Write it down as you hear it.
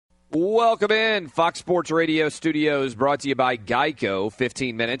Welcome in. Fox Sports Radio Studios brought to you by Geico.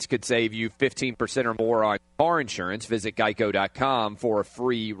 15 minutes could save you 15% or more on car insurance. Visit geico.com for a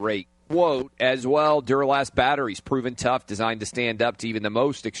free rate quote. As well, Duralast batteries, proven tough, designed to stand up to even the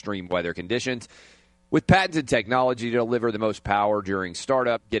most extreme weather conditions. With patented technology to deliver the most power during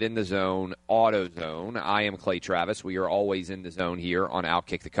startup, get in the zone, AutoZone. I am Clay Travis. We are always in the zone here on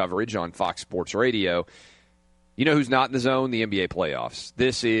Outkick the Coverage on Fox Sports Radio. You know who's not in the zone? The NBA playoffs.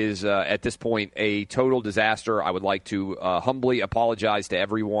 This is, at this point, a total disaster. I would like to humbly apologize to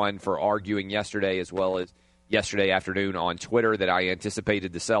everyone for arguing yesterday as well as yesterday afternoon on Twitter that I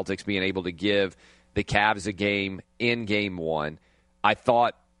anticipated the Celtics being able to give the Cavs a game in Game 1. I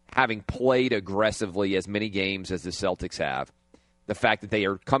thought, having played aggressively as many games as the Celtics have, the fact that they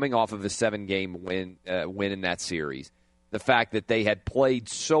are coming off of a 7-game win in that series, the fact that they had played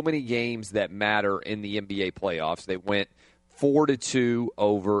so many games that matter in the NBA playoffs. They went 4-2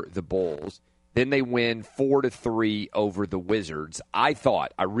 over the Bulls. Then they win 4-3 over the Wizards. I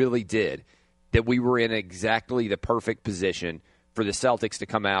thought, I really did, that we were in exactly the perfect position for the Celtics to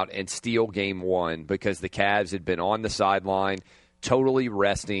come out and steal Game 1 because the Cavs had been on the sideline, totally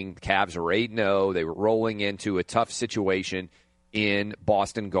resting. The Cavs were 8-0. They were rolling into a tough situation in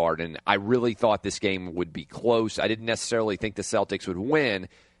Boston Garden. I really thought this game would be close. I didn't necessarily think the Celtics would win,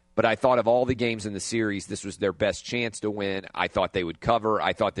 but I thought of all the games in the series, this was their best chance to win. I thought they would cover.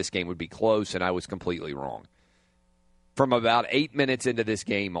 I thought this game would be close, and I was completely wrong. From about 8 minutes into this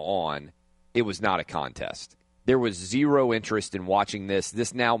game on, it was not a contest. There was zero interest in watching this.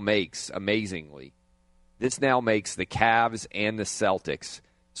 This now makes the Cavs and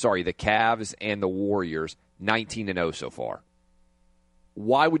the the Cavs and the Warriors 19-0 so far.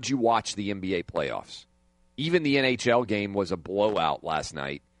 Why would you watch the NBA playoffs? Even the NHL game was a blowout last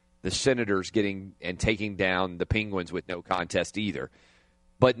night. The Senators taking down the Penguins with no contest either.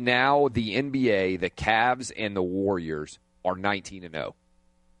 But now the NBA, the Cavs and the Warriors are 19-0.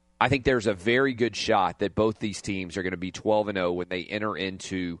 I think there's a very good shot that both these teams are going to be 12-0 when they enter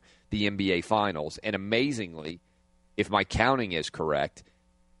into the NBA Finals. And amazingly, if my counting is correct,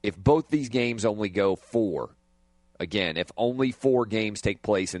 if both these games only go 4, again, if only 4 games take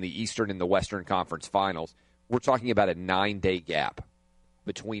place in the Eastern and the Western Conference Finals, we're talking about a 9-day gap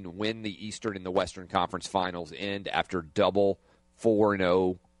between when the Eastern and the Western Conference Finals end after double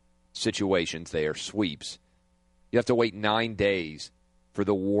 4-0 situations. They are sweeps. You have to wait 9 days for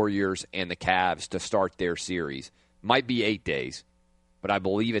the Warriors and the Cavs to start their series. Might be 8 days, but I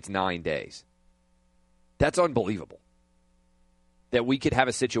believe it's 9 days. That's unbelievable. That we could have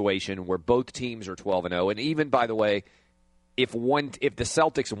a situation where both teams are 12-0, and even, by the way, if the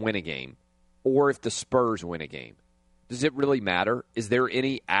Celtics win a game or if the Spurs win a game, does it really matter? Is there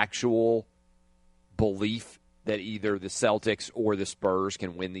any actual belief that either the Celtics or the Spurs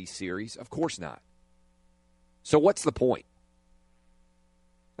can win these series? Of course not. So what's the point?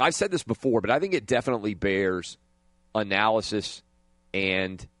 I've said this before, but I think it definitely bears analysis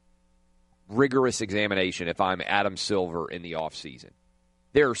and rigorous examination if I'm Adam Silver in the offseason.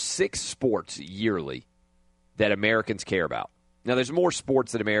 There are 6 sports yearly that Americans care about. Now, there's more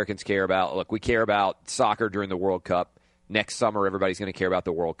sports that Americans care about. Look, we care about soccer during the World Cup. Next summer, everybody's going to care about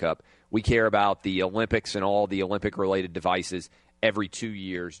the World Cup. We care about the Olympics and all the Olympic-related devices every 2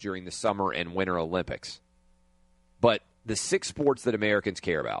 years during the Summer and Winter Olympics. But the 6 sports that Americans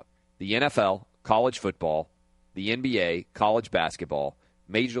care about, the NFL, college football, the NBA, college basketball,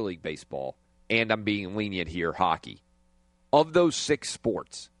 Major League Baseball, and I'm being lenient here, hockey. Of those 6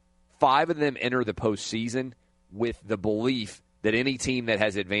 sports, 5 of them enter the postseason with the belief that any team that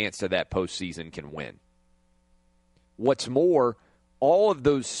has advanced to that postseason can win. What's more, all of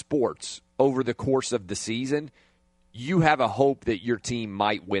those sports over the course of the season, you have a hope that your team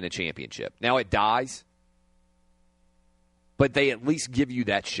might win a championship. Now it dies, but they at least give you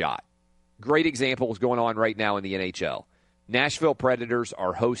that shot. Great example is going on right now in the NHL. Nashville Predators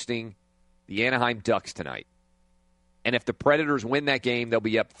are hosting the Anaheim Ducks tonight. And if the Predators win that game, they'll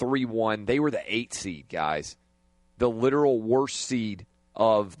be up 3-1. They were the 8th seed, guys. The literal worst seed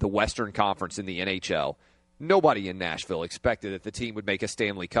of the Western Conference in the NHL. Nobody in Nashville expected that the team would make a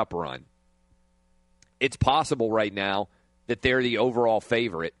Stanley Cup run. It's possible right now that they're the overall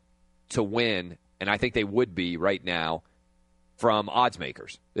favorite to win, and I think they would be right now from odds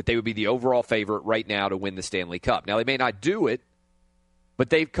makers, that they would be the overall favorite right now to win the Stanley Cup. Now, they may not do it,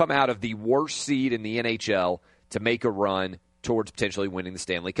 but they've come out of the worst seed in the NHL to make a run towards potentially winning the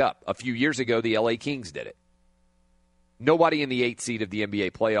Stanley Cup. A few years ago, the LA Kings did it. Nobody in the 8th seed of the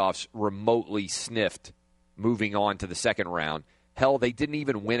NBA playoffs remotely sniffed moving on to the second round. Hell, they didn't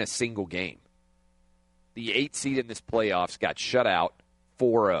even win a single game. The 8th seed in this playoffs got shut out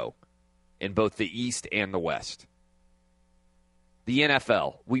 4-0 in both the East and the West. The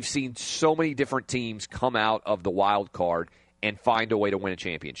NFL, we've seen so many different teams come out of the wild card and find a way to win a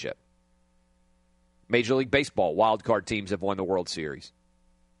championship. Major League Baseball, wild card teams have won the World Series.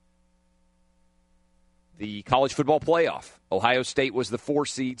 The college football playoff, Ohio State was the 4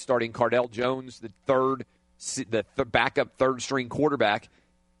 seed, starting Cardell Jones, the backup third-string quarterback.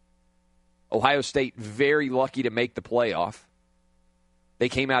 Ohio State very lucky to make the playoff. They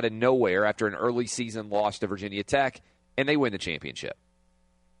came out of nowhere after an early season loss to Virginia Tech, and they win the championship.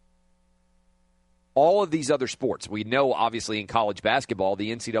 All of these other sports, we know obviously in college basketball,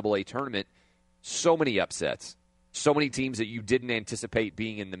 the NCAA tournament, so many upsets, so many teams that you didn't anticipate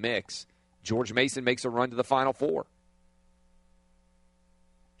being in the mix. George Mason makes a run to the Final Four.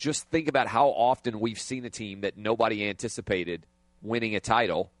 Just think about how often we've seen a team that nobody anticipated win a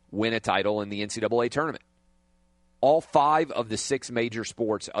title in the NCAA tournament. All 5 of the 6 major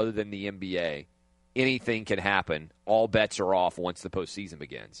sports other than the NBA, anything can happen. All bets are off once the postseason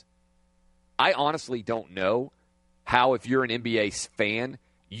begins. I honestly don't know how, if you're an NBA fan,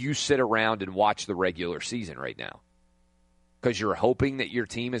 you sit around and watch the regular season right now. Because you're hoping that your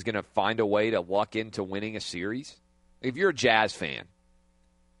team is going to find a way to luck into winning a series? If you're a Jazz fan,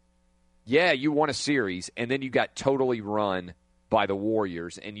 yeah, you won a series, and then you got totally run by the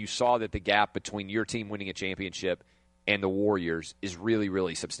Warriors, and you saw that the gap between your team winning a championship and the Warriors is really,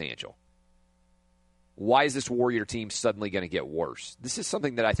 really substantial. Why is this Warrior team suddenly going to get worse? This is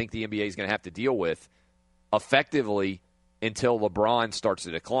something that I think the NBA is going to have to deal with effectively until LeBron starts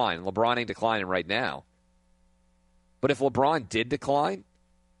to decline. LeBron ain't declining right now. But if LeBron did decline,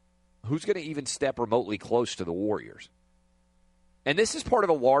 who's going to even step remotely close to the Warriors? And this is part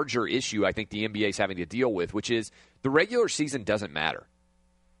of a larger issue I think the NBA is having to deal with, which is the regular season doesn't matter.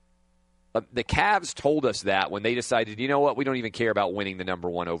 The Cavs told us that when they decided, you know what, we don't even care about winning the number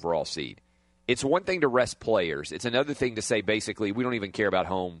 1 overall seed. It's one thing to rest players. It's another thing to say, basically, we don't even care about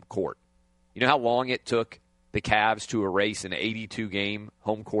home court. You know how long it took the Cavs to erase an 82-game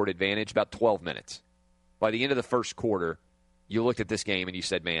home court advantage? About 12 minutes. By the end of the first quarter, you looked at this game and you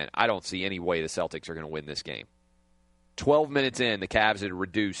said, man, I don't see any way the Celtics are going to win this game. 12 minutes in, the Cavs had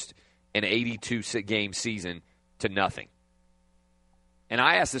reduced an 82-game season to nothing. And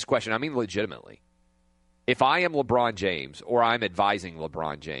I ask this question, I mean legitimately. If I am LeBron James or I'm advising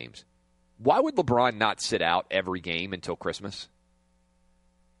LeBron James, why would LeBron not sit out every game until Christmas?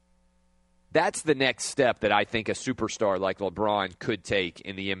 That's the next step that I think a superstar like LeBron could take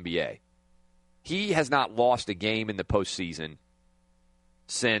in the NBA. He has not lost a game in the postseason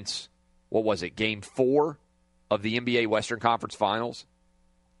since, Game 4 of the NBA Western Conference Finals?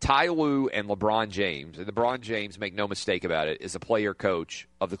 Ty Lue and LeBron James, and LeBron James, make no mistake about it, is a player-coach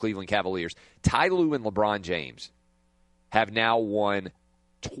of the Cleveland Cavaliers. Ty Lue and LeBron James have now won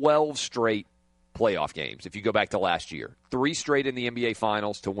 12 straight playoff games, if you go back to last year. 3 straight in the NBA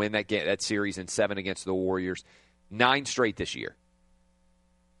Finals to win that series, and 7 against the Warriors. 9 straight this year.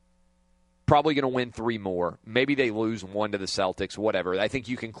 Probably going to win 3 more. Maybe they lose 1 to the Celtics, whatever. I think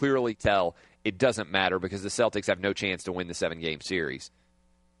you can clearly tell it doesn't matter because the Celtics have no chance to win the 7-game series.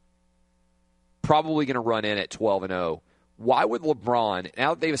 Probably going to run in at 12-0. Why would LeBron,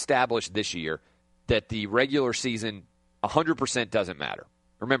 now that they've established this year that the regular season 100% doesn't matter.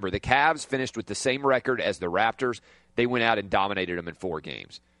 Remember, the Cavs finished with the same record as the Raptors. They went out and dominated them in 4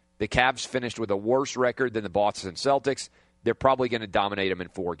 games. The Cavs finished with a worse record than the Boston Celtics. They're probably going to dominate them in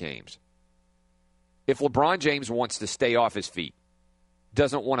 4 games. If LeBron James wants to stay off his feet,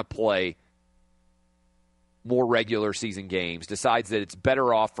 doesn't want to play more regular season games, decides that it's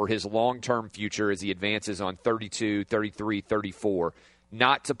better off for his long-term future as he advances on 32, 33, 34,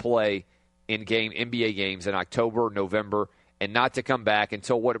 not to play in NBA games in October, November, and not to come back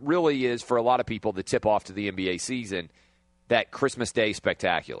until what really is, for a lot of people, the tip-off to the NBA season, that Christmas Day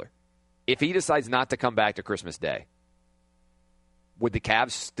spectacular. If he decides not to come back to Christmas Day, would the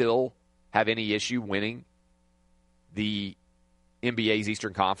Cavs still have any issue winning the NBA's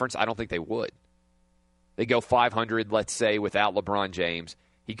Eastern Conference? I don't think they would. They go 500, let's say, without LeBron James.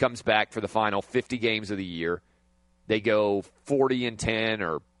 He comes back for the final 50 games of the year. They go 40-10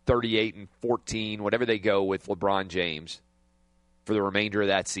 or 38-14, whatever they go with LeBron James for the remainder of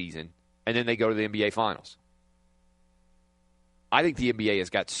that season, and then they go to the NBA Finals. I think the NBA has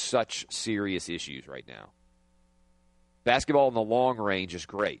got such serious issues right now. Basketball in the long range is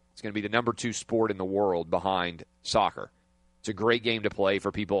great. It's going to be the number 2 sport in the world behind soccer. It's a great game to play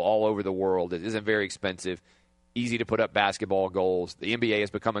for people all over the world. It isn't very expensive, easy to put up basketball goals. The NBA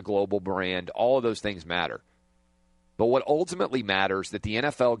has become a global brand. All of those things matter. But what ultimately matters that the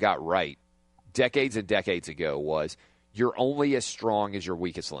NFL got right decades and decades ago was you're only as strong as your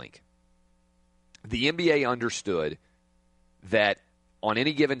weakest link. The NBA understood that on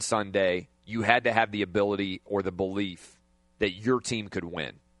any given Sunday, you had to have the ability or the belief that your team could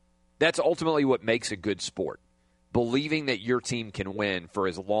win. That's ultimately what makes a good sport. Believing that your team can win for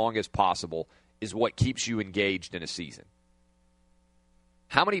as long as possible is what keeps you engaged in a season.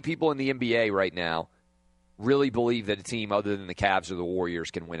 How many people in the NBA right now really believe that a team other than the Cavs or the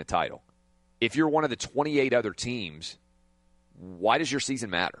Warriors can win a title? If you're one of the 28 other teams, why does your season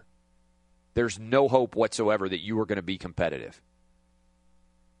matter? There's no hope whatsoever that you are going to be competitive.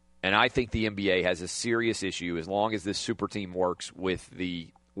 And I think the NBA has a serious issue as long as this super team works with the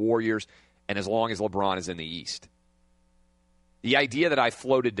Warriors and as long as LeBron is in the East. The idea that I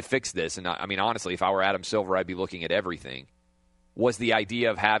floated to fix this, and I mean, honestly, if I were Adam Silver, I'd be looking at everything, was the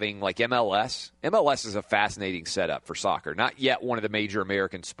idea of having like MLS. MLS is a fascinating setup for soccer. Not yet one of the major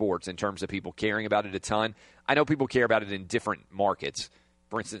American sports in terms of people caring about it a ton. I know people care about it in different markets.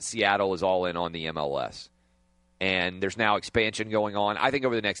 For instance, Seattle is all in on the MLS. And there's now expansion going on. I think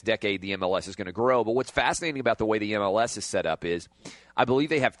over the next decade, the MLS is going to grow. But what's fascinating about the way the MLS is set up is I believe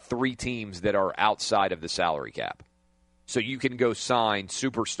they have 3 teams that are outside of the salary cap. So you can go sign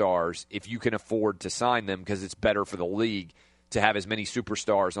superstars if you can afford to sign them because it's better for the league to have as many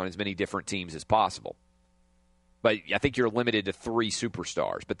superstars on as many different teams as possible. But I think you're limited to 3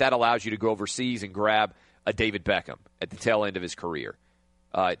 superstars. But that allows you to go overseas and grab a David Beckham at the tail end of his career.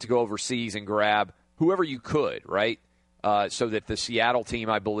 To go overseas and grab whoever you could, right? So that the Seattle team,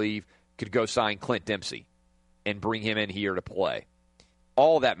 I believe, could go sign Clint Dempsey and bring him in here to play.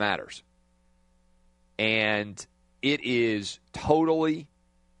 All that matters. And it is totally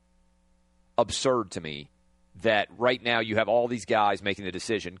absurd to me that right now you have all these guys making the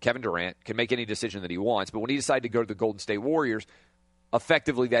decision. Kevin Durant can make any decision that he wants, but when he decided to go to the Golden State Warriors,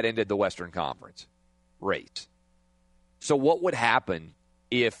 effectively that ended the Western Conference race. So what would happen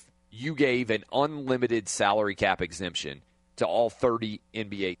if you gave an unlimited salary cap exemption to all 30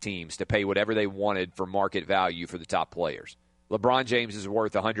 NBA teams to pay whatever they wanted for market value for the top players? LeBron James is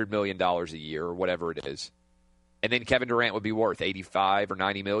worth $100 million a year or whatever it is. And then Kevin Durant would be worth 85 or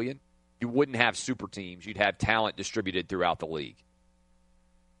 90 million. You wouldn't have super teams. You'd have talent distributed throughout the league.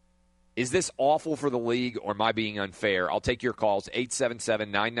 Is this awful for the league or am I being unfair? I'll take your calls,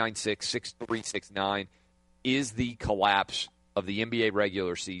 877-996-6369. Is the collapse of the NBA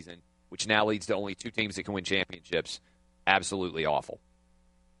regular season, which now leads to only 2 teams that can win championships, absolutely awful?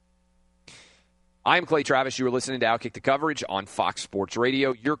 I'm Clay Travis. You are listening to Outkick the Coverage on Fox Sports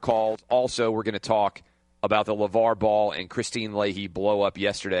Radio. Your calls. Also, we're going to talk about the LeVar Ball and Christine Leahy blow-up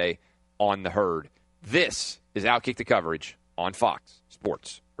yesterday on the Herd. This is Outkick the Coverage on Fox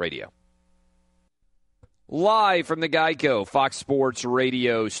Sports Radio. Live from the Geico Fox Sports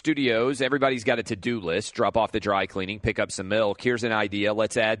Radio studios, everybody's got a to-do list. Drop off the dry cleaning, pick up some milk. Here's an idea.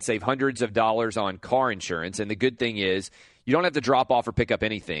 Let's save hundreds of dollars on car insurance. And the good thing is you don't have to drop off or pick up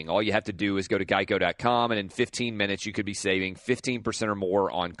anything. All you have to do is go to geico.com, and in 15 minutes you could be saving 15% or more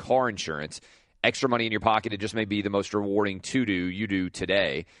on car insurance. Extra money in your pocket, it just may be the most rewarding to-do you do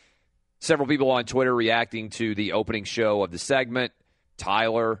today. Several people on Twitter reacting to the opening show of the segment.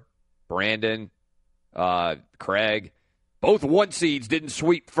 Tyler, Brandon, Craig. Both 1 seeds didn't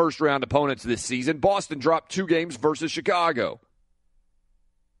sweep first-round opponents this season. Boston dropped 2 games versus Chicago.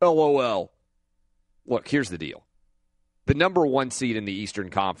 LOL. Look, here's the deal. The number 1 seed in the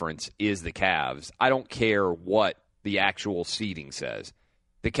Eastern Conference is the Cavs. I don't care what the actual seeding says.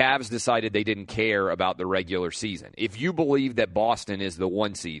 The Cavs decided they didn't care about the regular season. If you believe that Boston is the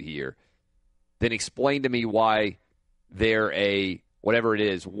 1 seed here, then explain to me why they're a, whatever it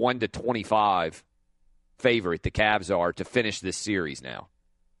is, 1-25 favorite the Cavs are to finish this series now.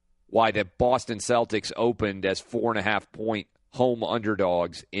 Why the Boston Celtics opened as 4.5-point home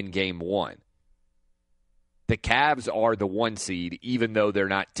underdogs in Game 1. The Cavs are the 1 seed, even though they're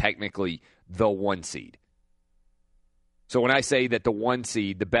not technically the 1 seed. So when I say that the 1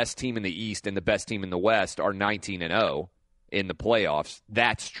 seed, the best team in the East and the best team in the West are 19-0 in the playoffs,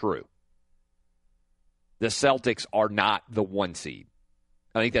 that's true. The Celtics are not the 1 seed.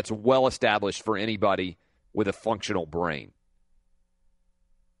 I think that's well established for anybody with a functional brain.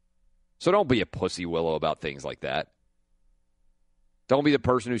 So don't be a pussy willow about things like that. Don't be the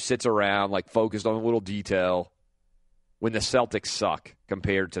person who sits around like focused on a little detail when the Celtics suck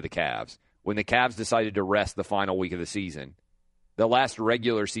compared to the Cavs. When the Cavs decided to rest the final week of the season, the last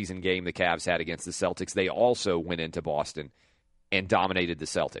regular season game the Cavs had against the Celtics, they also went into Boston and dominated the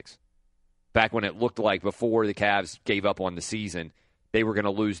Celtics. Back when it looked like before the Cavs gave up on the season, they were going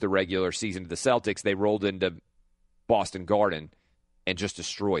to lose the regular season to the Celtics, they rolled into Boston Garden and just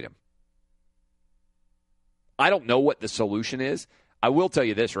destroyed them. I don't know what the solution is. I will tell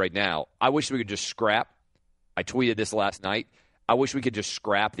you this right now. I wish we could just scrap. I tweeted this last night. I wish we could just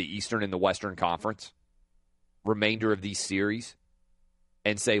scrap the Eastern and the Western Conference, remainder of these series,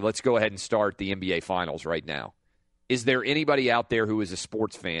 and say, let's go ahead and start the NBA Finals right now. Is there anybody out there who is a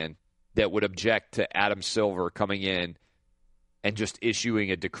sports fan that would object to Adam Silver coming in and just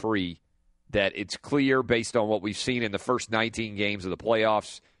issuing a decree that it's clear based on what we've seen in the first 19 games of the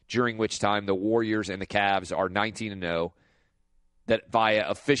playoffs, during which time the Warriors and the Cavs are 19-0, that via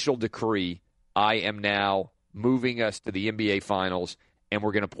official decree, I am now moving us to the NBA Finals, and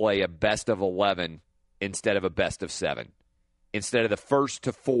we're going to play a best of 11 instead of a best of 7. Instead of the first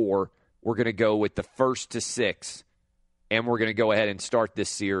to 4, we're going to go with the first to 6, and we're going to go ahead and start this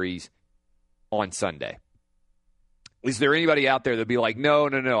series on Sunday. Is there anybody out there that'd be like, no,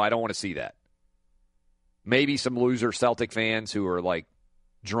 I don't want to see that? Maybe some loser Celtic fans who are like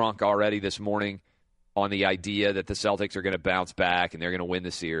drunk already this morning on the idea that the Celtics are going to bounce back and they're going to win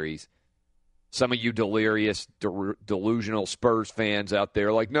the series. Some of you delirious, delusional Spurs fans out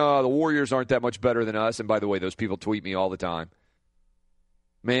there like, no, the Warriors aren't that much better than us. And by the way, those people tweet me all the time.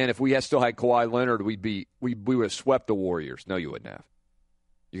 Man, if we had still had Kawhi Leonard, we would have swept the Warriors. No, you wouldn't have.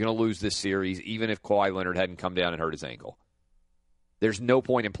 You're going to lose this series even if Kawhi Leonard hadn't come down and hurt his ankle. There's no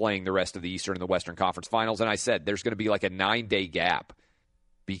point in playing the rest of the Eastern and the Western Conference Finals. And I said there's going to be like a 9-day gap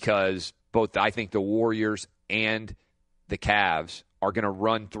because both I think the Warriors and the Cavs are going to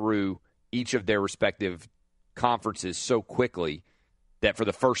run through each of their respective conferences so quickly that for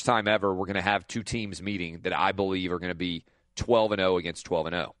the first time ever, we're going to have two teams meeting that I believe are going to be 12-0 against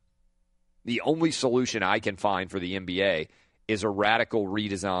 12-0. The only solution I can find for the NBA is a radical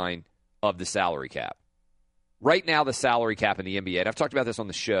redesign of the salary cap. Right now, the salary cap in the NBA, and I've talked about this on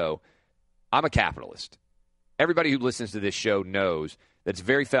the show, I'm a capitalist. Everybody who listens to this show knows that's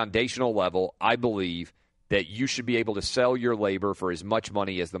very foundational level. I believe that you should be able to sell your labor for as much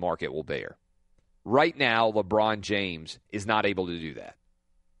money as the market will bear. Right now, LeBron James is not able to do that.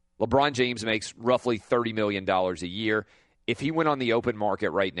 LeBron James makes roughly $30 million a year. If he went on the open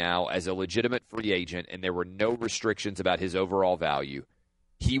market right now as a legitimate free agent and there were no restrictions about his overall value,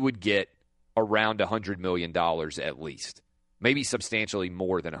 he would get around $100 million at least, maybe substantially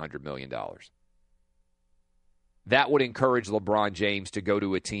more than $100 million. That would encourage LeBron James to go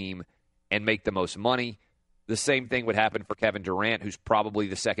to a team and make the most money. The same thing would happen for Kevin Durant, who's probably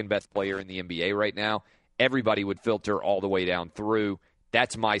the second best player in the NBA right now. Everybody would filter all the way down through.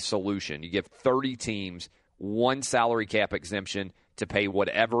 That's my solution. You give 30 teams one salary cap exemption to pay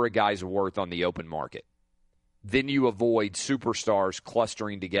whatever a guy's worth on the open market. Then you avoid superstars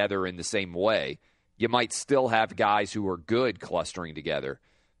clustering together in the same way. You might still have guys who are good clustering together,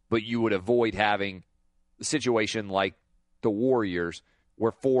 but you would avoid having a situation like the Warriors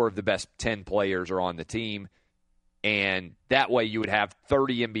where 4 of the best 10 players are on the team. And that way you would have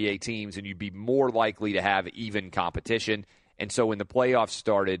 30 NBA teams and you'd be more likely to have even competition. And so when the playoffs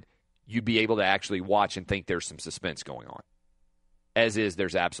started, you'd be able to actually watch and think there's some suspense going on. As is,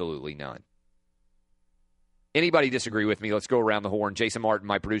 there's absolutely none. Anybody disagree with me? Let's go around the horn. Jason Martin,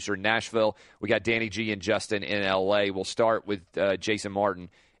 my producer in Nashville. We got Danny G and Justin in L.A. We'll start with Jason Martin.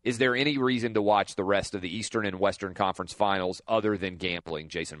 Is there any reason to watch the rest of the Eastern and Western Conference Finals other than gambling,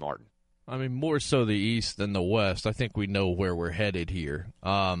 Jason Martin? I mean, more so the East than the West. I think we know where we're headed here.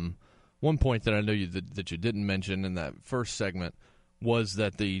 One point that I know that you didn't mention in that first segment was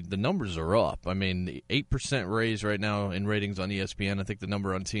that the numbers are up. I mean, the 8% raise right now in ratings on ESPN. I think the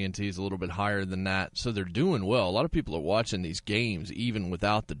number on TNT is a little bit higher than that. So they're doing well. A lot of people are watching these games even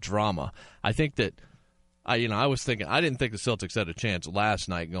without the drama. I think that I was thinking I didn't think the Celtics had a chance last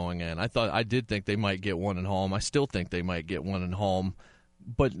night going in. I did think they might get one at home. I still think they might get one at home.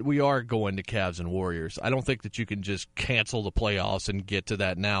 But we are going to Cavs and Warriors. I don't think that you can just cancel the playoffs and get to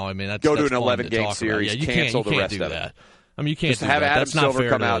that now. I mean, that's go to an 11-game series, yeah, cancel the rest do of that. it. I mean, you can't just do have that. Adam That's not Silver fair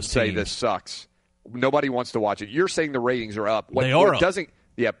come to out and say teams. this sucks. Nobody wants to watch it. You're saying the ratings are up. They are up.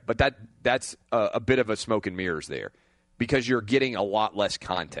 Yeah, but that's a bit of a smoke and mirrors there because you're getting a lot less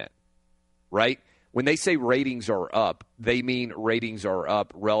content, right? When they say ratings are up, they mean ratings are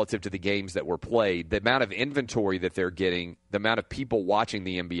up relative to the games that were played. The amount of inventory that they're getting, the amount of people watching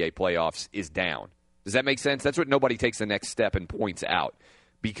the NBA playoffs is down. Does that make sense? That's what nobody takes the next step and points out.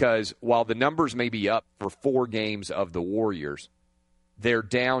 Because while the numbers may be up for 4 games of the Warriors, they're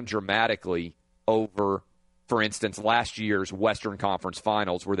down dramatically over, for instance, last year's Western Conference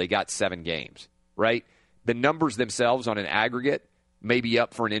Finals where they got 7 games, right? The numbers themselves on an aggregate may be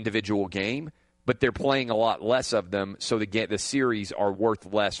up for an individual game, but they're playing a lot less of them, so the series are worth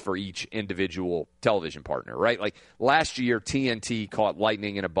less for each individual television partner, right? Like last year, TNT caught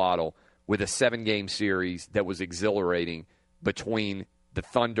lightning in a bottle with a 7-game series that was exhilarating between the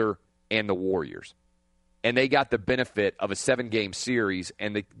Thunder and the Warriors. And they got the benefit of a 7-game series,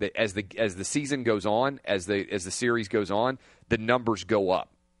 and as the season goes on, as the series goes on, the numbers go up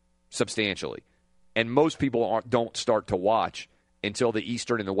substantially. And most people don't start to watch until the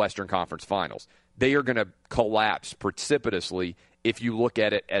Eastern and the Western Conference Finals. They are going to collapse precipitously if you look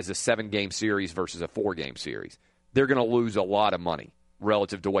at it as a 7-game series versus a 4-game series. They're going to lose a lot of money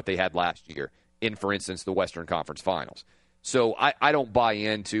relative to what they had last year in, for instance, the Western Conference Finals. So I don't buy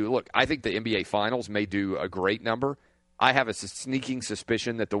into – look, I think the NBA Finals may do a great number. I have a sneaking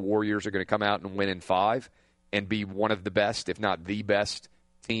suspicion that the Warriors are going to come out and win in 5 and be one of the best, if not the best,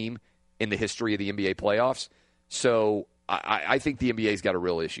 team in the history of the NBA playoffs. So I think the NBA's got a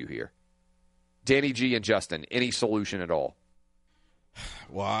real issue here. Danny G and Justin, any solution at all?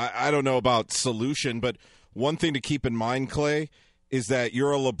 Well, I don't know about solution, but one thing to keep in mind, Clay, is that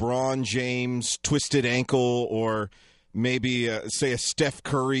you're a LeBron James twisted ankle or – maybe, say, a Steph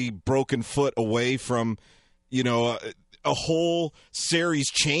Curry broken foot away from, a whole series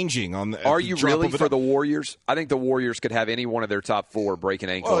changing. Are you really for the Warriors? I think the Warriors could have any one of their top 4 break an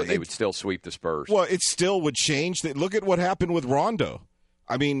ankle, and they would still sweep the Spurs. Well, it still would change. Look at what happened with Rondo.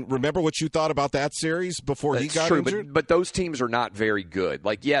 I mean, remember what you thought about that series before he got injured? But those teams are not very good.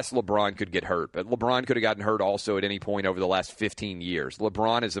 Like, yes, LeBron could get hurt, but LeBron could have gotten hurt also at any point over the last 15 years.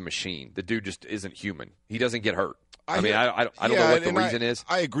 LeBron is a machine. The dude just isn't human. He doesn't get hurt. I don't know what the reason is.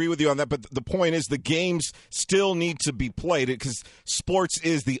 I agree with you on that, but the point is the games still need to be played because sports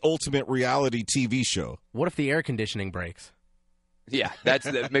is the ultimate reality TV show. What if the air conditioning breaks? Yeah,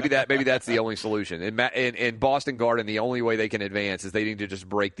 maybe that's the only solution. In Boston Garden, the only way they can advance is they need to just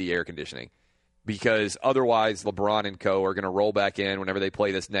break the air conditioning because otherwise LeBron and co. are going to roll back in whenever they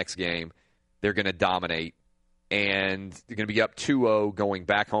play this next game. They're going to dominate. And they're going to be up 2-0 going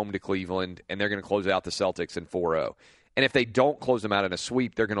back home to Cleveland, and they're going to close out the Celtics in 4-0. And if they don't close them out in a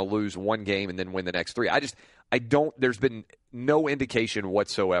sweep, they're going to lose one game and then win the next 3. There's been no indication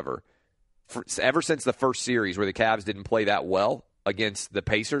whatsoever ever since the first series where the Cavs didn't play that well against the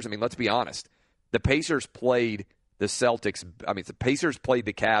Pacers. I mean, let's be honest. The Pacers played the Celtics. I mean, the Pacers played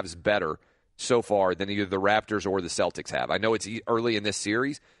the Cavs better so far than either the Raptors or the Celtics have. I know it's early in this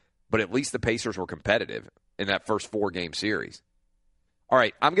series, but at least the Pacers were competitive in that first 4-game series. All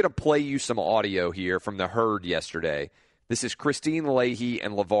right, I'm going to play you some audio here from the Herd yesterday. This is Christine Leahy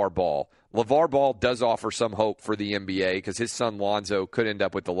and LeVar Ball. LeVar Ball does offer some hope for the NBA because his son Lonzo could end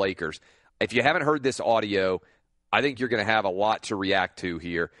up with the Lakers. If you haven't heard this audio, I think you're going to have a lot to react to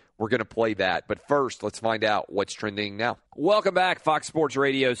here. We're going to play that. But first, let's find out what's trending now. Welcome back, Fox Sports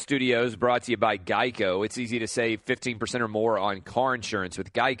Radio Studios, brought to you by Geico. It's easy to save 15% or more on car insurance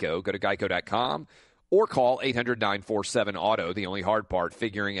with Geico. Go to geico.com. Or call 800-947-AUTO. The only hard part,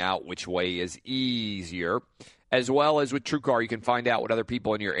 figuring out which way is easier. As well as with TrueCar, you can find out what other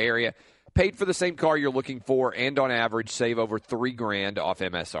people in your area paid for the same car you're looking for, and on average, save over $3,000 off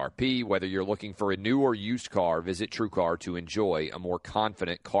MSRP. Whether you're looking for a new or used car, visit TrueCar to enjoy a more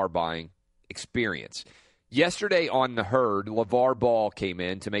confident car buying experience. Yesterday on the Herd, LeVar Ball came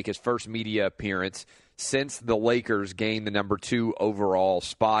in to make his first media appearance since the Lakers gained the number 2 overall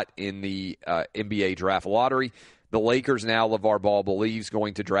spot in the NBA draft lottery. The Lakers now, LeVar Ball believes,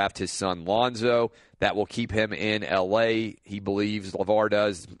 going to draft his son Lonzo. That will keep him in L.A. He believes, LeVar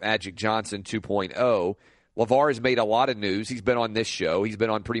does, Magic Johnson 2.0. LeVar has made a lot of news. He's been on this show. He's been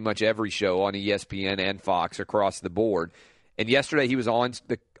on pretty much every show on ESPN and Fox across the board. And yesterday he was on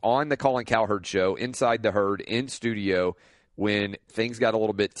the Colin Cowherd show, inside the Herd, in studio, when things got a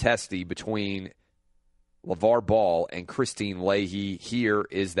little bit testy between LeVar Ball and Christine Leahy. Here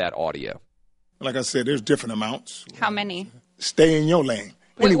is that audio. Like I said, there's different amounts. How many? Stay in your lane.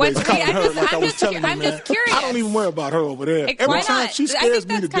 Anyways, I'm just curious. I don't even worry about her over there. Every time she scares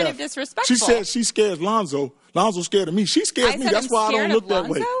me to death. Kind of disrespectful. She said she scares Lonzo. Lonzo's scared of me. She scares me. That's why I don't look that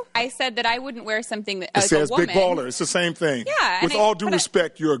way. I said that I wouldn't wear something that it says big baller. It's the same thing. Yeah. With all due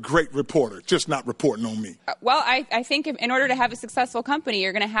respect, you're a great reporter, just not reporting on me. Well, I think in order to have a successful company,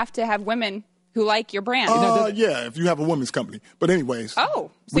 you're going to have women who like your brand. Yeah, if you have a women's company. But anyways. Oh,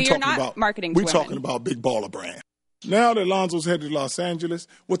 so you're not marketing to women. We're talking about big baller brand. Now that Lonzo's headed to Los Angeles,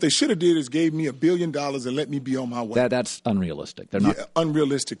 what they should have did is gave me $1 billion and let me be on my way. That's unrealistic. They're not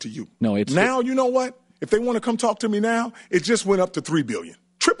unrealistic to you. No, it's now. You know what? If they want to come talk to me now, it just went up to $3 billion.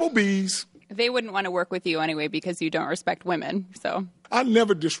 Triple B's. They wouldn't want to work with you anyway because you don't respect women. So I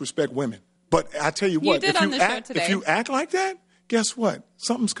never disrespect women, but I tell you what, if you act like that, guess what?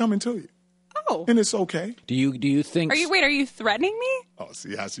 Something's coming to you. Oh. And it's okay. Do you think... Are you threatening me? Oh,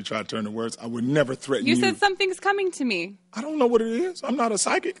 see how she tried to turn the words? I would never threaten you. You said something's coming to me. I don't know what it is. I'm not a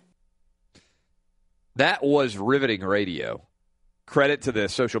psychic. That was riveting radio. credit to the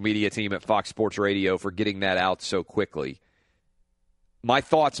social media team at Fox Sports Radio for getting that out so quickly. My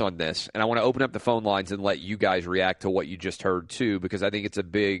thoughts on this, and I want to open up the phone lines and let you guys react to what you just heard, too, because I think it's a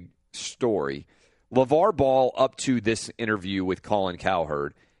big story. LeVar Ball, up to this interview with Colin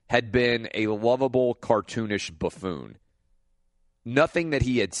Cowherd, had been a lovable, cartoonish buffoon. Nothing that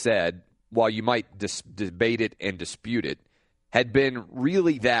he had said, while you might debate it and dispute it, had been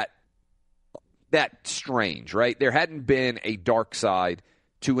really that strange, right? There hadn't been a dark side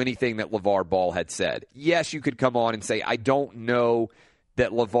to anything that LeVar Ball had said. Yes, you could come on and say, I don't know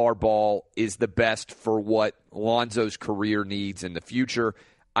that LeVar Ball is the best for what Lonzo's career needs in the future.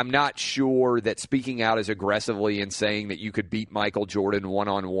 I'm not sure that speaking out as aggressively and saying that you could beat Michael Jordan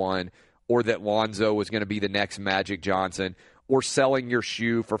one-on-one, or that Lonzo was going to be the next Magic Johnson, or selling your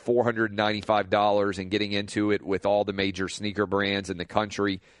shoe for $495 and getting into it with all the major sneaker brands in the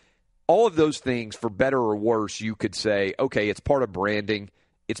country. All of those things, for better or worse, you could say, okay, it's part of branding.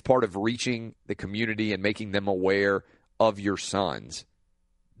 It's part of reaching the community and making them aware of your sons.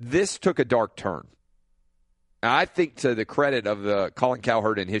 This took a dark turn. I think, to the credit of the Colin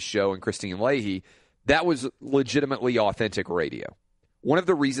Cowherd and his show and Christine Leahy, that was legitimately authentic radio. One of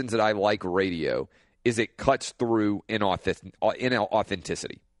the reasons that I like radio is it cuts through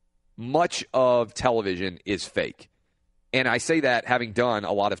inauthenticity. Much of television is fake. And I say that having done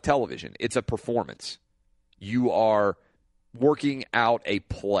a lot of television. It's a performance. You are working out a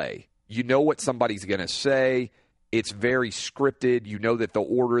play. You know what somebody's going to say. It's very scripted. You know that the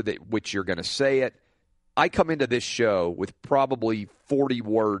order that which you're going to say it. I come into this show with probably 40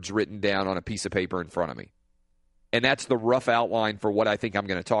 words written down on a piece of paper in front of me. And that's the rough outline for what I think I'm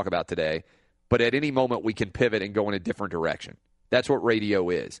going to talk about today. But at any moment, we can pivot and go in a different direction. That's what radio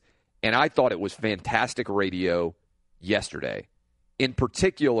is. And I thought it was fantastic radio yesterday. In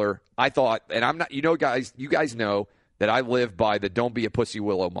particular, I thought, and I'm not, you guys know that I live by the don't be a pussy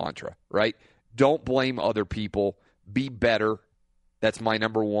willow mantra, right? Don't blame other people. Be better. That's my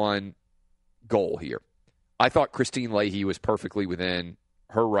number one goal here. I thought Christine Leahy was perfectly within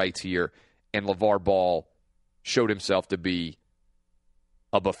her rights here, and LeVar Ball showed himself to be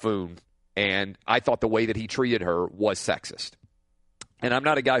a buffoon, and I thought the way that he treated her was sexist. And I'm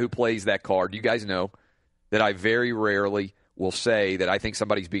not a guy who plays that card. You guys know that I very rarely will say that I think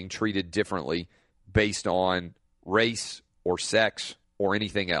somebody's being treated differently based on race or sex or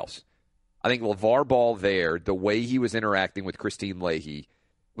anything else. I think LeVar Ball there, the way he was interacting with Christine Leahy,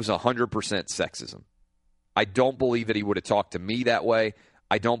 was 100% sexism. I don't believe that he would have talked to me that way.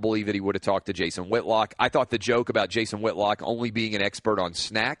 I don't believe that he would have talked to Jason Whitlock. I thought the joke about Jason Whitlock only being an expert on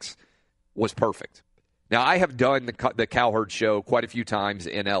snacks was perfect. Now, I have done the Cowherd show quite a few times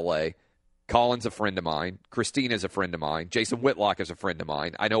in L.A. Colin's a friend of mine. Christine is a friend of mine. Jason Whitlock is a friend of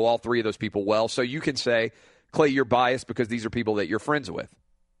mine. I know all three of those people well. So you can say, Clay, you're biased because these are people that you're friends with.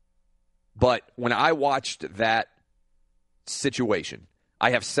 But when I watched that situation,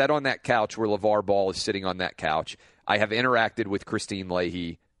 I have sat on that couch where LeVar Ball is sitting on that couch. I have interacted with Christine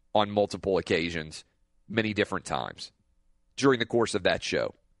Leahy on multiple occasions, many different times during the course of that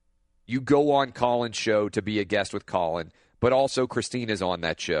show. You go on Colin's show to be a guest with Colin, but also Christine is on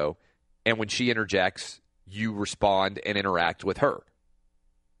that show. And when she interjects, you respond and interact with her.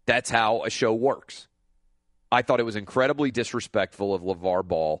 That's how a show works. I thought it was incredibly disrespectful of LeVar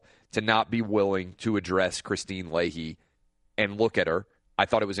Ball to not be willing to address Christine Leahy and look at her. I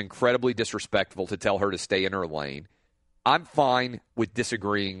thought it was incredibly disrespectful to tell her to stay in her lane. I'm fine with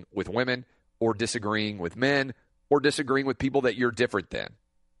disagreeing with women or disagreeing with men or disagreeing with people that you're different than.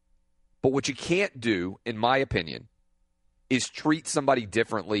 But what you can't do, in my opinion, is treat somebody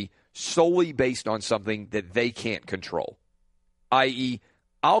differently solely based on something that they can't control. I.e.,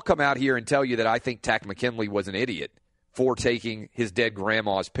 I'll come out here and tell you that I think Tack McKinley was an idiot for taking his dead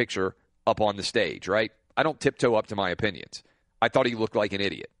grandma's picture up on the stage, right? I don't tiptoe up to my opinions. I thought he looked like an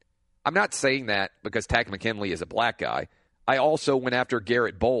idiot. I'm not saying that because Tack McKinley is a black guy. I also went after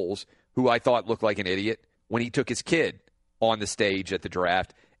Garrett Bowles, who I thought looked like an idiot when he took his kid on the stage at the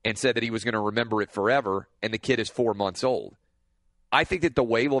draft and said that he was going to remember it forever, and the kid is 4 months old. I think that the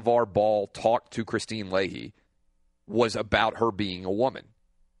way LeVar Ball talked to Christine Leahy was about her being a woman.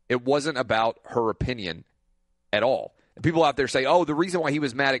 It wasn't about her opinion at all. And people out there say, oh, the reason why he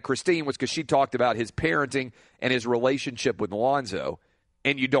was mad at Christine was because she talked about his parenting and his relationship with Lonzo,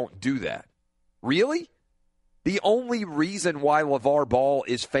 and you don't do that. Really? The only reason why LeVar Ball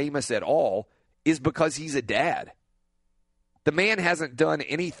is famous at all is because he's a dad. The man hasn't done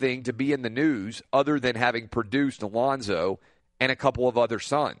anything to be in the news other than having produced Lonzo and a couple of other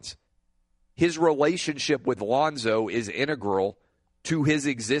sons. His relationship with Lonzo is integral to his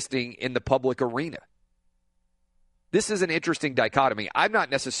existing in the public arena. this is an interesting dichotomy. I'm not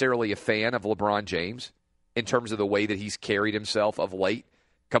necessarily a fan of LeBron James in terms of the way that he's carried himself of late,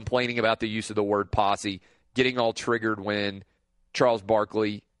 complaining about the use of the word posse, getting all triggered when Charles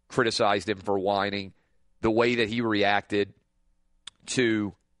Barkley criticized him for whining, the way that he reacted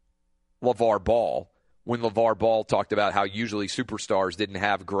to LeVar Ball when LeVar Ball talked about how usually superstars didn't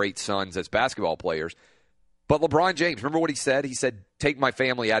have great sons as basketball players. But LeBron James, remember what he said? He said, take my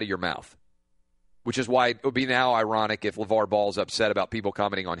family out of your mouth, which is why it would be now ironic if LeVar Ball's upset about people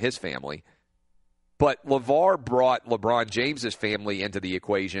commenting on his family. But LeVar brought LeBron James's family into the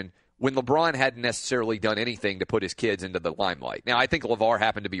equation when LeBron hadn't necessarily done anything to put his kids into the limelight. Now, I think LeVar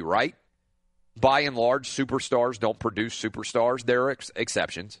happened to be right. By and large, superstars don't produce superstars. There are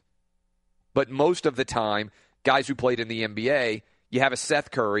exceptions. But most of the time, guys who played in the NBA, you have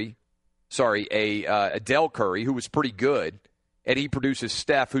a Del Curry, who was pretty good, and he produces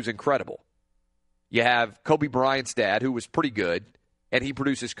Steph, who's incredible. You have Kobe Bryant's dad, who was pretty good, and he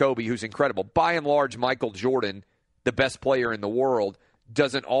produces Kobe, who's incredible. By and large, Michael Jordan, the best player in the world,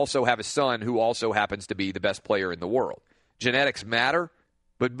 doesn't also have a son who also happens to be the best player in the world. Genetics matter,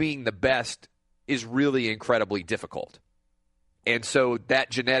 but being the best is really incredibly difficult. And so that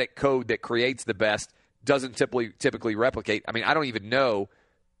genetic code that creates the best doesn't typically replicate. I mean, I don't even know.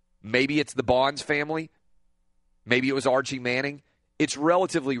 Maybe it's the Bonds family. Maybe it was Archie Manning. It's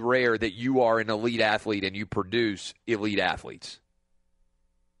relatively rare that you are an elite athlete and you produce elite athletes.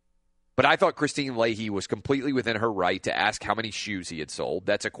 But I thought Christine Leahy was completely within her right to ask how many shoes he had sold.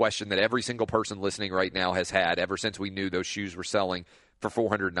 That's a question that every single person listening right now has had ever since we knew those shoes were selling for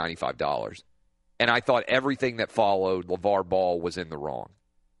 $495. And I thought everything that followed LeVar Ball was in the wrong.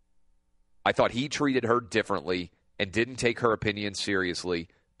 I thought he treated her differently and didn't take her opinion seriously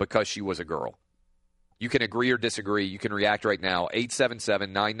because she was a girl. You can agree or disagree. You can react right now.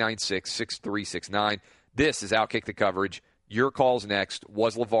 877-996-6369. This is Outkick the Coverage. Your call's next.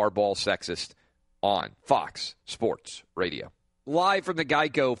 Was LeVar Ball sexist? On Fox Sports Radio. Live from the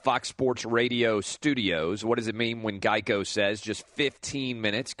Geico Fox Sports Radio studios. What does it mean when Geico says just 15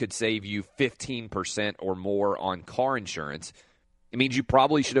 minutes could save you 15% or more on car insurance? It means you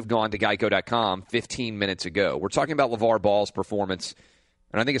probably should have gone to geico.com 15 minutes ago. We're talking about LeVar Ball's performance,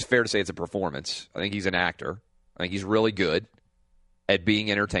 and I think it's fair to say it's a performance. I think he's an actor. I think he's really good at being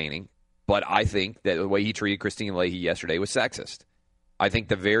entertaining, but I think that the way he treated Christine Leahy yesterday was sexist. I think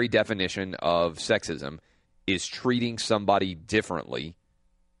the very definition of sexism is treating somebody differently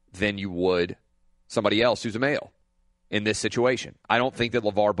than you would somebody else who's a male in this situation. I don't think that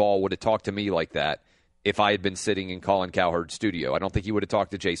LeVar Ball would have talked to me like that if I had been sitting in Colin Cowherd's studio. I don't think he would have talked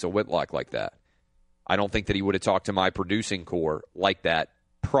to Jason Whitlock like that. I don't think that he would have talked to my producing corps like that,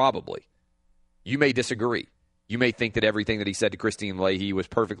 probably. You may disagree. You may think that everything that he said to Christine Leahy was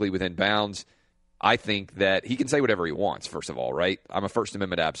perfectly within bounds. I think that he can say whatever he wants, first of all, right? I'm a First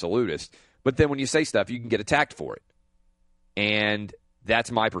Amendment absolutist. But then when you say stuff, you can get attacked for it. And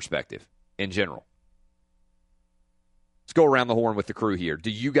that's my perspective in general. Let's go around the horn with the crew here. Do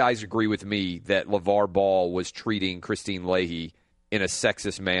you guys agree with me that LeVar Ball was treating Christine Leahy in a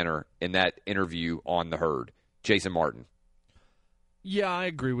sexist manner in that interview on The Herd? Jason Martin. Yeah, I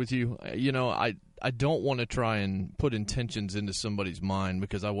agree with you. You know, I don't want to try and put intentions into somebody's mind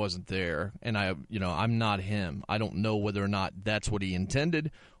because I wasn't there, and I'm not him. I don't know whether or not that's what he intended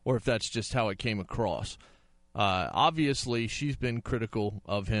or if that's just how it came across. Obviously, she's been critical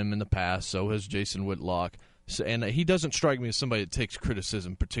of him in the past, so has Jason Whitlock, and he doesn't strike me as somebody that takes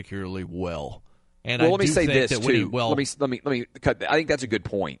criticism particularly well. And let me say this too. Let me cut. I think that's a good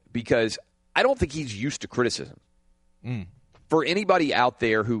point because I don't think he's used to criticism. For anybody out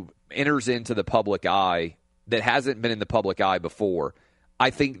there who enters into the public eye that hasn't been in the public eye before, I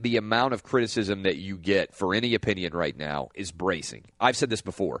think the amount of criticism that you get for any opinion right now is bracing. I've said this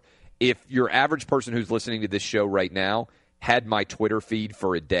before. If your average person who's listening to this show right now had my Twitter feed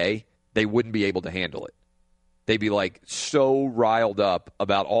for a day, they wouldn't be able to handle it. They'd be like so riled up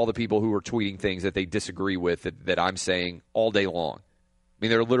about all the people who are tweeting things that they disagree with that I'm saying all day long. I mean,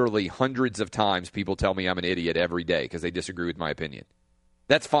 there are literally hundreds of times people tell me I'm an idiot every day because they disagree with my opinion.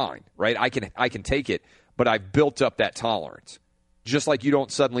 That's fine, right? I can take it, but I've built up that tolerance. Just like you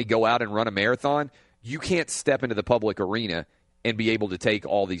don't suddenly go out and run a marathon, you can't step into the public arena and be able to take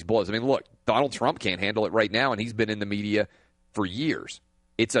all these blows. I mean, look, Donald Trump can't handle it right now, and he's been in the media for years.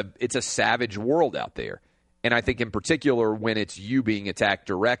 It's a savage world out there. And I think in particular when it's you being attacked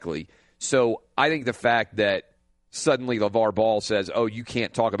directly. So I think the fact that suddenly LeVar Ball says, oh, you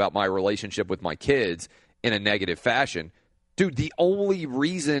can't talk about my relationship with my kids in a negative fashion. Dude, the only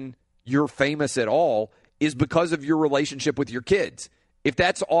reason you're famous at all is because of your relationship with your kids. If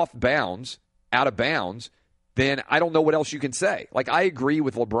that's off bounds, out of bounds, then I don't know what else you can say. Like, I agree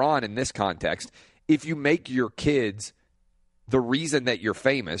with LeBron in this context. If you make your kids the reason that you're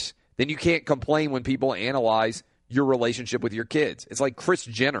famous, then you can't complain when people analyze your relationship with your kids. It's like Kris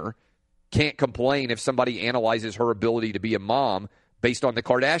Jenner can't complain if somebody analyzes her ability to be a mom based on the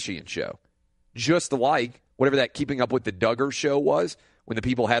Kardashian show. Just like whatever that Keeping Up with the Duggars show was, when the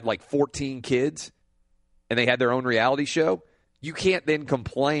people had like 14 kids and they had their own reality show. You can't then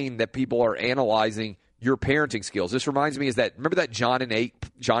complain that people are analyzing your parenting skills. This reminds me remember that John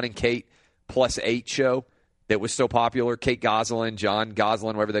and Kate plus 8 show that was so popular? Kate Gosselin, John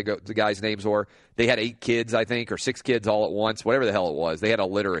Gosselin, whatever the guys' names were. They had 8 kids, I think, or 6 kids all at once, whatever the hell it was. They had a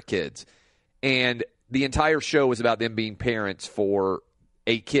litter of kids. And the entire show was about them being parents for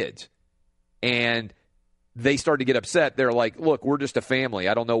 8 kids. And they started to get upset. They're like, look, we're just a family.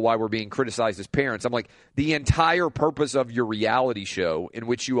 I don't know why we're being criticized as parents. I'm like, the entire purpose of your reality show in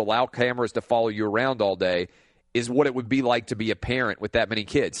which you allow cameras to follow you around all day is what it would be like to be a parent with that many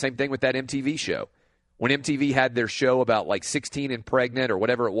kids. Same thing with that MTV show. When MTV had their show about like 16 and pregnant or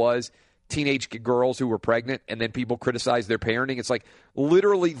whatever it was, teenage girls who were pregnant, and then people criticized their parenting. It's like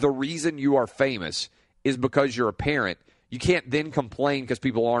literally the reason you are famous is because you're a parent. You can't then complain because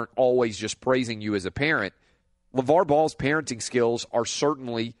people aren't always just praising you as a parent. LeVar Ball's parenting skills are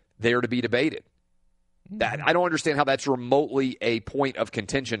certainly there to be debated. I don't understand how that's remotely a point of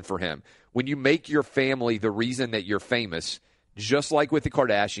contention for him. When you make your family the reason that you're famous, just like with the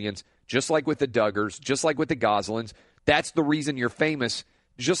Kardashians, just like with the Duggars, just like with the Goslins, that's the reason you're famous,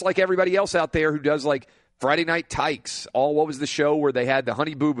 just like everybody else out there who does like Friday Night Tykes, what was the show where they had the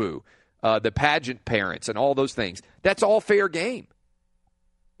Honey Boo Boo, the pageant parents and all those things. That's all fair game.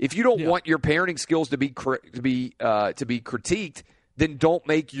 If you don't want your parenting skills to be critiqued, then don't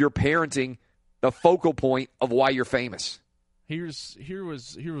make your parenting the focal point of why you're famous. Here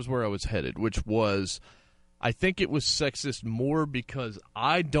was where I was headed, which was I think it was sexist more because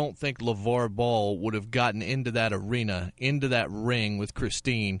I don't think LeVar Ball would have gotten into that arena, into that ring with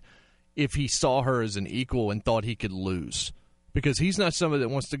Christine if he saw her as an equal and thought he could lose. Because he's not somebody that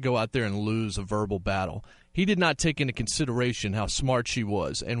wants to go out there and lose a verbal battle. He did not take into consideration how smart she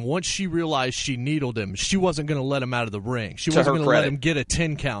was. And once she realized she needled him, she wasn't going to let him out of the ring. She wasn't going to let him get a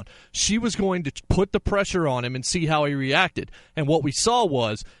 10 count. She was going to put the pressure on him and see how he reacted. And what we saw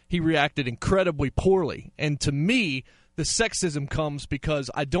was he reacted incredibly poorly. And to me, the sexism comes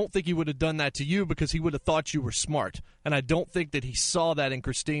because I don't think he would have done that to you because he would have thought you were smart. And I don't think that he saw that in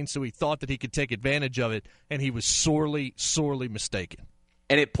Christine, so he thought that he could take advantage of it, and he was sorely, sorely mistaken.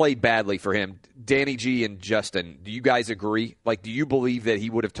 And it played badly for him. Danny G and Justin, do you guys agree? Like, do you believe that he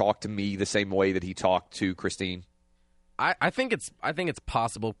would have talked to me the same way that he talked to Christine? I think it's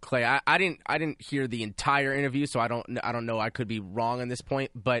possible, Clay. I didn't hear the entire interview, so I don't know. I could be wrong on this point,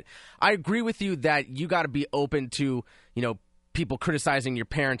 but I agree with you that you got to be open to people criticizing your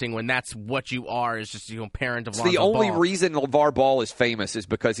parenting when that's what you are, is just parent of Lonzo Ball. The only reason LeVar Ball is famous is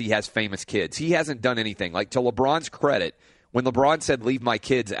because he has famous kids. He hasn't done anything. Like, to LeBron's credit, when LeBron said, leave my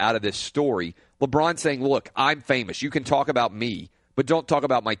kids out of this story, LeBron's saying, look, I'm famous. You can talk about me, but don't talk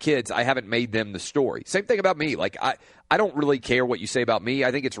about my kids. I haven't made them the story. Same thing about me. Like, I don't really care what you say about me.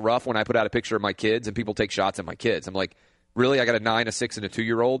 I think it's rough when I put out a picture of my kids and people take shots at my kids. I'm like, really? I got a 9, a 6, and a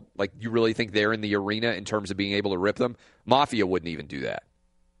 2-year-old? Like, you really think they're in the arena in terms of being able to rip them? Mafia wouldn't even do that.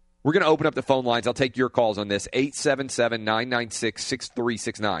 We're going to open up the phone lines. I'll take your calls on this.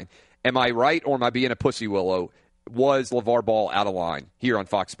 877-996-6369. Am I right or am I being a pussy willow? Was LeVar Ball out of line here on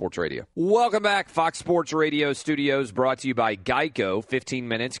Fox Sports Radio? Welcome back. Fox Sports Radio studios brought to you by Geico. 15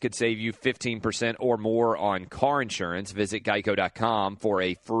 minutes could save you 15% or more on car insurance. Visit geico.com for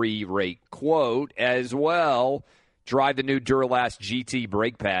a free rate quote. As well, drive the new Duralast GT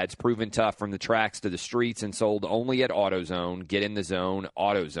brake pads, proven tough from the tracks to the streets and sold only at AutoZone. Get in the zone,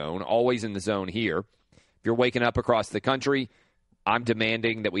 AutoZone. Always in the zone here. If you're waking up across the country, I'm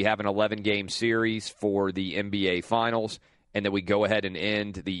demanding that we have an 11-game series for the NBA Finals and that we go ahead and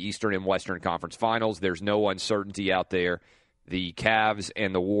end the Eastern and Western Conference Finals. There's no uncertainty out there. The Cavs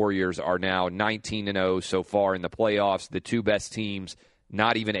and the Warriors are now 19-0 so far in the playoffs. The two best teams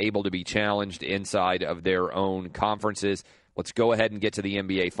not even able to be challenged inside of their own conferences. Let's go ahead and get to the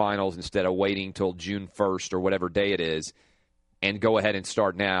NBA Finals instead of waiting till June 1st or whatever day it is, and go ahead and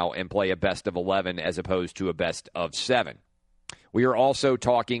start now and play a best of 11 as opposed to a best of 7. We are also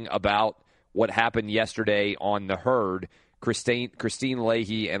talking about what happened yesterday on The Herd. Christine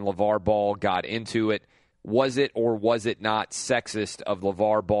Leahy and LeVar Ball got into it. Was it or was it not sexist of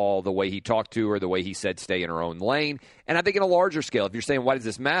LeVar Ball, the way he talked to her, the way he said stay in her own lane? And I think in a larger scale, if you're saying, why does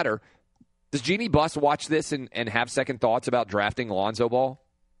this matter? Does Jeannie Buss watch this and have second thoughts about drafting Lonzo Ball?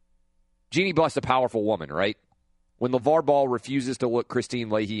 Jeannie Buss, a powerful woman, right? When LeVar Ball refuses to look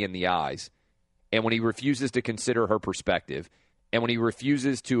Christine Leahy in the eyes, and when he refuses to consider her perspective, and when he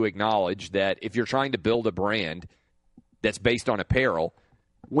refuses to acknowledge that if you're trying to build a brand that's based on apparel,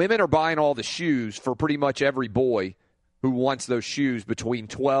 women are buying all the shoes for pretty much every boy who wants those shoes between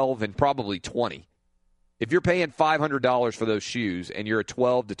 12 and probably 20. If you're paying $500 for those shoes and you're a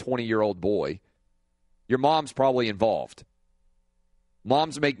 12 to 20-year-old boy, your mom's probably involved.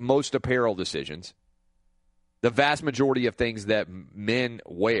 Moms make most apparel decisions. The vast majority of things that men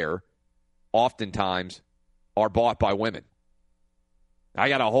wear oftentimes are bought by women. I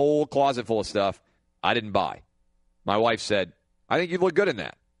got a whole closet full of stuff I didn't buy. My wife said, I think you look good in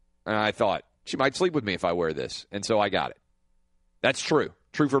that. And I thought, she might sleep with me if I wear this. And so I got it. That's true.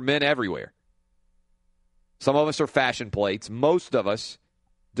 True for men everywhere. Some of us are fashion plates. Most of us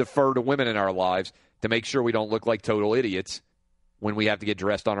defer to women in our lives to make sure we don't look like total idiots when we have to get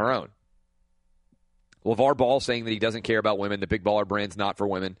dressed on our own. LeVar Ball saying that he doesn't care about women, the Big Baller brand's not for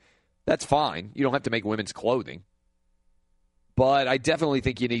women. That's fine. You don't have to make women's clothing. But I definitely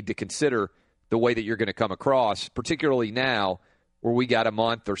think you need to consider the way that you're going to come across, particularly now where we got a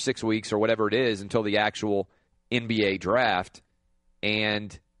month or 6 weeks or whatever it is until the actual NBA draft,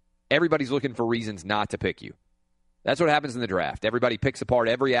 and everybody's looking for reasons not to pick you. That's what happens in the draft. Everybody picks apart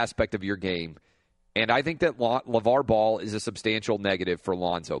every aspect of your game, and I think that LeVar Ball is a substantial negative for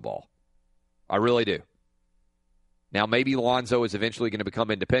Lonzo Ball. I really do. Now, maybe Lonzo is eventually going to become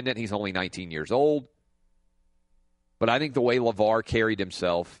independent. He's only 19 years old. But I think the way LeVar carried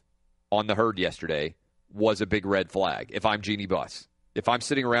himself on the herd yesterday was a big red flag, if I'm Jeannie Buss. If I'm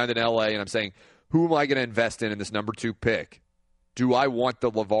sitting around in L.A. and I'm saying, who am I going to invest in this number 2 pick? Do I want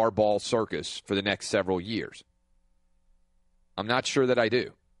the LeVar Ball circus for the next several years? I'm not sure that I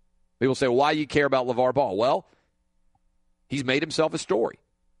do. People say, well, why do you care about LeVar Ball? Well, he's made himself a story.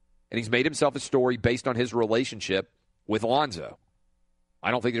 And he's made himself a story based on his relationship with Lonzo. I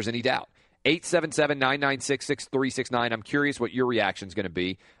don't think there's any doubt. 877-996-6369. I'm curious what your reaction is going to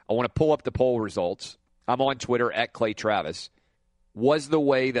be. I want to pull up the poll results. I'm on Twitter at Clay Travis. Was the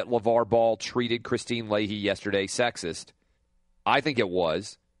way that LeVar Ball treated Christine Leahy yesterday sexist? I think it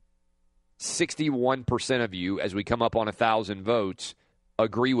was. 61% of you, as we come up on 1,000 votes,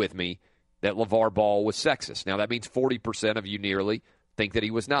 agree with me that LeVar Ball was sexist. Now, that means 40% of you nearly think that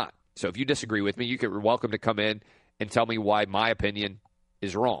he was not. So if you disagree with me, you're welcome to come in and tell me why my opinion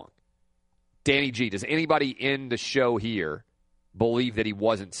is wrong. Danny G, does anybody in the show here believe that he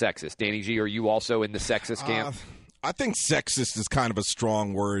wasn't sexist? Danny G, are you also in the sexist camp? I think sexist is kind of a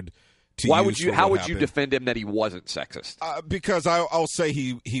strong word to Why use. would you? How would you defend him that he wasn't sexist? Because I'll say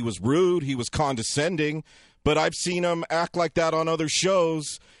he was rude, he was condescending, but I've seen him act like that on other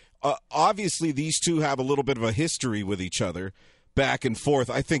shows. Obviously, these two have a little bit of a history with each other, back and forth.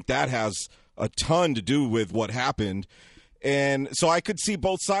 I think that has a ton to do with what happened. And so I could see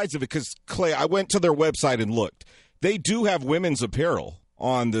both sides of it because, Clay, I went to their website and looked. They do have women's apparel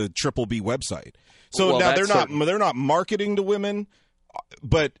on the Triple B website. So now they're not marketing to women.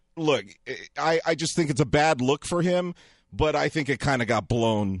 But, look, I just think it's a bad look for him, but I think it kind of got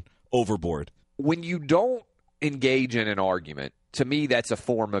blown overboard. When you don't engage in an argument, to me, that's a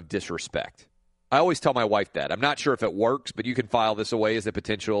form of disrespect. I always tell my wife that. I'm not sure if it works, but you can file this away as a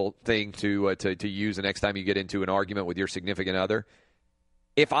potential thing to use the next time you get into an argument with your significant other.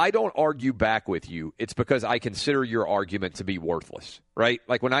 If I don't argue back with you, it's because I consider your argument to be worthless, right?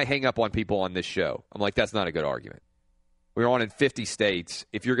 Like when I hang up on people on this show, I'm like, that's not a good argument. We're on in 50 states.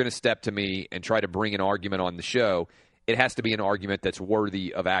 If you're going to step to me and try to bring an argument on the show, it has to be an argument that's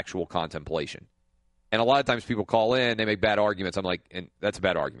worthy of actual contemplation. And a lot of times people call in, they make bad arguments. I'm like, and that's a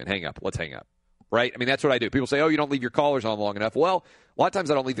bad argument. Hang up. Let's hang up. Right? I mean, that's what I do. People say, oh, you don't leave your callers on long enough. Well, a lot of times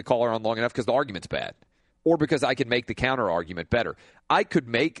I don't leave the caller on long enough because the argument's bad or because I can make the counter argument better. I could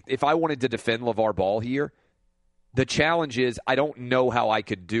make, if I wanted to defend LeVar Ball here, the challenge is I don't know how I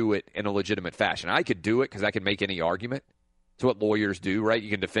could do it in a legitimate fashion. I could do it because I can make any argument. It's what lawyers do, right? You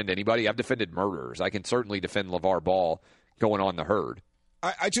can defend anybody. I've defended murderers. I can certainly defend LeVar Ball going on the herd.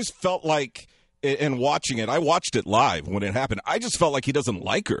 I just felt like, in watching it, I watched it live when it happened. I just felt like he doesn't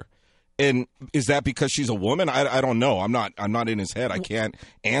like her. And is that because she's a woman? I don't know. I'm not in his head. I can't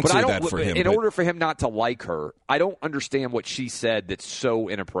answer that for him. In order for him not to like her, I don't understand what she said that's so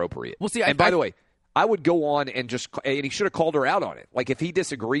inappropriate. Well, see, by the way, I would go on and he should have called her out on it. Like if he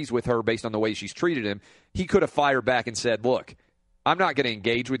disagrees with her based on the way she's treated him, he could have fired back and said, look, I'm not going to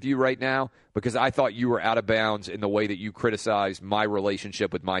engage with you right now because I thought you were out of bounds in the way that you criticized my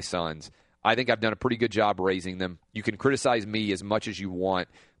relationship with my sons. I think I've done a pretty good job raising them. You can criticize me as much as you want,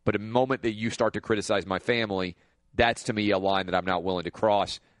 but the moment that you start to criticize my family, that's to me a line that I'm not willing to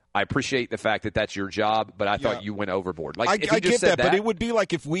cross. I appreciate the fact that that's your job, but I thought you went overboard. Like, I if he just get said that, but it would be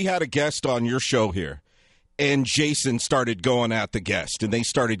like if we had a guest on your show here and Jason started going at the guest and they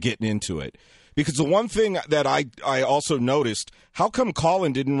started getting into it. Because the one thing that I also noticed, how come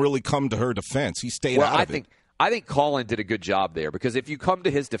Colin didn't really come to her defense? He stayed out of it. I think Colin did a good job there, because if you come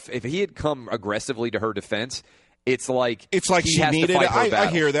to his if he had come aggressively to her defense, it's like she needed it. I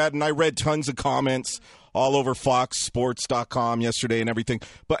hear that, and I read tons of comments all over FoxSports.com yesterday and everything.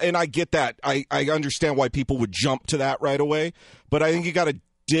 And I get that. I understand why people would jump to that right away, but I think you got to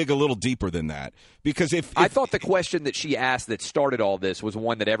dig a little deeper than that, because if I thought the question that she asked that started all this was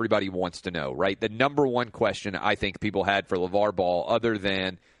one that everybody wants to know, right? The number one question I think people had for LeVar Ball, other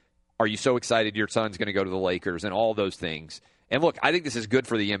than, are you so excited your son's going to go to the Lakers and all those things? And look, I think this is good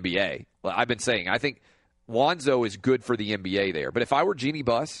for the NBA. I've been saying, I think Lonzo is good for the NBA there. But if I were Jeannie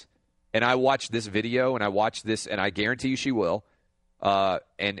Buss and I watched this video and I watched this, and I guarantee you she will, and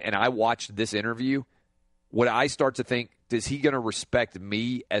I watched this interview, would I start to think, is he going to respect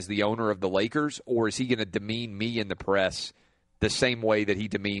me as the owner of the Lakers, or is he going to demean me in the press the same way that he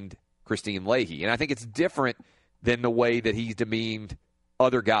demeaned Christine Leahy? And I think it's different than the way that he's demeaned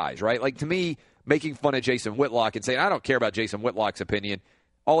other guys, right? Like, to me, making fun of Jason Whitlock and saying, I don't care about Jason Whitlock's opinion.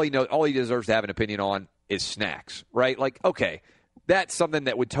 All he deserves to have an opinion on is snacks, right? Like, okay, that's something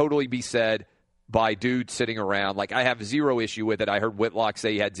that would totally be said by dudes sitting around. Like, I have zero issue with it. I heard Whitlock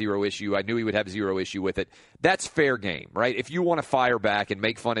say he had zero issue. I knew he would have zero issue with it. That's fair game, right? If you want to fire back and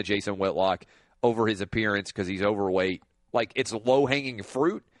make fun of Jason Whitlock over his appearance because he's overweight, like, it's low-hanging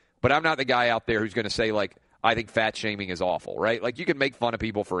fruit, but I'm not the guy out there who's going to say, like, I think fat shaming is awful, right? Like, you can make fun of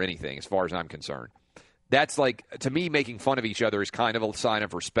people for anything as far as I'm concerned. That's like, to me, making fun of each other is kind of a sign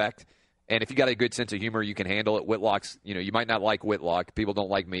of respect. And if you got a good sense of humor, you can handle it. Whitlock's, you might not like Whitlock. People don't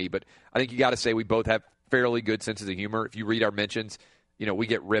like me, but I think you got to say we both have fairly good senses of humor. If you read our mentions, we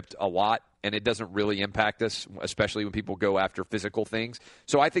get ripped a lot, and it doesn't really impact us, especially when people go after physical things.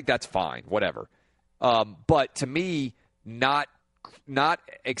 So I think that's fine, whatever. But to me, not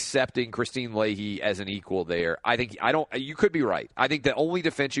accepting Christine Leahy as an equal there, you could be right. I think the only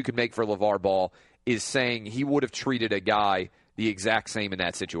defense you could make for LeVar Ball is saying he would have treated a guy the exact same in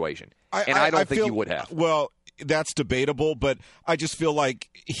that situation. I don't think he would have. Well, that's debatable, but I just feel like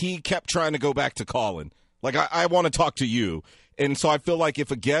he kept trying to go back to Colin. Like, I want to talk to you. And so I feel like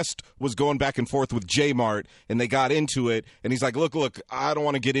if a guest was going back and forth with J-Mart and they got into it, and he's like, look, I don't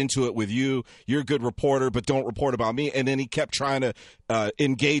want to get into it with you. You're a good reporter, but don't report about me. And then he kept trying to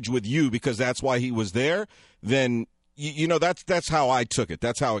engage with you because that's why he was there. Then, that's how I took it.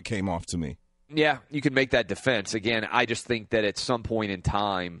 That's how it came off to me. Yeah, you can make that defense. Again, I just think that at some point in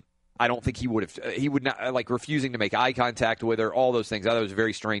time, I don't think he would not, like, refusing to make eye contact with her, all those things. I thought it was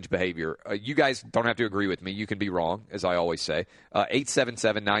very strange behavior. You guys don't have to agree with me. You can be wrong, as I always say.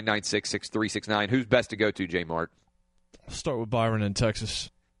 877-996-6369. Who's best to go to, J-Mart? I'll start with Byron in Texas.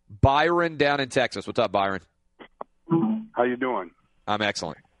 Byron down in Texas. What's up, Byron? How you doing? I'm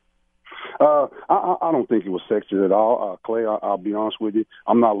excellent. I don't think it was sexist at all. Clay, I'll be honest with you.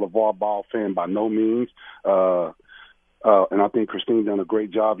 I'm not a LeVar Ball fan by no means. And I think Christine done a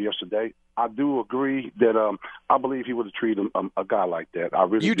great job yesterday. I do agree that I believe he would have treated a guy like that. I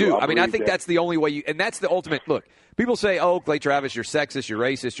really do. I mean, I think that's the only way and that's the ultimate. Look, people say, oh, Clay Travis, you're sexist, you're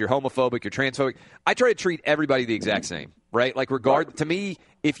racist, you're homophobic, you're transphobic. I try to treat everybody the exact same, right? Like, to me,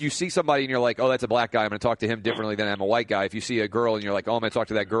 if you see somebody and you're like, oh, that's a black guy, I'm going to talk to him differently than I'm a white guy. If you see a girl and you're like, oh, I'm going to talk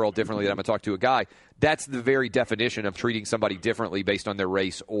to that girl differently than I'm going to talk to a guy, that's the very definition of treating somebody differently based on their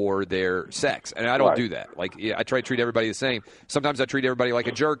race or their sex. And I don't do that. Like, I try to treat everybody the same. Sometimes I treat everybody like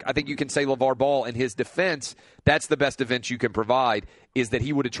a jerk. I think you can say LeVar Ball in his defense, that's the best defense you can provide, is that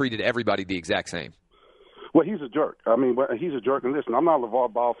he would have treated everybody the exact same. Well, he's a jerk. I mean, he's a jerk. And listen, I'm not a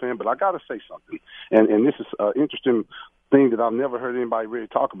LeVar Ball fan, but I got to say something. And this is an interesting thing that I've never heard anybody really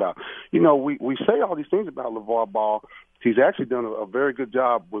talk about. We say all these things about LeVar Ball. He's actually done a very good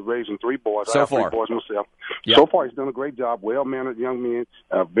job with raising three boys. So I have far. 3 boys myself. Yep. So far, he's done a great job. Well-mannered young men,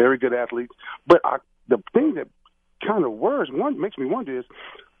 very good athletes. But the thing that kind of makes me wonder is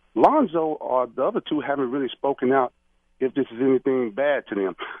Lonzo or the other two haven't really spoken out if this is anything bad to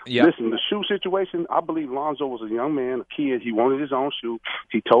them. Yep. Listen, the shoe situation, I believe Lonzo was a young man, a kid. He wanted his own shoe.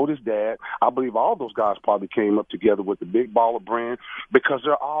 He told his dad. I believe all those guys probably came up together with the Big Baller brand because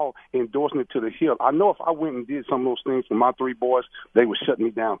they're all endorsing it to the hill. I know if I went and did some of those things for my 3 boys, they would shut me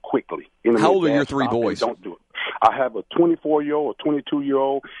down quickly. How old are your 3 boys? Don't do it. I have a 24-year-old, a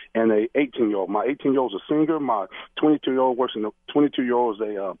 22-year-old, and a 18-year-old. My 18-year-old is a singer. My 22-year-old works in the 22-year-old is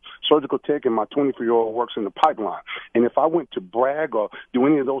a surgical tech, and my 23-year-old works in the pipeline. And if I went to brag or do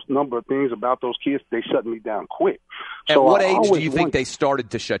any of those number of things about those kids, they shut me down quick. At So what I age do always you think they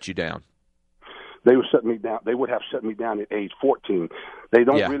started to shut you down? They would shut me down. They would have shut me down at age 14. They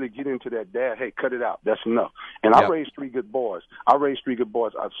don't really get into that, Dad, hey, cut it out. That's enough. And I raised three good boys.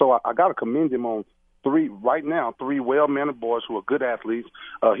 So I got to commend him on three well-mannered boys who are good athletes.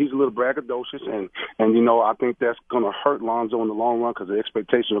 He's a little braggadocious, and you know, I think that's going to hurt Lonzo in the long run because the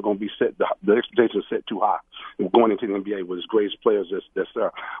expectations are going to be set. The expectations are set too high going into the NBA with his greatest players that's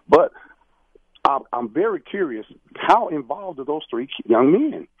there. But I'm very curious, how involved are those three young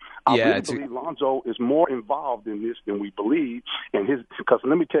men? I really believe Lonzo is more involved in this than we believe. Because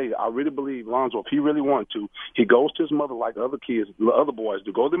let me tell you, I really believe Lonzo, if he really wanted to, he goes to his mother like other kids, other boys,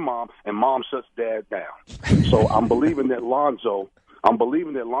 to go to mom, and mom shuts Dad down. So I'm believing that Lonzo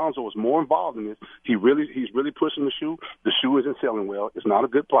is more involved in this. He's really pushing the shoe. The shoe isn't selling well. It's not a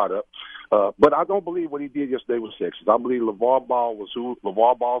good product. But I don't believe what he did yesterday was sexist. I believe LeVar Ball was who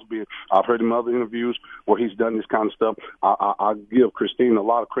LeVar Ball's been. I've heard him in other interviews where he's done this kind of stuff. I give Christine a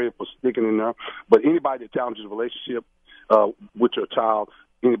lot of credit for sticking in there. But anybody that challenges a relationship with your child,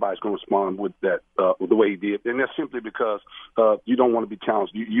 anybody's going to respond with that the way he did. And that's simply because you don't want to be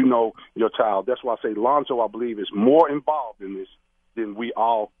challenged. You know your child. That's why I say Lonzo, I believe, is more involved in this than we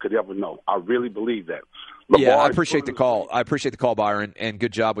all could ever know. I really believe that. I appreciate the call. I appreciate the call, Byron, and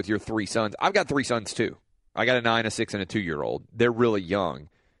good job with your three sons. I've got three sons, too. I got a 9, a 6, and a 2-year-old. They're really young.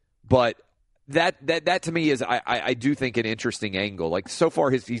 But that to me is, I do think, an interesting angle. Like, so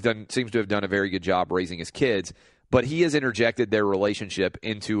far, seems to have done a very good job raising his kids, but he has interjected their relationship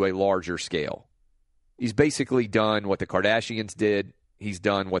into a larger scale. He's basically done what the Kardashians did. He's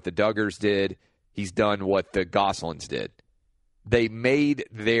done what the Duggars did. He's done what the Goslings did. They made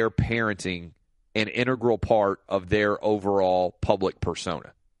their parenting an integral part of their overall public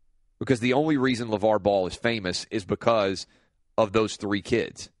persona. Because the only reason LeVar Ball is famous is because of those three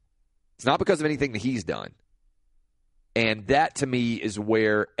kids. It's not because of anything that he's done. And that, to me, is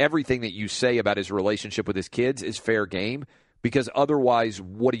where everything that you say about his relationship with his kids is fair game, because otherwise,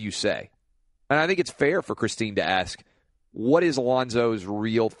 what do you say? And I think it's fair for Christine to ask, what is Lonzo's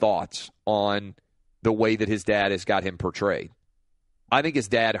real thoughts on the way that his dad has got him portrayed? I think his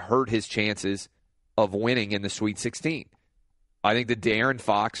dad hurt his chances of winning in the Sweet 16. I think that De'Aaron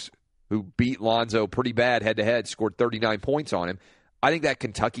Fox, who beat Lonzo pretty bad head-to-head, scored 39 points on him. I think that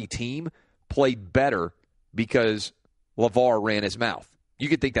Kentucky team played better because LeVar ran his mouth. You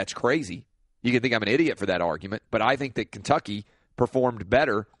could think that's crazy. You could think I'm an idiot for that argument, but I think that Kentucky performed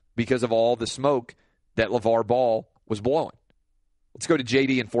better because of all the smoke that LeVar Ball was blowing. Let's go to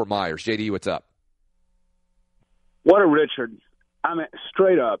JD in Fort Myers. JD, what's up? What a Richard. I mean,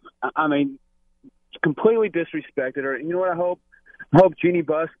 straight up. I mean, completely disrespected her. You know what I hope? I hope Jeannie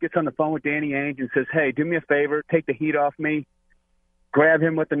Buss gets on the phone with Danny Ainge and says, hey, do me a favor, take the heat off me, grab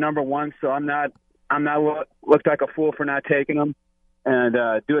him with the number one so I'm not looked like a fool for not taking him, and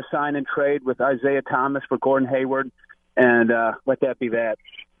do a sign and trade with Isaiah Thomas for Gordon Hayward, and let that be that.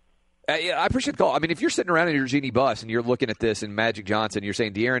 I appreciate the call. I mean, if you're sitting around in your Jeannie Buss and you're looking at this and Magic Johnson, you're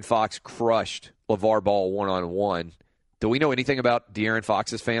saying De'Aaron Fox crushed LeVar Ball one-on-one. Do we know anything about De'Aaron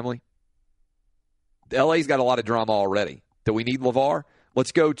Fox's family? LA's got a lot of drama already. Do we need LeVar?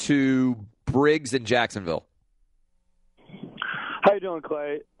 Let's go to Briggs in Jacksonville. How you doing,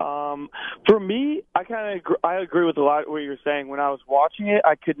 Clay? For me, I agree with a lot of what you're saying. When I was watching it,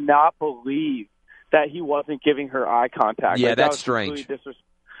 I could not believe that he wasn't giving her eye contact. Yeah, like, that's strange.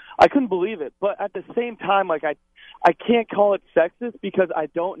 I couldn't believe it. But at the same time, like I can't call it sexist because I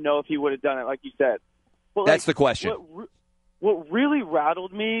don't know if he would have done it, like you said. But, that's the question. What really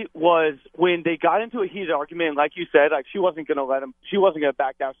rattled me was when they got into a heated argument, and like you said, like she wasn't going to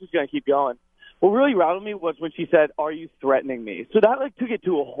back down. She was going to keep going. What really rattled me was when she said, "Are you threatening me?" So that took it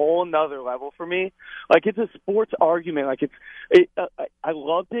to a whole nother level for me. Like, it's a sports argument. Like, I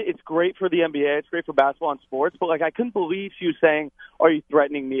loved it. It's great for the NBA. It's great for basketball and sports. But I couldn't believe she was saying, "Are you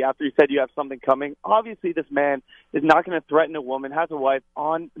threatening me?" after you said you have something coming. Obviously, this man is not going to threaten a woman, has a wife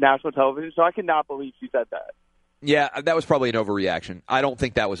on national television. So I cannot believe she said that. Yeah, that was probably an overreaction. I don't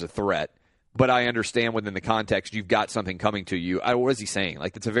think that was a threat, but I understand within the context you've got something coming to you. What is he saying?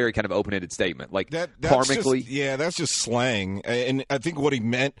 That's a very kind of open-ended statement. Karmically. That's just slang. And I think what he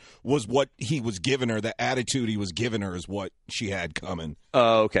meant was what he was giving her, the attitude he was giving her is what she had coming.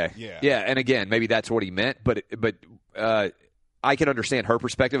 Oh, okay. Yeah, and again, maybe that's what he meant, but I can understand her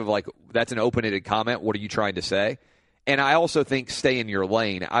perspective of that's an open-ended comment. What are you trying to say? And I also think stay in your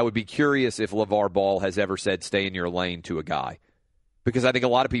lane. I would be curious if LeVar Ball has ever said stay in your lane to a guy. Because I think a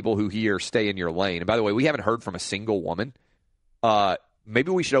lot of people who hear stay in your lane. And by the way, we haven't heard from a single woman.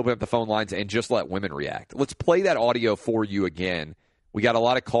 Maybe we should open up the phone lines and just let women react. Let's play that audio for you again. We got a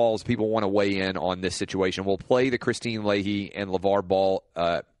lot of calls. People want to weigh in on this situation. We'll play the Christine Leahy and LeVar Ball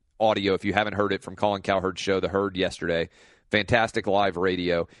audio if you haven't heard it from Colin Cowherd's show, The Herd, yesterday. Fantastic live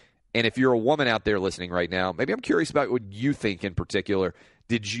radio. And if you're a woman out there listening right now, maybe I'm curious about what you think in particular.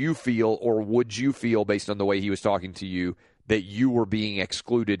 Did you feel or would you feel, based on the way he was talking to you, that you were being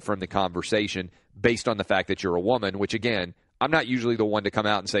excluded from the conversation based on the fact that you're a woman, which, again, I'm not usually the one to come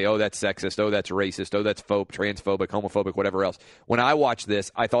out and say, oh, that's sexist, oh, that's racist, oh, that's transphobic, homophobic, whatever else. When I watched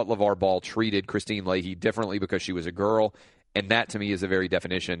this, I thought LeVar Ball treated Christine Leahy differently because she was a girl, and that to me is the very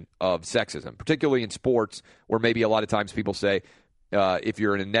definition of sexism, particularly in sports where maybe a lot of times people say, if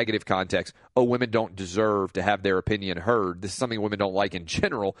you're in a negative context, oh, women don't deserve to have their opinion heard. This is something women don't like in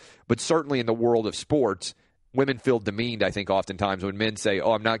general, but certainly in the world of sports, women feel demeaned, I think, oftentimes when men say,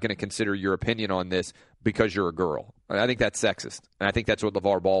 oh, I'm not going to consider your opinion on this because you're a girl. I think that's sexist, and I think that's what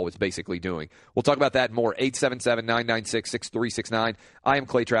LeVar Ball was basically doing. We'll talk about that and more. 877-996-6369. I am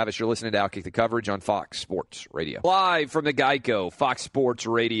Clay Travis. You're listening to Outkick the coverage on Fox Sports Radio. Live from the Geico Fox Sports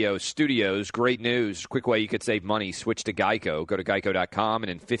Radio studios. Great news. Quick way you could save money. Switch to Geico. Go to geico.com, and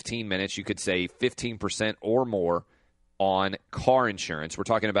in 15 minutes you could save 15% or more on car insurance. We're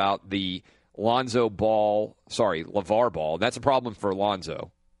talking about the LeVar Ball. That's a problem for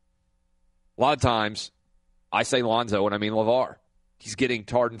Lonzo. A lot of times, I say Lonzo and I mean LeVar. He's getting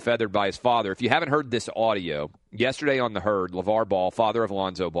tarred and feathered by his father. If you haven't heard this audio, yesterday on The Herd, LeVar Ball, father of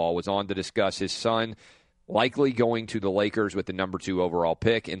Lonzo Ball, was on to discuss his son likely going to the Lakers with the number 2 overall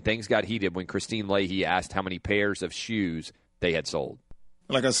pick, and things got heated when Christine Leahy asked how many pairs of shoes they had sold.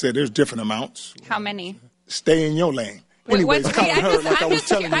 Like I said, there's different amounts. How many? Stay in your lane. Anyways, I'm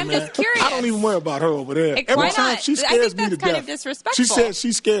just curious. I don't even worry about her over there. Every time she scares me to death. Kind of disrespectful. She says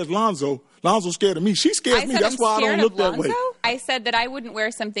she scares Lonzo. Lonzo's scared of me. She scares me. That's why I don't look that way. I said that I wouldn't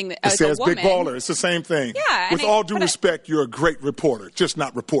wear something that it says big baller. It's the same thing. Yeah. With all due respect, you're a great reporter, just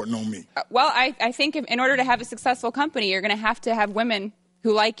not reporting on me. Well, I think in order to have a successful company, you're going to have women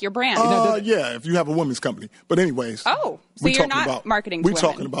who like your brand. Yeah, if you have a women's company. But anyways. Oh, so you're not marketing to women. We're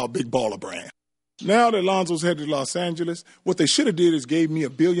talking about big baller brand. Now that Lonzo's headed to Los Angeles, what they should have did is gave me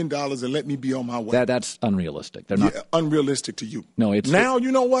 $1 billion and let me be on my way. That's unrealistic. They're not unrealistic to you. No, it's now.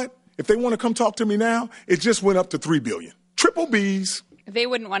 You know what? If they want to come talk to me now, it just went up to $3 billion. Triple B's. They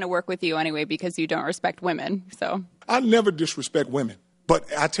wouldn't want to work with you anyway because you don't respect women. So I never disrespect women, but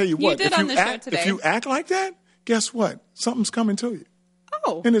I tell you what, if you act like that, guess what? Something's coming to you.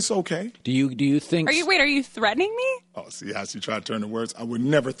 Oh. And it's okay. Do you think... Are you threatening me? Oh, see how she tried to turn the words? I would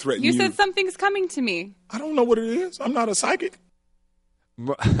never threaten you. You said something's coming to me. I don't know what it is. I'm not a psychic.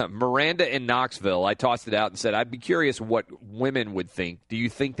 Miranda in Knoxville, I tossed it out and said, I'd be curious what women would think. Do you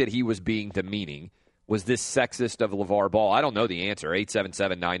think that he was being demeaning? Was this sexist of LeVar Ball? I don't know the answer.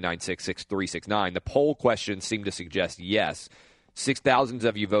 877-996-6369. The poll questions seem to suggest yes. 6,000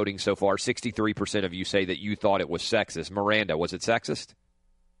 of you voting so far. 63% of you say that you thought it was sexist. Miranda, was it sexist?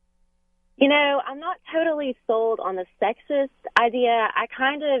 You know, I'm not totally sold on the sexist idea. I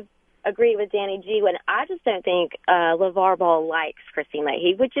kind of agree with Danny G. When I just don't think LeVar Ball likes Christine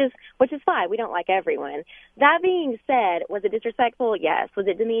Leahy, which is fine. We don't like everyone. That being said, was it disrespectful? Yes. Was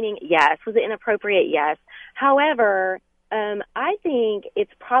it demeaning? Yes. Was it inappropriate? Yes. However, I think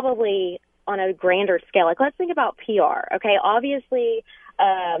it's probably on a grander scale. Like, let's think about PR. Okay, obviously,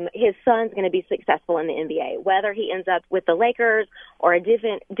 his son's going to be successful in the NBA. Whether he ends up with the Lakers or a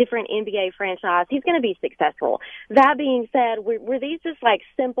different NBA franchise, he's going to be successful. That being said, were these just like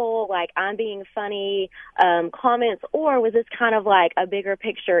simple, like I'm being funny comments, or was this kind of like a bigger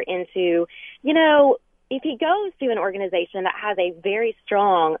picture into, you know, if he goes to an organization that has a very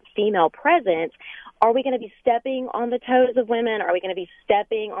strong female presence, are we going to be stepping on the toes of women? Are we going to be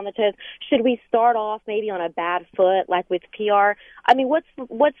stepping on the toes? Should we start off maybe on a bad foot, like with PR? I mean, what's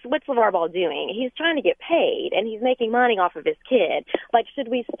LeVar Ball doing? He's trying to get paid, and he's making money off of his kid. Like, should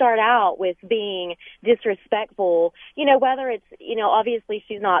we start out with being disrespectful? You know, whether it's, you know, obviously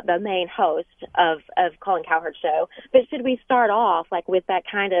she's not the main host of Colin Cowherd's show, but should we start off like with that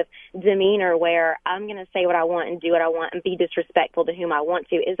kind of demeanor where I'm going to say what I want and do what I want and be disrespectful to whom I want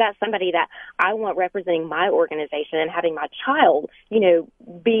to? Is that somebody that I want representing my organization and having my child, you know,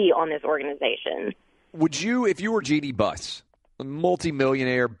 be on this organization? Would you, if you were Jeannie Buss,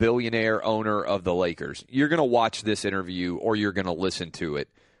 multimillionaire, billionaire owner of the Lakers, you're going to watch this interview or you're going to listen to it,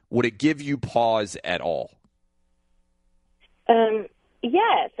 would it give you pause at all?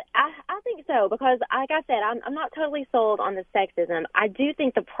 Yes, I think so because, like I said, I'm not totally sold on the sexism. I do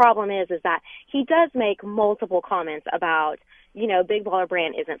think the problem is that he does make multiple comments about, Big Baller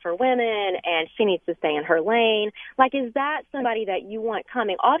Brand isn't for women and she needs to stay in her lane. Like, is that somebody that you want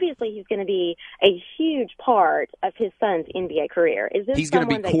coming? Obviously, he's going to be a huge part of his son's NBA career. Is this he's going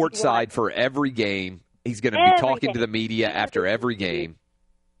to be courtside for every game. He's going to be talking to the media after every game.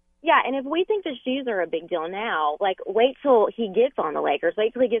 Yeah, and if we think the shoes are a big deal now, like, wait till he gets on the Lakers.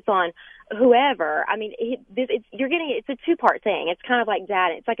 Wait till he gets on whoever. I mean, it's a two-part thing. It's kind of like dad.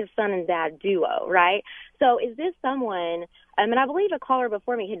 It's like a son and dad duo, right? So is this someone, and I believe a caller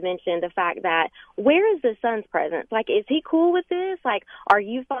before me had mentioned the fact that where is the son's presence? Like, is he cool with this? Like, are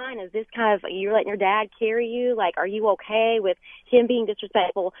you fine? Is this kind of, you're letting your dad carry you? Like, are you okay with him being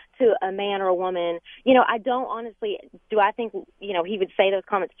disrespectful to a man or a woman? I don't honestly, do I think, he would say those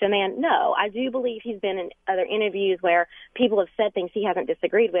comments to a man? No. I do believe he's been in other interviews where people have said things he hasn't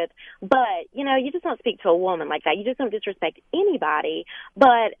disagreed with. But, you just don't speak to a woman like that. You just don't disrespect anybody.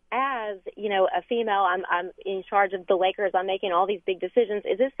 But as, a female, I'm in charge of the Lakers. I'm making all these big decisions.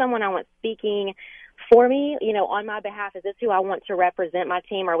 Is this someone I want speaking for me, on my behalf? Is this who I want to represent my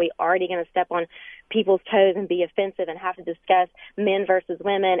team? Are we already going to step on people's toes and be offensive and have to discuss men versus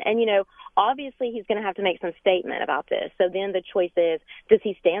women? And, obviously he's going to have to make some statement about this. So then the choice is, does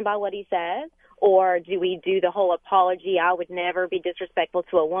he stand by what he says? Or do we do the whole apology? I would never be disrespectful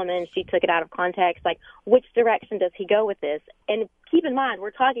to a woman. She took it out of context. Like, which direction does he go with this? And keep in mind, we're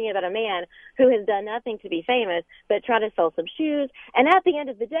talking about a man who has done nothing to be famous but try to sell some shoes. And at the end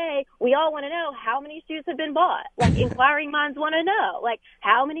of the day, we all want to know how many shoes have been bought. Like, inquiring minds want to know, like,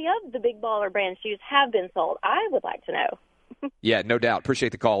 how many of the Big Baller Brand shoes have been sold? I would like to know. Yeah, no doubt.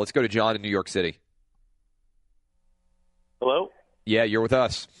 Appreciate the call. Let's go to John in New York City. Hello? Yeah, you're with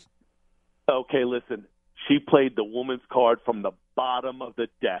us. Okay, listen. She played the woman's card from the bottom of the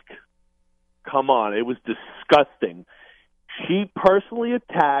deck. Come on, it was disgusting. She personally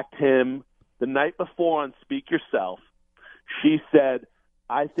attacked him the night before on Speak Yourself. She said,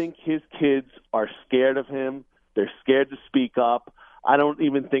 I think his kids are scared of him. They're scared to speak up. I don't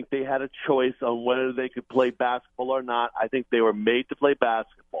even think they had a choice on whether they could play basketball or not. I think they were made to play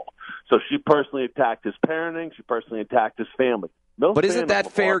basketball. So she personally attacked his parenting. She personally attacked his family. No, but isn't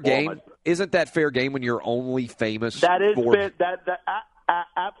that fair game? Isn't that fair game when you're only famous? That is for... fair. That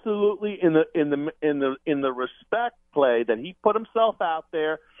absolutely in the respect play that he put himself out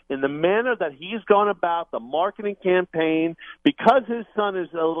there, in the manner that he's gone about the marketing campaign, because his son is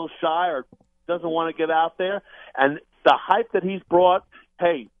a little shy or doesn't want to get out there, and the hype that he's brought.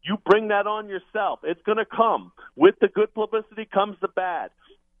 Hey, you bring that on yourself. It's going to come. With the good publicity comes the bad.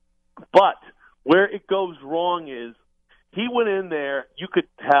 But where it goes wrong is, he went in there, you could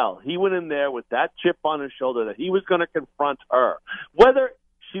tell, he went in there with that chip on his shoulder that he was going to confront her, whether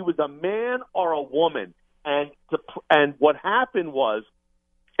she was a man or a woman. And what happened was,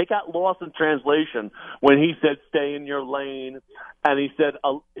 it got lost in translation when he said, stay in your lane. And he said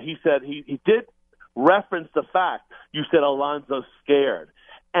he did reference the fact, you said Alonzo's scared.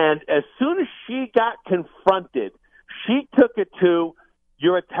 And as soon as she got confronted, she took it to,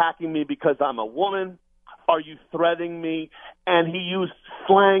 you're attacking me because I'm a woman. Are you threatening me? And he used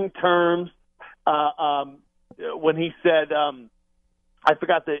slang terms when he said, I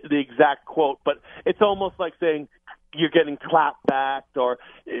forgot the exact quote, but it's almost like saying you're getting clapped back or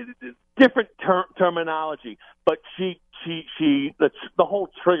different terminology. But the whole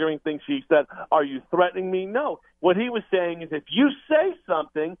triggering thing she said, are you threatening me? No. What he was saying is if you say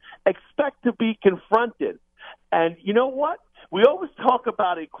something, expect to be confronted. And you know what? We always talk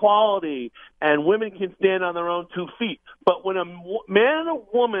about equality and women can stand on their own 2 feet. But when a man and a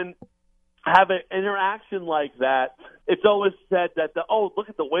woman have an interaction like that, it's always said that, look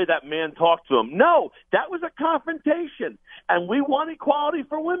at the way that man talked to him. No, that was a confrontation. And we want equality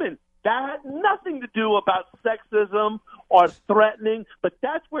for women. That had nothing to do about sexism or threatening, but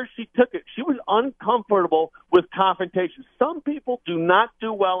that's where she took it. She was uncomfortable with confrontation. Some people do not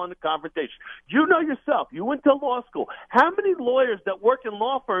do well in a confrontation. You know yourself. You went to law school. How many lawyers that work in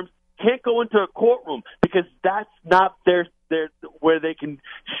law firms can't go into a courtroom because that's not their where they can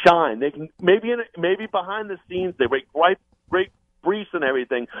shine? They can maybe behind the scenes they write briefs and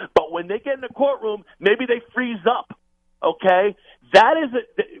everything, but when they get in the courtroom, maybe they freeze up. Okay, that is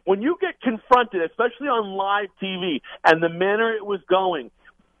when you get confronted, especially on live TV, and the manner it was going.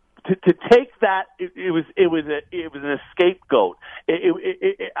 To take that, it was an scapegoat.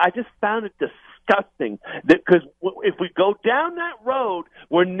 I just found it disgusting because if we go down that road,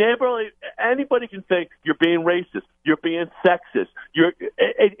 we're never anybody can say you're being racist, you're being sexist.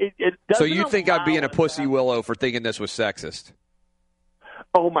 So you think I'm being a pussy willow for thinking this was sexist?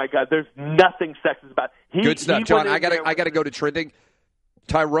 Oh my God, there's nothing sexist about it. Good stuff, John. I got to go to trending.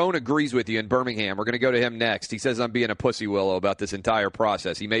 Tyrone agrees with you in Birmingham. We're going to go to him next. He says I'm being a pussy willow about this entire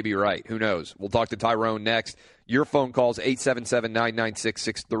process. He may be right. Who knows? We'll talk to Tyrone next. Your phone calls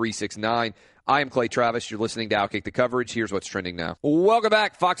 877-996-6369. I am Clay Travis. You're listening to Outkick the Coverage. Here's what's trending now. Welcome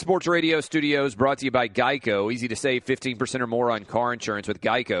back. Fox Sports Radio Studios brought to you by Geico. Easy to save 15% or more on car insurance with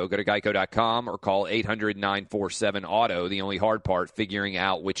Geico. Go to geico.com or call 800-947-AUTO. The only hard part, figuring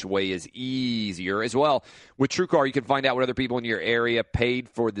out which way is easier. As well, with TrueCar, you can find out what other people in your area paid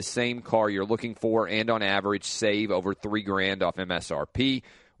for the same car you're looking for and on average save over $3,000 off MSRP.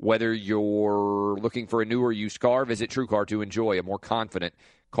 Whether you're looking for a new or used car, visit TrueCar to enjoy a more confident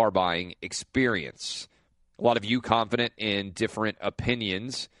car buying experience. A lot of you confident in different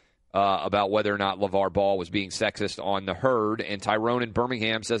opinions about whether or not LeVar Ball was being sexist on the herd, and Tyrone in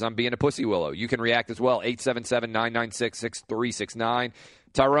Birmingham says I'm being a pussy willow. You can react as well, 877-996-6369.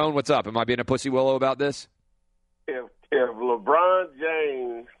 Tyrone, what's up? Am I being a pussy willow about this? If LeBron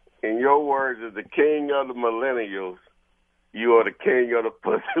James, in your words, is the king of the millennials, you are the king of the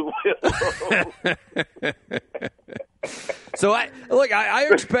pussy willow. So, I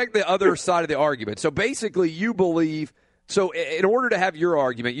expect the other side of the argument. So, basically, you believe – so, in order to have your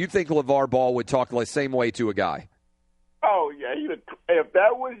argument, you think LeVar Ball would talk the same way to a guy? Oh, yeah. If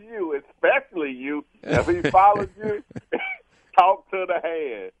that was you, especially you, if he followed you, talk to the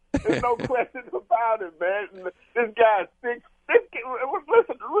hand. There's no question about it, man. This guy's sick.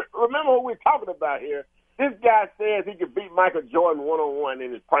 Listen, remember what we're talking about here. This guy says he could beat Michael Jordan one-on-one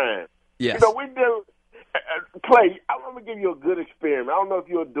in his prime. Yes. We do – Clay, I'm going to give you a good experiment. I don't know if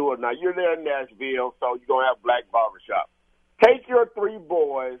you'll do it now. You're there in Nashville, so you're going to have black barbershop. Take your 3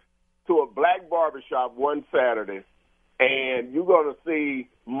 boys to a black barbershop one Saturday, and you're going to see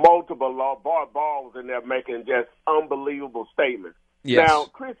multiple balls in there making just unbelievable statements. Yes. Now,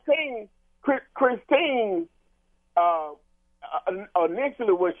 Christine,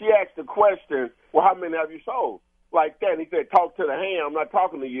 initially when she asked the question, well, how many have you sold? Like that, he said, talk to the hand. I'm not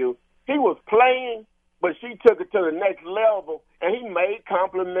talking to you. He was playing, but she took it to the next level, and he made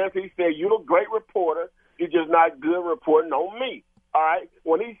compliments. He said, you're a great reporter. You're just not good reporting on me. All right?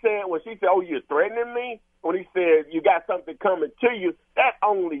 When she said, oh, you're threatening me? When he said, you got something coming to you, that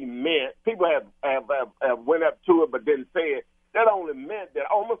only meant, people have went up to it but didn't say it, that only meant that,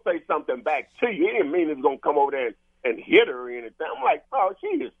 I'm going to say something back to you. It didn't mean he was going to come over there and hit her or anything. I'm like, oh, she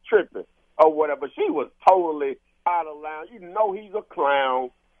is tripping or whatever. She was totally out of line. You know he's a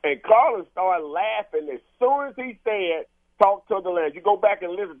clown. And Colin started laughing as soon as he said, talk to the land. You go back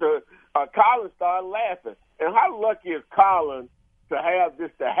and listen to Colin started laughing. And how lucky is Colin to have this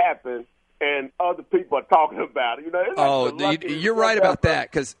to happen and other people are talking about it? You're right about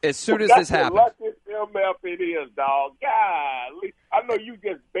that, because as soon as this happened. That's the luckiest MF it is, dog. Golly. I know you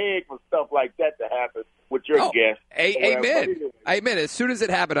just beg for stuff like that to happen with your guests. Amen. Amen. As soon as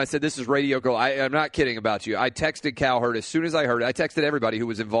it happened, I said, this is Radio Gold. I'm not kidding about you. I texted Cowherd as soon as I heard it. I texted everybody who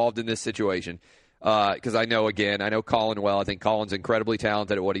was involved in this situation because I know Colin well. I think Colin's incredibly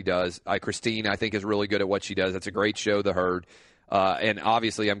talented at what he does. Christine, I think, is really good at what she does. That's a great show, The Herd. And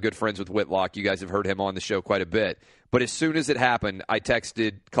obviously, I'm good friends with Whitlock. You guys have heard him on the show quite a bit. But as soon as it happened, I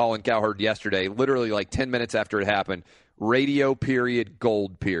texted Colin Cowherd yesterday, literally like 10 minutes after it happened, radio period,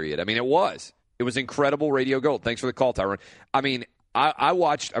 gold period. I mean, it was. It was incredible radio gold. Thanks for the call, Tyrone. I mean, I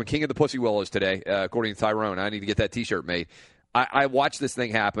watched – I'm king of the pussy willows today, according to Tyrone. I need to get that T-shirt made. I watched this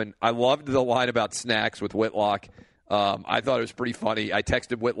thing happen. I loved the line about snacks with Whitlock. I thought it was pretty funny. I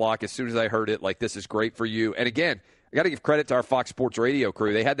texted Whitlock as soon as I heard it, like, this is great for you. And again, I got to give credit to our Fox Sports Radio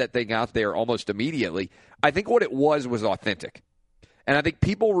crew. They had that thing out there almost immediately. I think what it was authentic. And I think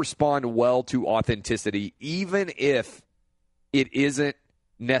people respond well to authenticity, even if it isn't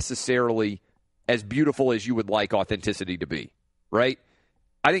necessarily as beautiful as you would like authenticity to be, right?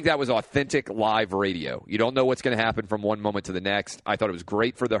 I think that was authentic live radio. You don't know what's going to happen from one moment to the next. I thought it was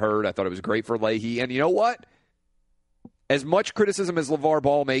great for the Herd. I thought it was great for Leahy. And you know what? As much criticism as LeVar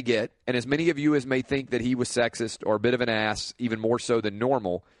Ball may get, and as many of you as may think that he was sexist or a bit of an ass, even more so than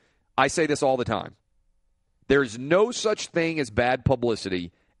normal, I say this all the time. There's no such thing as bad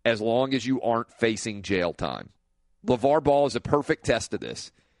publicity as long as you aren't facing jail time. LeVar Ball is a perfect test of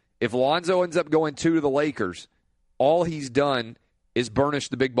this. If Lonzo ends up going 2 to the Lakers, all he's done is burnish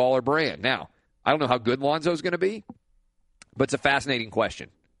the big baller brand. Now, I don't know how good Lonzo's going to be, but it's a fascinating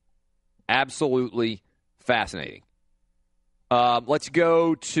question. Absolutely fascinating. Let's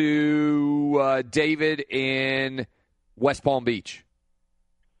go to David in West Palm Beach.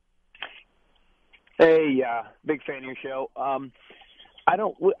 Hey, big fan of your show.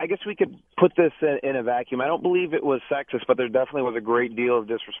 I guess we could put this in a vacuum. I don't believe it was sexist, but there definitely was a great deal of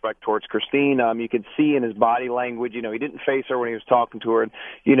disrespect towards Christine. You could see in his body language, he didn't face her when he was talking to her. And,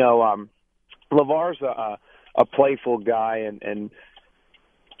 LeVar's a playful guy, and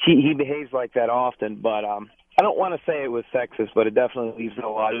he behaves like that often. But I don't want to say it was sexist, but it definitely leaves a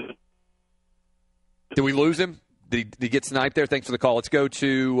lot. Did we lose him? Did he get sniped there? Thanks for the call. Let's go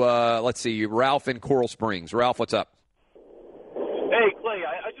to, Ralph in Coral Springs. Ralph, what's up? Hey, Clay,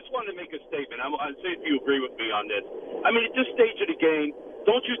 I just wanted to make a statement. I'll see if you agree with me on this. I mean, at this stage of the game,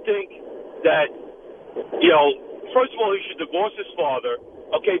 don't you think that, first of all, he should divorce his father,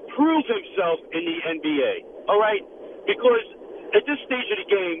 prove himself in the NBA, all right? Because at this stage of the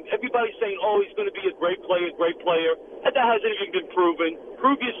game, everybody's saying, he's going to be a great player. And that hasn't even been proven.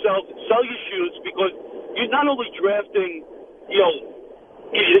 Prove yourself, sell your shoes, because you're not only drafting,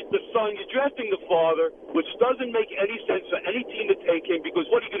 the son, you're drafting the father, which doesn't make any sense for any team to take him, because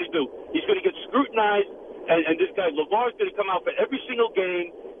what are you going to do? He's going to get scrutinized, and this guy LeVar's going to come out for every single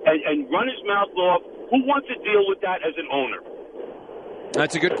game and run his mouth off. Who wants to deal with that as an owner?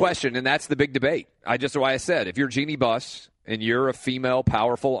 That's a good question, and that's the big debate. Why I said, if you're Jeannie Buss and you're a female,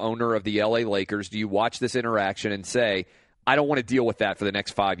 powerful owner of the L.A. Lakers, do you watch this interaction and say, I don't want to deal with that for the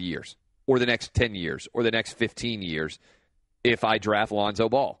next 5 years or the next 10 years or the next 15 years if I draft Lonzo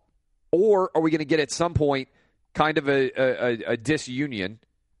Ball? Or are we going to get at some point kind of a disunion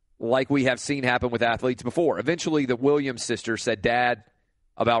like we have seen happen with athletes before? Eventually, the Williams sisters said, Dad,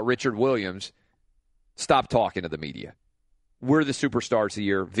 about Richard Williams, stop talking to the media. We're the superstars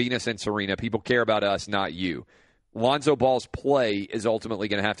here, Venus and Serena. People care about us, not you. Lonzo Ball's play is ultimately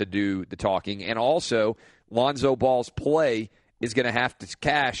going to have to do the talking. And also, Lonzo Ball's play is going to have to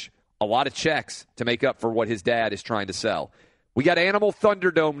cash a lot of checks to make up for what his dad is trying to sell. We got Animal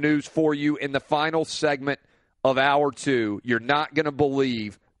Thunderdome news for you in the final segment of Hour 2. You're not going to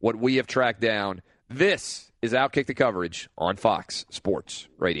believe what we have tracked down. This is Outkick the Coverage on Fox Sports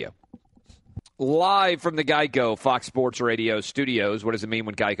Radio. Live from the Geico Fox Sports Radio studios. What does it mean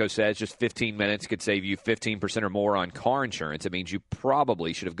when Geico says just 15 minutes could save you 15% or more on car insurance? It means you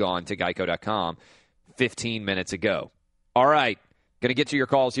probably should have gone to geico.com 15 minutes ago. All right. Going to get to your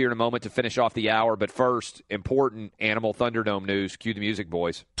calls here in a moment to finish off the hour, but first, important Animal Thunderdome news. Cue the music,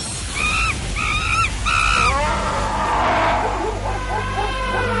 boys.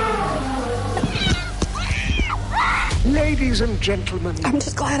 Ladies and gentlemen. I'm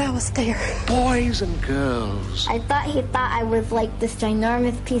just glad I was there. Boys and girls. I thought he thought I was like this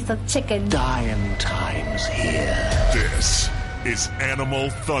ginormous piece of chicken. Dying times here. This is Animal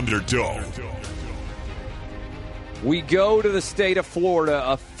Thunderdome. We go to the state of Florida,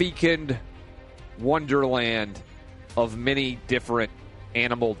 a fecund wonderland of many different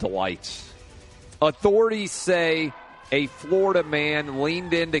animal delights. Authorities say a Florida man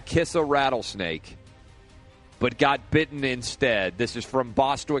leaned in to kiss a rattlesnake, but got bitten instead. This is from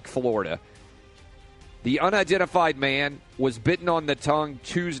Bostwick, Florida. The unidentified man was bitten on the tongue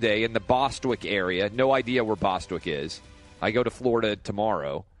Tuesday in the Bostwick area. No idea where Bostwick is. I go to Florida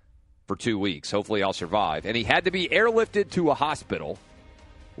tomorrow for 2 weeks. Hopefully I'll survive. And he had to be airlifted to a hospital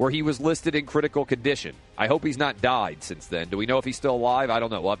where he was listed in critical condition. I hope he's not died since then. Do we know if he's still alive? I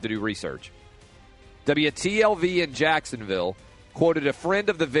don't know. We'll have to do research. WTLV in Jacksonville quoted a friend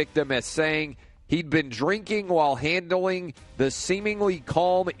of the victim as saying he'd been drinking while handling the seemingly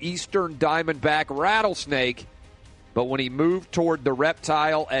calm eastern diamondback rattlesnake, but when he moved toward the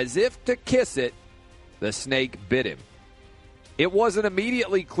reptile as if to kiss it, the snake bit him. It wasn't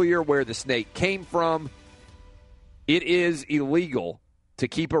immediately clear where the snake came from. It is illegal to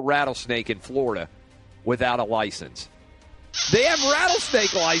keep a rattlesnake in Florida without a license. They have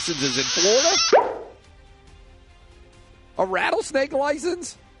rattlesnake licenses in Florida? A rattlesnake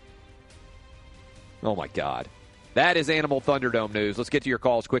license? Oh, my God. That is Animal Thunderdome news. Let's get to your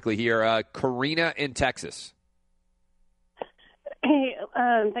calls quickly here. Karina in Texas. Hey,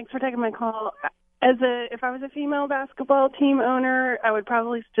 thanks for taking my call. If I was a female basketball team owner, I would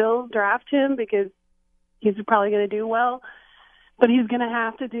probably still draft him because he's probably going to do well. But he's going to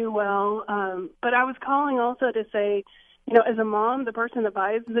have to do well. But I was calling also to say, as a mom, the person that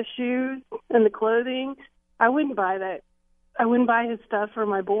buys the shoes and the clothing, I wouldn't buy that. I wouldn't buy his stuff for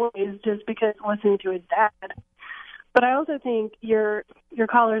my boys just because listening to his dad. But I also think your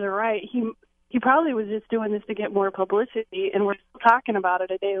callers are right. He probably was just doing this to get more publicity, and we're still talking about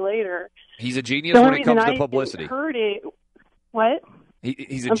it a day later. He's a genius when it comes to publicity. Heard it. What?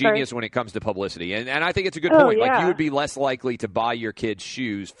 He's a genius when it comes to publicity. And I think it's a good point. Yeah. Like, you would be less likely to buy your kids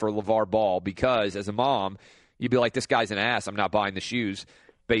shoes for LeVar Ball because, as a mom, you'd be like, this guy's an ass. I'm not buying the shoes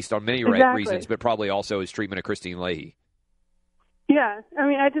based on many reasons, but probably also his treatment of Christine Leahy. Yeah, I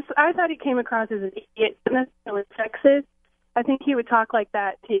mean, I thought he came across as an idiot, not necessarily sexist. I think he would talk like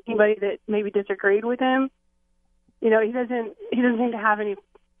that to anybody that maybe disagreed with him. He doesn't seem to have any,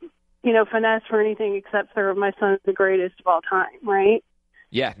 finesse for anything except for my son's the greatest of all time, right?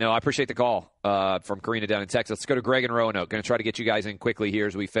 Yeah, no, I appreciate the call from Karina down in Texas. Let's go to Greg and Roanoke. Going to try to get you guys in quickly here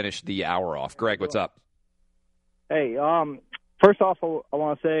as we finish the hour off. Greg, what's up? Hey, first off, I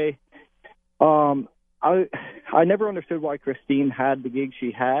want to say I never understood why Christine had the gig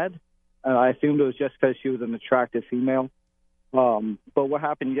she had. I assumed it was just because she was an attractive female. But what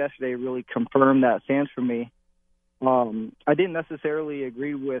happened yesterday really confirmed that stance for me. I didn't necessarily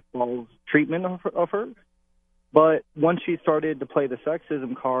agree with Ball's treatment of her, but once she started to play the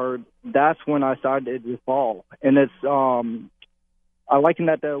sexism card, that's when I sided with Ball. And it's I liken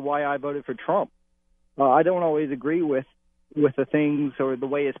that to why I voted for Trump. I don't always agree with the things or the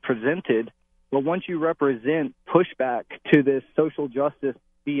way it's presented, but once you represent pushback to this social justice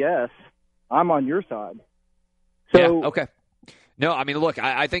BS, I'm on your side. So, yeah, okay. No, I mean, look,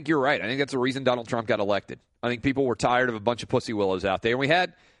 I think you're right. I think that's the reason Donald Trump got elected. I think people were tired of a bunch of pussy willows out there. And we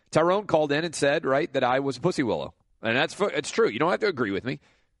had Tyrone called in and said, right, that I was a pussy willow. And it's true. You don't have to agree with me.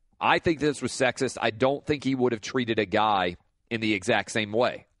 I think this was sexist. I don't think he would have treated a guy in the exact same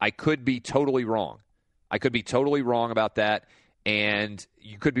way. I could be totally wrong. I could be totally wrong about that. And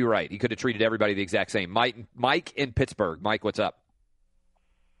you could be right. He could have treated everybody the exact same. Mike in Pittsburgh. Mike, what's up?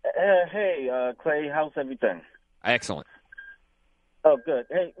 Hey, Clay, how's everything? Excellent. Oh, good.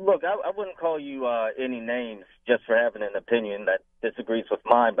 Hey, look, I wouldn't call you any names just for having an opinion that disagrees with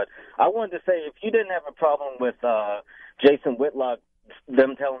mine, but I wanted to say if you didn't have a problem with Jason Whitlock,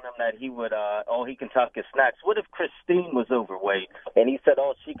 them telling him that he would, all he can talk is snacks, what if Christine was overweight and he said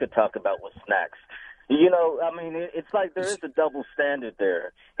all she could talk about was snacks? I mean, it's like there is a double standard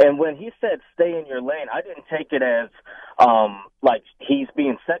there. And when he said stay in your lane, I didn't take it as like he's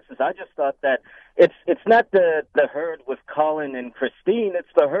being sexist. I just thought that it's not the herd with Colin and Christine. It's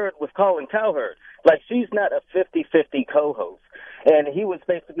the herd with Colin Cowherd. Like, she's not a 50-50 co-host. And he was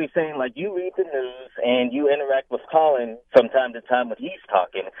basically saying, like, you read the news and you interact with Colin from time to time when he's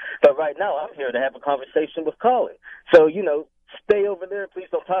talking. But right now I'm here to have a conversation with Colin. So, stay over there. Please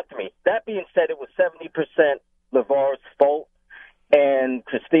don't talk to me. That being said, it was 70% LeVar's fault. And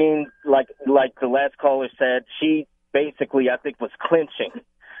Christine, like the last caller said, she basically, I think, was clinching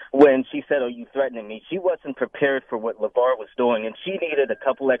when she said, "Are you threatening me?" She wasn't prepared for what LeVar was doing, and she needed a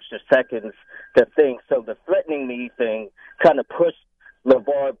couple extra seconds to think. So the threatening me thing kind of pushed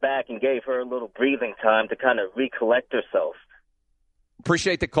LeVar back and gave her a little breathing time to kind of recollect herself.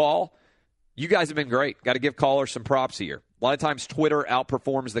 Appreciate the call. You guys have been great. Got to give callers some props here. A lot of times Twitter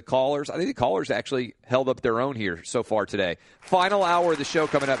outperforms the callers. I think the callers actually held up their own here so far today. Final hour of the show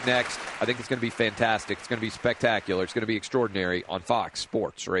coming up next. I think it's going to be fantastic. It's going to be spectacular. It's going to be extraordinary on Fox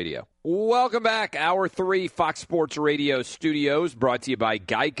Sports Radio. Welcome back. Hour 3, Fox Sports Radio studios, brought to you by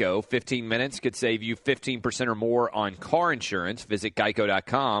Geico. 15 minutes could save you 15% or more on car insurance. Visit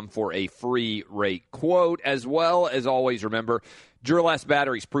geico.com for a free rate quote. As well as always, remember, Duralast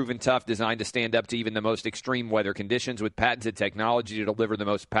batteries, proven tough, designed to stand up to even the most extreme weather conditions with patented technology to deliver the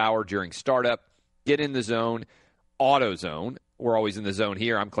most power during startup. Get in the zone. AutoZone. We're always in the zone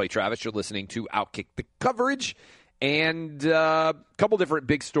here. I'm Clay Travis. You're listening to Outkick the coverage. And a couple different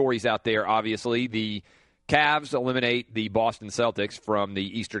big stories out there, obviously. The Cavs eliminate the Boston Celtics from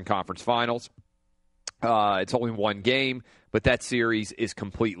the Eastern Conference Finals. It's only one game, but that series is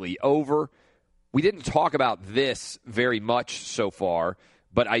completely over. We didn't talk about this very much so far,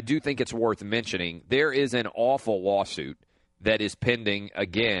 but I do think it's worth mentioning. There is an awful lawsuit that is pending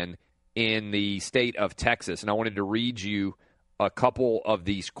again in the state of Texas, and I wanted to read you a couple of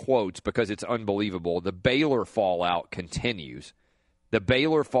these quotes because it's unbelievable. The Baylor fallout continues. The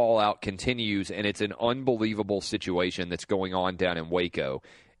Baylor fallout continues, and it's an unbelievable situation that's going on down in Waco.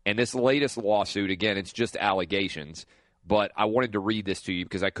 And this latest lawsuit, again, it's just allegations, but I wanted to read this to you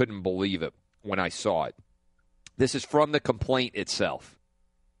because I couldn't believe it when I saw it. This is from the complaint itself.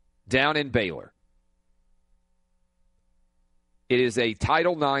 Down in Baylor. It is a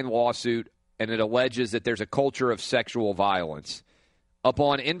Title IX lawsuit, and it alleges that there's a culture of sexual violence.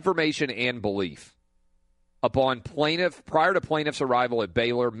 Upon information and belief, prior to plaintiff's arrival at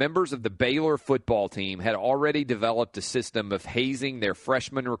Baylor, members of the Baylor football team had already developed a system of hazing their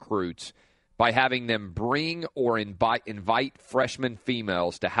freshman recruits by having them bring or invite freshman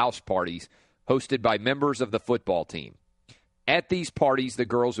females to house parties hosted by members of the football team. At these parties, the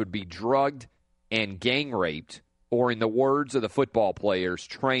girls would be drugged and gang raped, or in the words of the football players,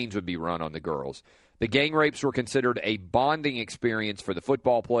 trains would be run on the girls. The gang rapes were considered a bonding experience for the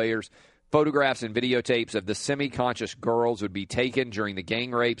football players. Photographs and videotapes of the semi-conscious girls would be taken during the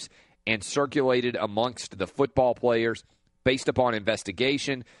gang rapes and circulated amongst the football players. Based upon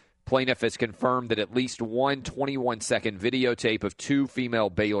investigation, plaintiff has confirmed that at least one 21-second videotape of 2 female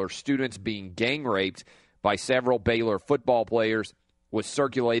Baylor students being gang raped by several Baylor football players was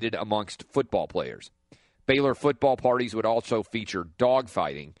circulated amongst football players. Baylor football parties would also feature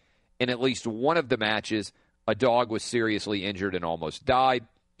dogfighting. In at least one of the matches, a dog was seriously injured and almost died.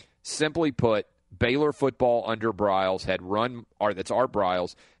 Simply put, Baylor football under Art Briles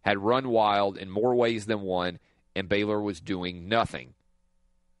had run wild in more ways than one, and Baylor was doing nothing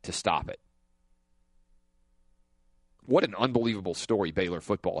to stop it. What an unbelievable story Baylor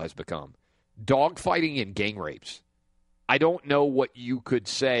football has become. Dogfighting and gang rapes. I don't know what you could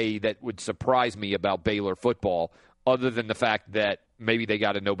say that would surprise me about Baylor football other than the fact that maybe they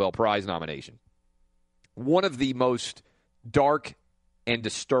got a Nobel Prize nomination. One of the most dark and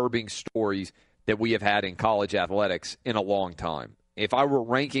disturbing stories that we have had in college athletics in a long time. If I were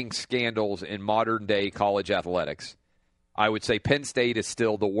ranking scandals in modern-day college athletics, I would say Penn State is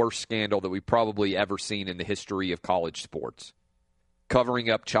still the worst scandal that we've probably ever seen in the history of college sports. Covering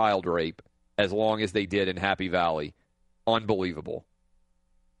up child rape as long as they did in Happy Valley, unbelievable.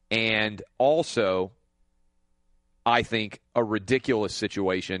 And also, I think, a ridiculous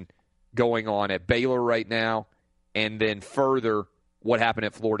situation going on at Baylor right now, and then further, what happened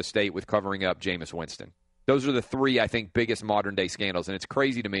at Florida State with covering up Jameis Winston. Those are the 3, I think, biggest modern-day scandals, and it's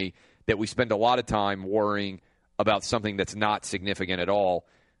crazy to me that we spend a lot of time worrying about something that's not significant at all,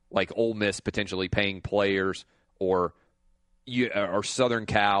 like Ole Miss potentially paying players or Southern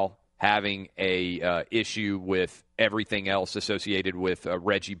Cal having a issue with everything else associated with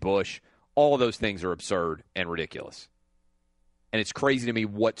Reggie Bush. All of those things are absurd and ridiculous. And it's crazy to me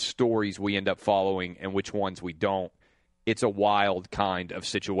what stories we end up following and which ones we don't. It's a wild kind of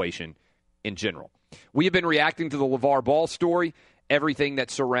situation in general. We have been reacting to the LeVar Ball story, everything that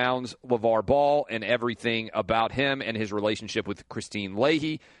surrounds LeVar Ball and everything about him and his relationship with Christine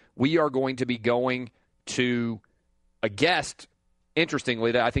Leahy. We are going to be going to a guest,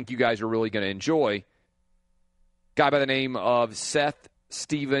 interestingly, that I think you guys are really going to enjoy. Guy by the name of Seth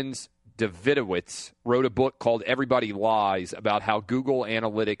Stevens Davidowitz wrote a book called Everybody Lies about how Google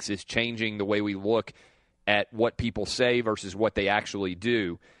Analytics is changing the way we look at what people say versus what they actually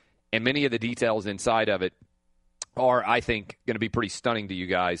do. And many of the details inside of it are, I think, going to be pretty stunning to you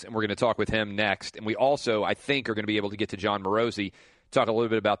guys. And we're going to talk with him next. And we also, I think, are going to be able to get to John Morosi, talk a little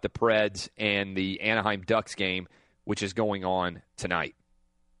bit about the Preds and the Anaheim Ducks game, which is going on tonight.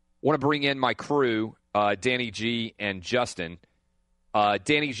 I want to bring in my crew, Danny G and Justin.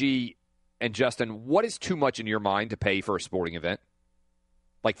 Danny G and Justin, what is too much in your mind to pay for a sporting event?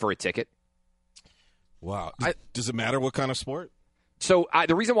 Like for a ticket? Wow. Does it matter what kind of sport? So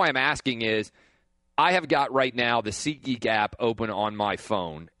the reason why I'm asking is I have got right now the SeatGeek app open on my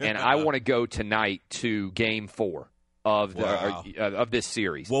phone, and I want to go tonight to Game 4 of this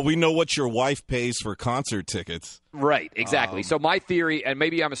series. Well, we know what your wife pays for concert tickets. Right, exactly. So my theory, and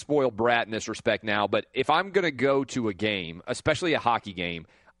maybe I'm a spoiled brat in this respect now, but if I'm going to go to a game, especially a hockey game,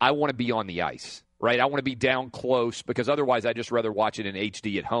 I want to be on the ice, right? I want to be down close because otherwise I'd just rather watch it in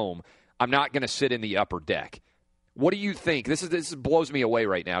HD at home. I'm not going to sit in the upper deck. What do you think? This blows me away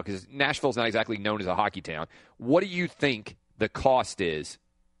right now because Nashville's not exactly known as a hockey town. What do you think the cost is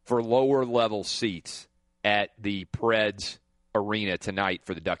for lower-level seats at the Preds Arena tonight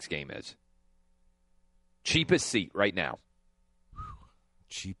for the Ducks game is? Cheapest seat right now.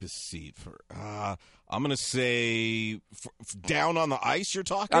 Cheapest seat for I'm going to say down on the ice you're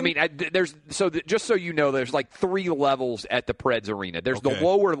talking? I mean, just so you know, there's like 3 levels at the Preds Arena. There's the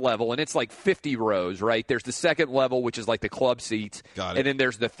lower level, and it's like 50 rows, right? There's the second level, which is like the club seats. Got it. And then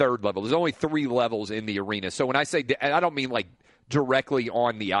there's the third level. There's only 3 levels in the arena. So when I say, I don't mean like directly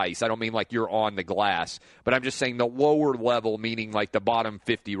on the ice. I don't mean like you're on the glass. But I'm just saying the lower level, meaning like the bottom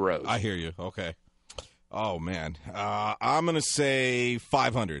 50 rows. I hear you. Okay. Oh, man. I'm going to say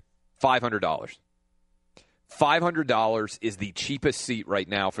 $500. $500. $500 is the cheapest seat right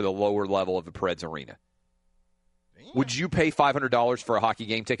now for the lower level of the Preds Arena. Damn. Would you pay $500 for a hockey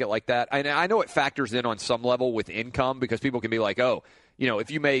game ticket like that? And I know it factors in on some level with income because people can be like, oh,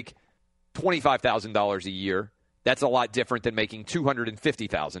 if you make $25,000 a year, that's a lot different than making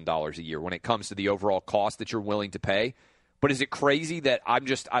 $250,000 a year when it comes to the overall cost that you're willing to pay. But is it crazy that I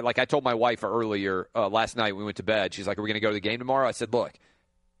told my wife earlier last night when we went to bed, she's like, are we going to go to the game tomorrow? I said, look,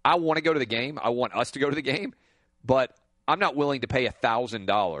 I want to go to the game. I want us to go to the game. But I'm not willing to pay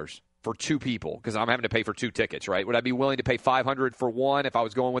 $1,000 for 2 people because I'm having to pay for 2 tickets, right? Would I be willing to pay $500 for one if I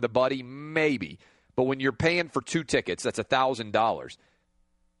was going with a buddy? Maybe. But when you're paying for 2 tickets, that's $1,000.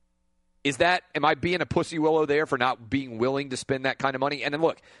 Am I being a pussy willow there for not being willing to spend that kind of money? And then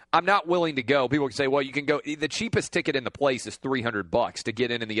look, I'm not willing to go. People can say, well, you can go. The cheapest ticket in the place is $300 to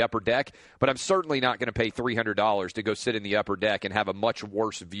get in the upper deck, but I'm certainly not going to pay $300 to go sit in the upper deck and have a much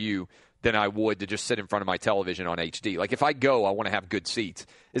worse view than I would to just sit in front of my television on HD. Like, if I go, I want to have good seats.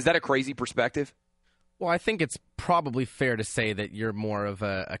 Is that a crazy perspective? Well, I think it's probably fair to say that you're more of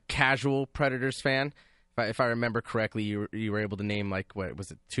a casual Predators fan. If I remember correctly, you were able to name, like, what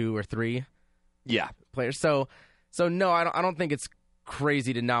was it, 2 or 3? Yeah, players. So no, I don't think it's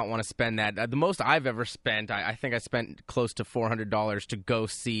crazy to not want to spend that. The most I've ever spent, I think I spent close to $400 to go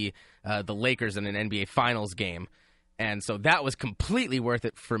see the Lakers in an NBA Finals game, and so that was completely worth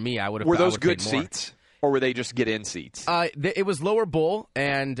it for me. I would have. Were those good seats, or were they just get-in seats? It was lower bowl,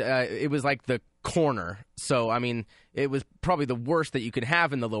 and it was like the corner. So, I mean, it was probably the worst that you could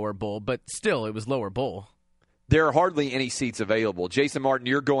have in the lower bowl, but still, it was lower bowl. There are hardly any seats available. Jason Martin,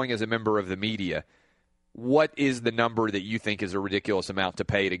 you're going as a member of the media. What is the number that you think is a ridiculous amount to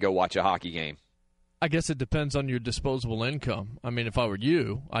pay to go watch a hockey game? I guess it depends on your disposable income. I mean, if I were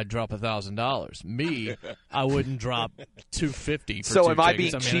you, I'd drop $1,000. Me, I wouldn't drop $250. So, am I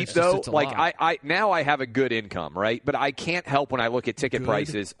being cheap though? Like, I now I have a good income, right? But I can't help when I look at ticket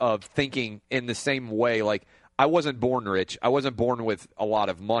prices of thinking in the same way. Like, I wasn't born rich. I wasn't born with a lot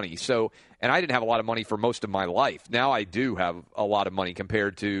of money. So, and I didn't have a lot of money for most of my life. Now I do have a lot of money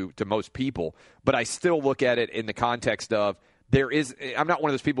compared to most people. But I still look at it in the context of I'm not one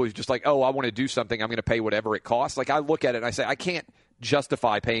of those people who's just like, oh, I want to do something, I'm going to pay whatever it costs. Like, I look at it and I say, I can't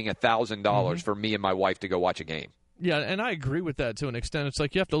justify paying $1,000 for me and my wife to go watch a game. Yeah, and I agree with that to an extent. It's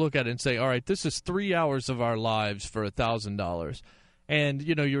like you have to look at it and say, all right, this is 3 hours of our lives for $1,000. And,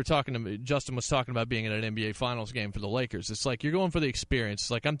 you know, Justin was talking about being at an NBA Finals game for the Lakers. It's like you're going for the experience.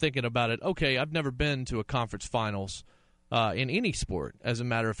 It's like I'm thinking about it, okay, I've never been to a conference finals in any sport, as a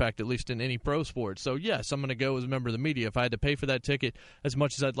matter of fact, at least in any pro sport. So, yes, I'm going to go as a member of the media. If I had to pay for that ticket, as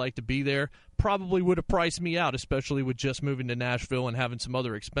much as I'd like to be there, probably would have priced me out, especially with just moving to Nashville and having some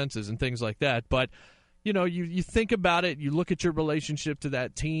other expenses and things like that. But, you know, you think about it, you look at your relationship to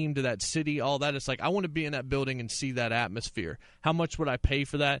that team, to that city, all that. It's like, I want to be in that building and see that atmosphere. How much would I pay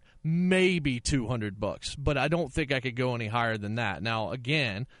for that? Maybe $200, but I don't think I could go any higher than that. Now,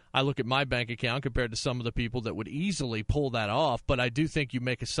 again, I look at my bank account compared to some of the people that would easily pull that off, but I do think you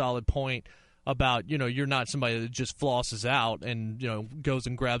make a solid point about, you know, you're not somebody that just flosses out and, you know, goes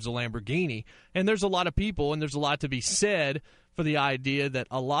and grabs a Lamborghini. And there's a lot of people, and there's a lot to be said for the idea that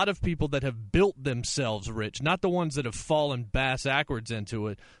a lot of people that have built themselves rich, not the ones that have fallen backwards into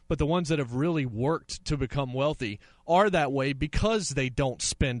it, but the ones that have really worked to become wealthy, are that way because they don't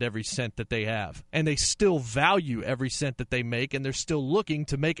spend every cent that they have. And they still value every cent that they make, and they're still looking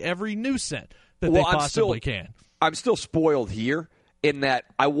to make every new cent that they possibly can. I'm still spoiled here in that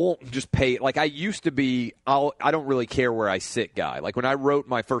I won't just pay. Like, I used to be, I don't really care where I sit guy. Like, when I wrote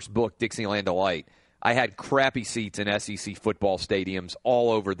my first book, Dixieland Delight, I had crappy seats in SEC football stadiums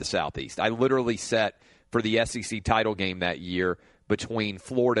all over the Southeast. I literally sat for the SEC title game that year between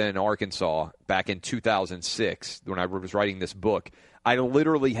Florida and Arkansas back in 2006 when I was writing this book. I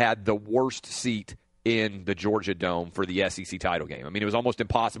literally had the worst seat in the Georgia Dome for the SEC title game. I mean, it was almost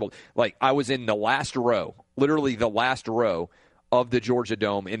impossible. Like, I was in the last row, literally the last row of the Georgia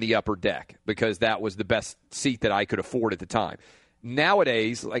Dome in the upper deck because that was the best seat that I could afford at the time.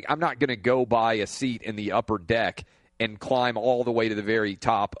 Nowadays, like, I'm not going to go buy a seat in the upper deck and climb all the way to the very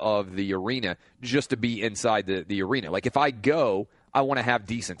top of the arena just to be inside the arena. Like, if I go, I want to have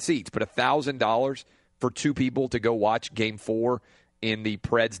decent seats. But $1,000 for two people to go watch Game 4 in the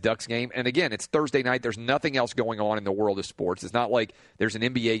Preds-Ducks game. And, again, it's Thursday night. There's nothing else going on in the world of sports. It's not like there's an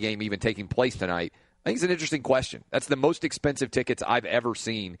NBA game even taking place tonight. I think it's an interesting question. That's the most expensive tickets I've ever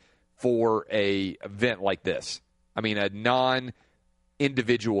seen for a event like this. I mean, a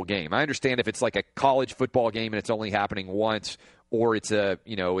non-individual game. I understand if it's like a college football game and it's only happening once, or it's a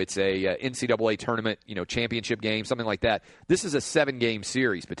NCAA tournament, championship game, something like that. This is a 7-game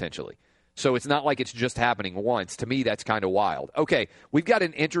series potentially. So it's not like it's just happening once. To me, that's kind of wild. Okay, we've got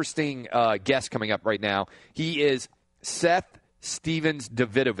an interesting guest coming up right now. He is Seth Stevens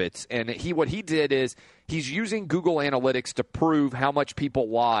Davidovitz, and what he did is he's using Google Analytics to prove how much people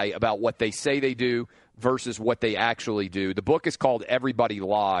lie about what they say they do versus what they actually do. The book is called Everybody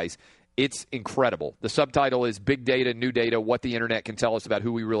Lies. It's incredible. The subtitle is Big Data, New Data, What the Internet Can Tell Us About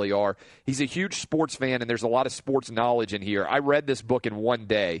Who We Really Are. He's a huge sports fan, and there's a lot of sports knowledge in here. I read this book in one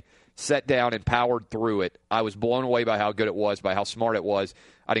day, sat down and powered through it. I was blown away by how good it was, by how smart it was.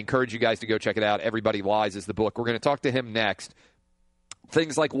 I'd encourage you guys to go check it out. Everybody Lies is the book. We're going to talk to him next.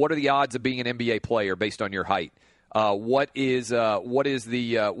 Things like, what are the odds of being an NBA player based on your height? What is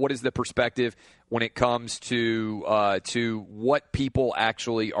the perspective when it comes to what people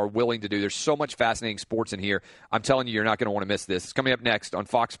actually are willing to do? There's so much fascinating sports in here. I'm telling you, you're not going to want to miss this. It's coming up next on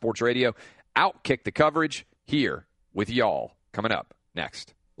Fox Sports Radio. Outkick the coverage here with y'all. Coming up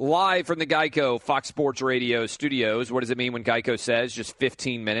next. Live from the Geico Fox Sports Radio studios. What does it mean when Geico says just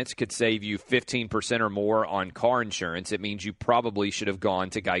 15 minutes could save you 15% or more on car insurance? It means you probably should have gone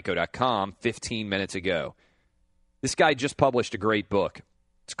to geico.com 15 minutes ago. This guy just published a great book.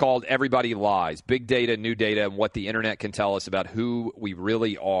 It's called Everybody Lies, Big Data, New Data, and What the Internet Can Tell Us About Who We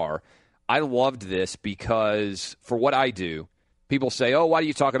Really Are. I loved this because for what I do, people say, oh, why do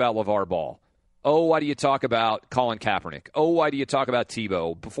you talk about LeVar Ball? Oh, why do you talk about Colin Kaepernick? Oh, why do you talk about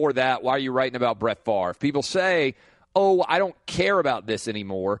Tebow? Before that, why are you writing about Brett Favre? People say, oh, I don't care about this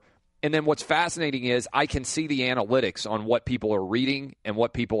anymore. And then what's fascinating is I can see the analytics on what people are reading and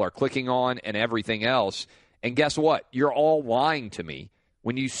what people are clicking on and everything else. And guess what? You're all lying to me.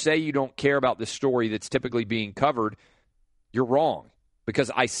 When you say you don't care about the story that's typically being covered, you're wrong.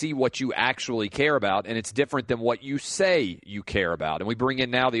 Because I see what you actually care about, and it's different than what you say you care about. And we bring in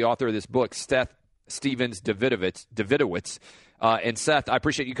now the author of this book, Seth Stevens-Davidowitz. And Seth, I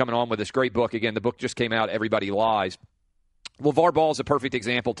appreciate you coming on with this great book. Again, the book just came out, Everybody Lies. LeVar Ball is a perfect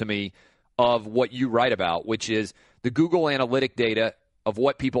example to me of what you write about, which is the Google analytic data of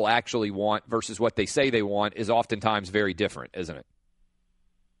what people actually want versus what they say they want is oftentimes very different, isn't it?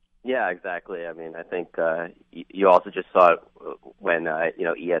 Yeah, exactly. I mean, I think you also just saw it when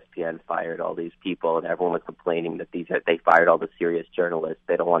ESPN fired all these people, and everyone was complaining that they fired all the serious journalists.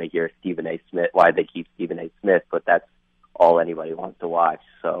 They don't want to hear Stephen A. Smith. Why they keep Stephen A. Smith? But that's all anybody wants to watch.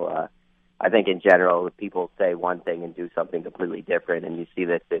 So I think in general, people say one thing and do something completely different, and you see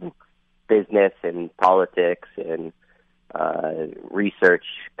this in business and politics and research,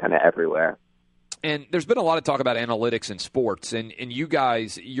 kind of everywhere. And there's been a lot of talk about analytics in sports, and you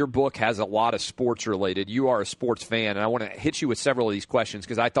guys, your book has a lot of sports related. You are a sports fan, and I want to hit you with several of these questions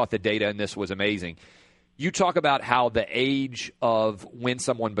because I thought the data in this was amazing. You talk about how the age of when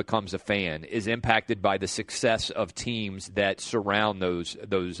someone becomes a fan is impacted by the success of teams that surround those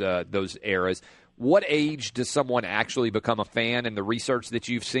eras. What age does someone actually become a fan in the research that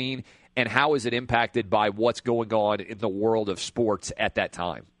you've seen, and how is it impacted by what's going on in the world of sports at that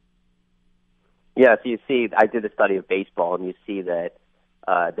time? Yeah, so you see, I did a study of baseball, and you see that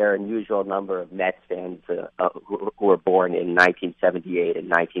there are an unusual number of Mets fans who were born in 1978 and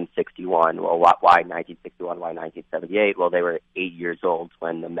 1961. Well, why 1961? Why 1978? Well, they were 8 years old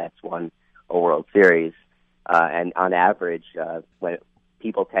when the Mets won a World Series. And on average, when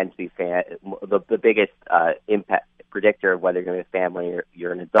people tend to be the biggest impact predictor of whether you're going to be a family or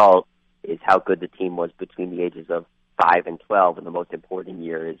you're an adult is how good the team was between the ages of 5 and 12, and the most important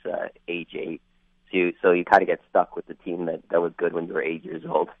year is age 8. So you kind of get stuck with the team that was good when you were 8 years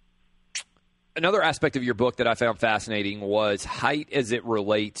old. Another aspect of your book that I found fascinating was height as it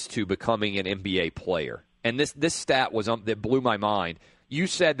relates to becoming an NBA player. And this stat was that blew my mind. You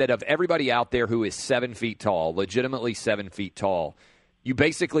said that of everybody out there who is 7 feet tall, legitimately 7 feet tall, you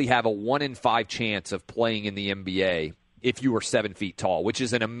basically have a 1 in 5 chance of playing in the NBA if you were 7 feet tall, which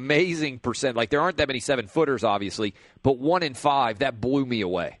is an amazing percent. Like, there aren't that many 7-footers, obviously, but 1 in 5, that blew me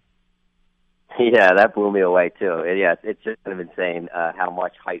away. Yeah, that blew me away, too. Yeah, it's just kind of insane how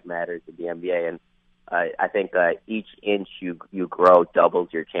much height matters in the NBA. And I think each inch you grow doubles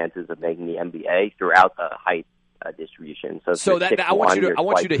your chances of making the NBA throughout the height distribution. So that I want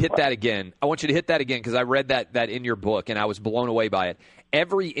you to hit that again. I want you to hit that again because I read that in your book, and I was blown away by it.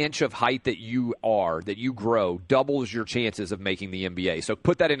 Every inch of height that you grow doubles your chances of making the NBA. So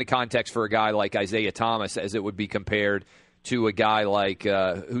put that into context for a guy like Isaiah Thomas as it would be compared to a guy like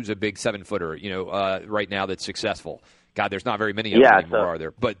who's a big 7-footer, right now that's successful. God, there's not very many of them anymore, are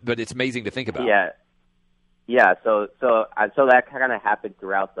there? But it's amazing to think about. Yeah. So that kind of happened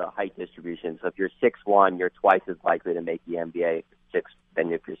throughout the height distribution. So if you're 6'1", you're twice as likely to make the NBA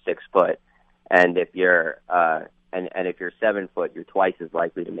than if you're 6 foot, and if you're and if you're 7 foot, you're twice as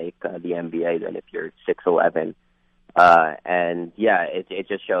likely to make the NBA than if you're 6'11". And yeah, it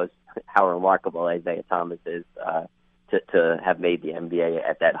just shows how remarkable Isaiah Thomas is. To have made the NBA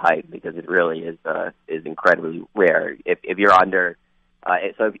at that height, because it really is incredibly rare. If you're under,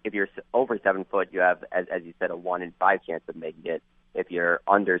 if you're over 7 foot, you have, as you said, a 1 in 5 chance of making it. If you're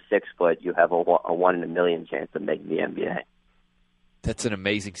under 6 foot, you have a 1 in a million chance of making the NBA. That's an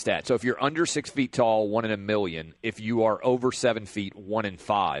amazing stat. So if you're under 6 feet tall, 1 in a million. If you are over 7 feet, 1 in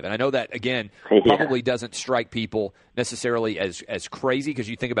 5. And I know that, again, probably doesn't strike people necessarily as crazy because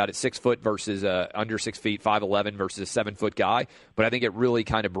you think about it 6 foot versus under 6 feet, 5'11" versus a 7 foot guy. But I think it really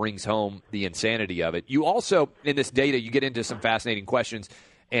kind of brings home the insanity of it. You also, in this data, you get into some fascinating questions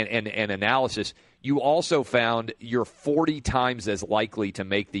and analysis. You also found you're 40 times as likely to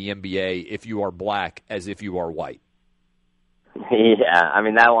make the NBA if you are black as if you are white. Yeah, I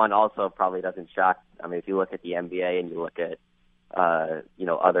mean, that one also probably doesn't shock. I mean, if you look at the NBA and you look at,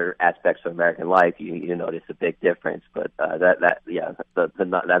 other aspects of American life, you notice a big difference. But those are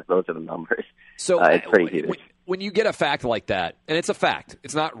the numbers. So it's pretty huge. When you get a fact like that, and it's a fact,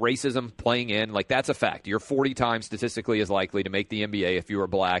 it's not racism playing in, like that's a fact. You're 40 times statistically as likely to make the NBA if you are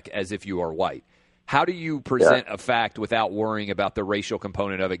black as if you are white. How do you present a fact without worrying about the racial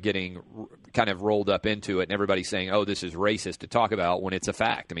component of it getting kind of rolled up into it and everybody saying, oh, this is racist to talk about when it's a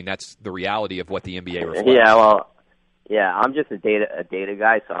fact? I mean, that's the reality of what the NBA reflects. I'm just a data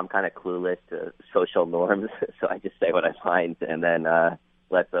guy, so I'm kind of clueless to social norms. So I just say what I find and then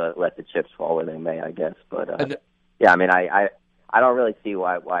let the chips fall where they may, I guess. But I mean, I don't really see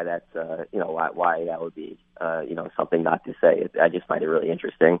why that's why that would be something not to say. I just find it really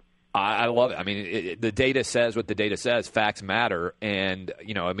interesting. I love it. I mean, the data says what the data says. Facts matter, and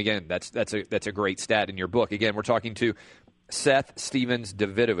again, that's a great stat in your book. Again, we're talking to Seth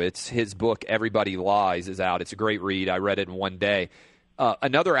Stevens-Davidowitz. His book, Everybody Lies, is out. It's a great read. I read it in one day.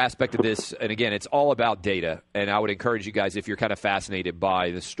 Another aspect of this, and again, it's all about data, and I would encourage you guys, if you're kind of fascinated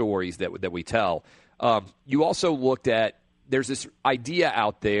by the stories that we tell, you also looked at, there's this idea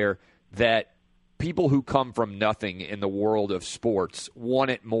out there that people who come from nothing in the world of sports want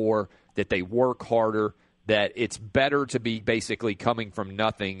it more, that they work harder, that it's better to be basically coming from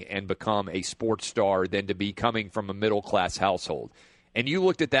nothing and become a sports star than to be coming from a middle-class household. And you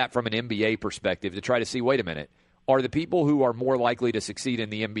looked at that from an NBA perspective to try to see, wait a minute, are the people who are more likely to succeed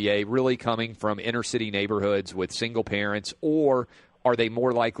in the NBA really coming from inner-city neighborhoods with single parents, or are they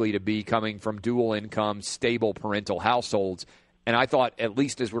more likely to be coming from dual-income, stable parental households? And I thought, at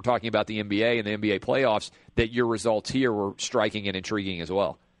least as we're talking about the NBA and the NBA playoffs, that your results here were striking and intriguing as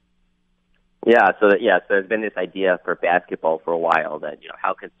well. So there's been this idea for basketball for a while that,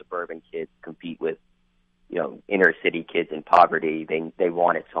 how can suburban kids compete with, inner city kids in poverty? They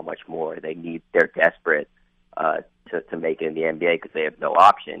want it so much more. They're desperate to make it in the NBA because they have no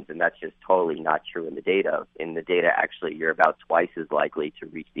options, and that's just totally not true in the data. In the data, actually, you're about twice as likely to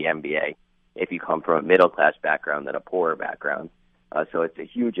reach the NBA if you come from a middle-class background than a poorer background. So it's a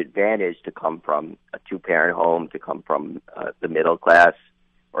huge advantage to come from a two-parent home, to come from the middle class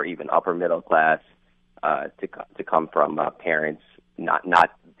or even upper middle class, to come from parents, not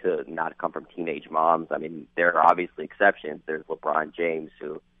come from teenage moms. I mean, there are obviously exceptions. There's LeBron James,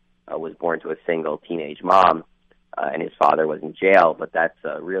 who was born to a single teenage mom, and his father was in jail, but that's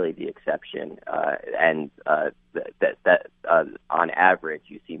really the exception. On average,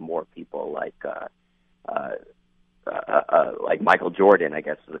 you see more people like Michael Jordan, I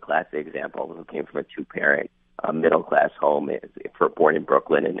guess, is a classic example, who came from a two-parent middle-class home, born in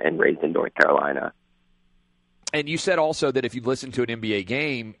Brooklyn and raised in North Carolina. And you said also that if you listen to an NBA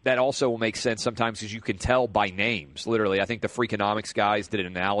game, that also will make sense sometimes because you can tell by names. Literally, I think the Freakonomics guys did an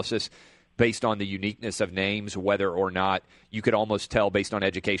analysis based on the uniqueness of names, whether or not you could almost tell based on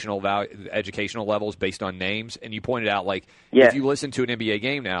educational levels, based on names. And you pointed out, if you listen to an NBA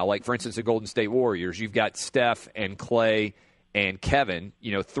game now, like, for instance, the Golden State Warriors, you've got Steph and Clay and Kevin,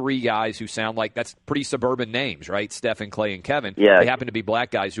 three guys who sound like, that's pretty suburban names, right? Steph and Clay and Kevin. Yeah. They happen to be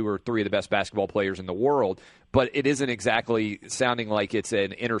black guys who are three of the best basketball players in the world, but it isn't exactly sounding like it's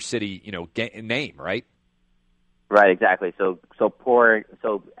an inner city, name, right? Right, exactly. So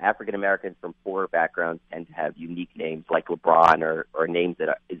African Americans from poorer backgrounds tend to have unique names like LeBron or names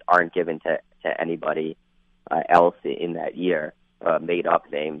that aren't given to anybody else in that year, made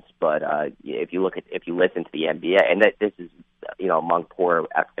up names. But if you listen to the NBA, and this is among poor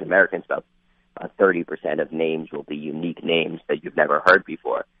African Americans, about 30% of names will be unique names that you've never heard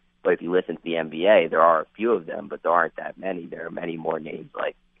before. But if you listen to the NBA, there are a few of them, but there aren't that many. There are many more names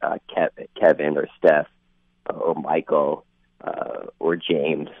like Kevin or Steph or Michael or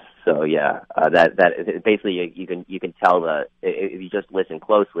James. So that basically you can tell if you just listen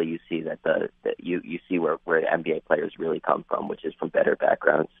closely, you see that you see where the NBA players really come from, which is from better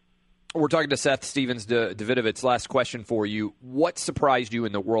backgrounds. We're talking to Seth Stevens Davidovitz. Last question for you. What surprised you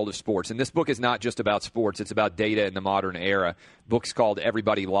in the world of sports? And this book is not just about sports. It's about data in the modern era. Book's called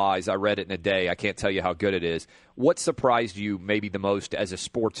Everybody Lies. I read it in a day. I can't tell you how good it is. What surprised you maybe the most as a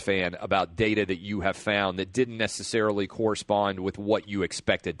sports fan about data that you have found that didn't necessarily correspond with what you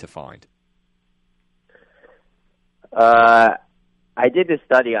expected to find? I did this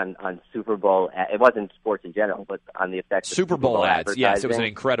study on Super Bowl. It wasn't sports in general, but on the effects of Super Bowl ads. advertising. Yes, it was an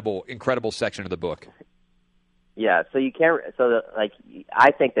incredible section of the book. Yeah, so you can't.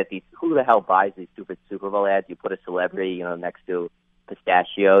 I think that who the hell buys these stupid Super Bowl ads? You put a celebrity, next to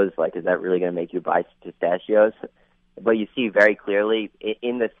pistachios. Like, is that really going to make you buy pistachios? But you see very clearly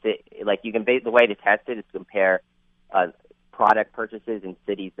in the the way to test it is to compare product purchases in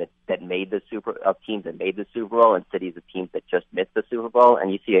cities that made the teams that made the Super Bowl and cities of teams that just missed the Super Bowl,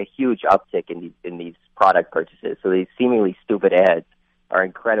 and you see a huge uptick in these product purchases. So these seemingly stupid ads are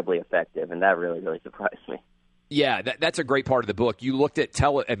incredibly effective, and that really, really surprised me. Yeah, that's a great part of the book. You looked at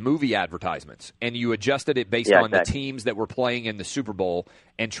movie advertisements, and you adjusted it based on the teams that were playing in the Super Bowl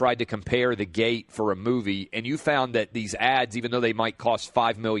and tried to compare the gate for a movie, and you found that these ads, even though they might cost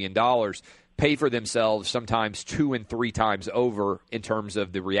 $5 million, pay for themselves sometimes 2 and 3 times over in terms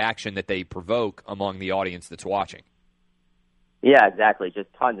of the reaction that they provoke among the audience that's watching. Yeah, exactly.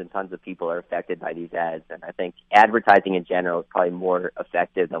 Just tons and tons of people are affected by these ads, and I think advertising in general is probably more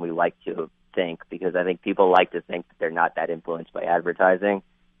effective than we like to think, because I think people like to think that they're not that influenced by advertising,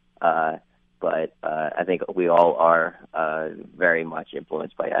 but I think we all are very much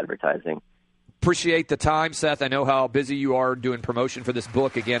influenced by advertising. Appreciate the time, Seth. I know how busy you are doing promotion for this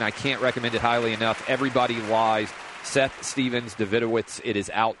book. Again, I can't recommend it highly enough. Everybody Lies. Seth Stevens Davidovitz. It is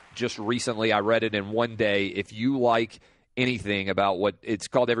out just recently. I read it in one day. If you like anything about what it's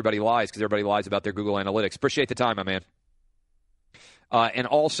called, Everybody Lies, because everybody lies about their Google Analytics. Appreciate the time, my man. And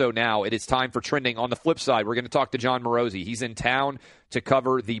also now it is time for Trending. On the flip side, we're going to talk to John Morosi. He's in town to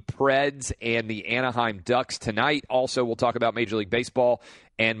cover the Preds and the Anaheim Ducks tonight. Also, we'll talk about Major League Baseball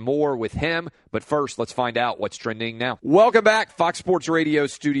and more with him. But first, let's find out what's trending now. Welcome back, Fox Sports Radio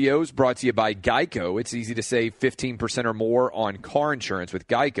Studios, brought to you by Geico. It's easy to save 15% or more on car insurance with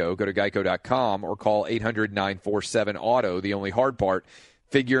Geico. Go to geico.com or call 800-947-AUTO. The only hard part,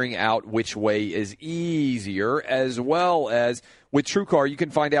 figuring out which way is easier, as well as with TrueCar, you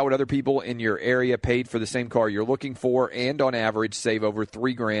can find out what other people in your area paid for the same car you're looking for, and on average, save over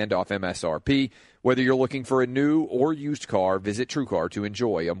 $3,000 off MSRP. Whether you're looking for a new or used car, visit TrueCar to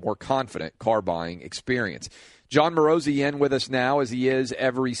enjoy a more confident car buying experience. John Morosi in with us now, as he is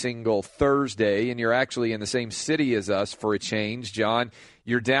every single Thursday, and you're actually in the same city as us for a change. John,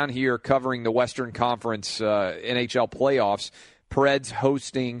 you're down here covering the Western Conference NHL playoffs. Preds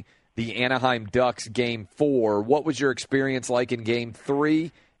hosting the Anaheim Ducks Game 4. What was your experience like in Game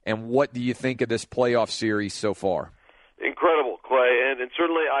 3, and what do you think of this playoff series so far? Incredible, Clay, and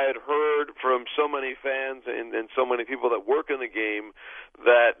certainly I had heard from so many fans and so many people that work in the game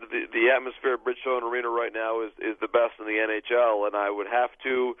that the atmosphere at Bridgestone Arena right now is the best in the NHL, and I would have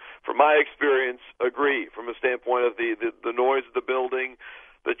to, from my experience, agree from a standpoint of the noise of the building,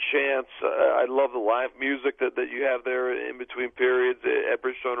 the chants. I love the live music that you have there in between periods at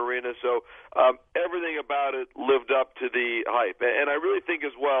Bridgestone Arena. So everything about it lived up to the hype. And I really think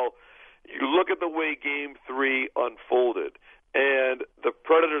as well, you look at the way Game 3 unfolded, and the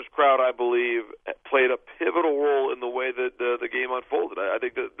Predators crowd, I believe, played a pivotal role in the way that the game unfolded. I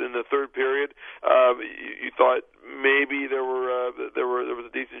think that in the third period, you thought maybe there was a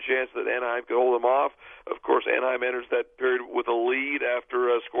decent chance that Anaheim could hold them off. Of course, Anaheim enters that period with a lead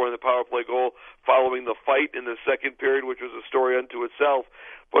after scoring the power play goal following the fight in the second period, which was a story unto itself.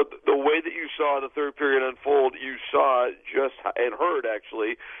 But the way that you saw the third period unfold, you saw just, and heard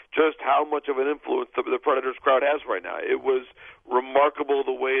actually, just how much of an influence the Predators crowd has right now. It was remarkable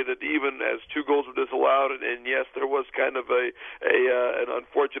the way that even as 2 goals were disallowed, and yes, there was kind of an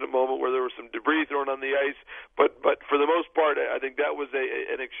unfortunate moment where there was some debris thrown on the ice, but for the most part, I think that was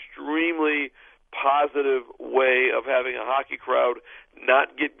an extremely positive way of having a hockey crowd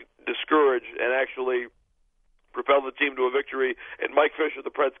not get discouraged and actually propel the team to a victory. And Mike Fisher,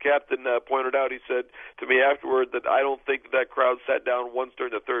 the Preds captain, pointed out, he said to me afterward that I don't think that crowd sat down once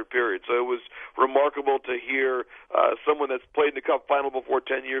during the third period. So it was remarkable to hear someone that's played in the Cup final before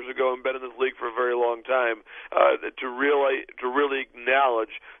 10 years ago and been in this league for a very long time to really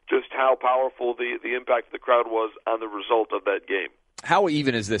acknowledge just how powerful the impact of the crowd was on the result of that game. How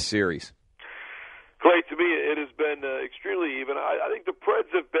even is this series? Clay, to me, it has been extremely even. I think the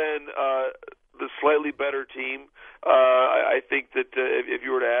Preds have been the slightly better team. I think that if you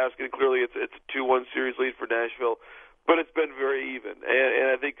were to ask, and clearly it's a 2-1 series lead for Nashville, but it's been very even.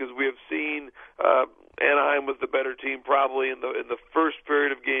 And I think because we have probably in the first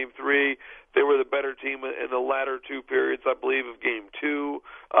period of Game 3. They were the better team in the latter two periods, I believe, of Game 2.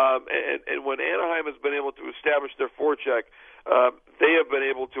 And when Anaheim has been able to establish their forecheck, they have been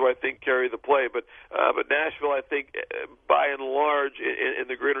able to, I think, carry the play. But Nashville, I think, by and large, in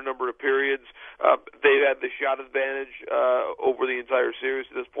the greater number of periods, they've had the shot advantage over the entire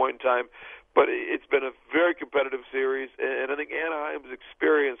series at this point in time. But it's been a very competitive series, and I think Anaheim's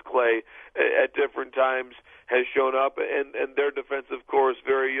experience, Clay, at different times has shown up, and their defensive core is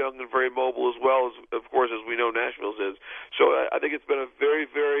very young and very mobile as well, as of course, as we know Nashville's is. So I think it's been a very,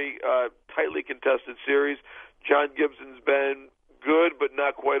 very tightly contested series. John Gibson's been good, but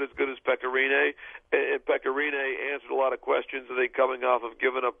not quite as good as Pecorine. And Pecorine answered a lot of questions, I think, coming off of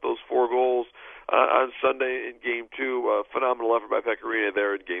giving up those 4 goals on Sunday in Game 2. Phenomenal effort by Pecorine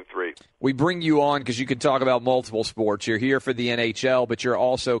there in Game 3. We bring you on because you can talk about multiple sports. You're here for the NHL, but you're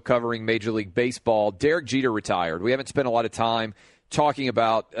also covering Major League Baseball. Derek Jeter retired. We haven't spent a lot of time talking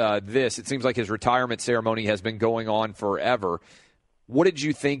about this. It seems like his retirement ceremony has been going on forever. What did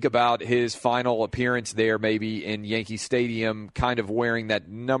you think about his final appearance there, maybe in Yankee Stadium, kind of wearing that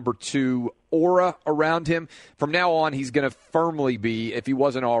number 2 aura around him? From now on, he's going to firmly be, if he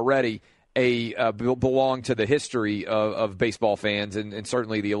wasn't already, belong to the history of baseball fans and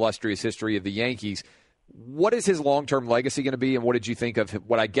certainly the illustrious history of the Yankees. What is his long-term legacy going to be, and what did you think of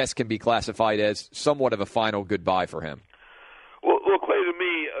what I guess can be classified as somewhat of a final goodbye for him? Well, Clay, to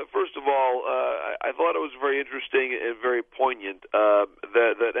me, first of all, I thought it was very interesting and very poignant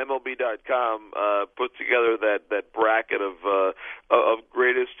that MLB.com put together that bracket of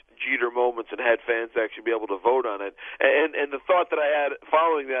greatest Jeter moments and had fans actually be able to vote on it. And the thought that I had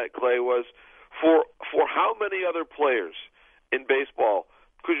following that, Clay, was for how many other players in baseball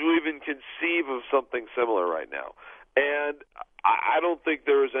could you even conceive of something similar right now? And I don't think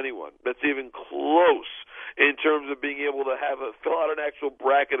there is anyone that's even close in terms of being able to fill out an actual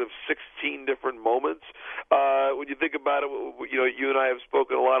bracket of 16 different moments. When you think about it, you and I have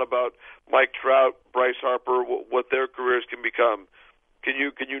spoken a lot about Mike Trout, Bryce Harper, what their careers can become. Can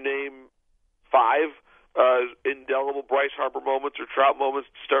you name 5 indelible Bryce Harper moments or Trout moments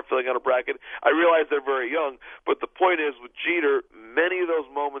to start filling out a bracket? I realize they're very young, but the point is with Jeter, many of those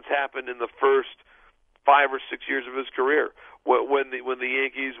moments happened in the first 5 or 6 years of his career. When the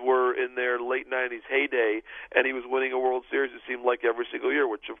Yankees were in their late 90s heyday and he was winning a World Series, it seemed like every single year,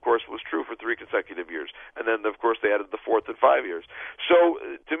 which of course was true for 3 consecutive years. And then, of course, they added the 4th and 5 years. So,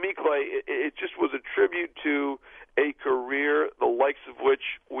 to me, Clay, it just was a tribute to a career the likes of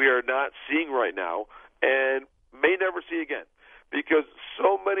which we are not seeing right now and may never see again. Because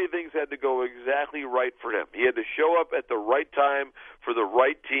so many things had to go exactly right for him. He had to show up at the right time for the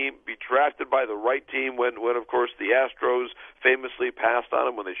right team, be drafted by the right team when of course, the Astros famously passed on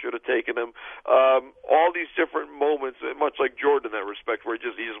him when they should have taken him. All these different moments, much like Jordan in that respect, where he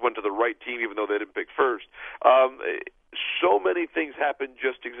just went to the right team even though they didn't pick first. So many things happened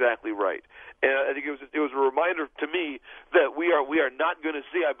just exactly right. And I think it was a reminder to me that we are not going to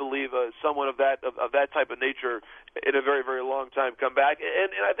see, I believe, someone of that type of nature in a very, very long time come back.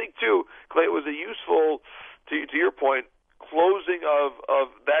 And I think too, Clay, it was a useful, to your point, closing of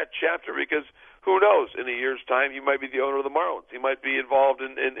that chapter, because who knows, in a year's time he might be the owner of the Marlins. He might be involved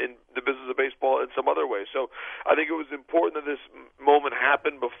in the business of baseball in some other way. So I think it was important that this moment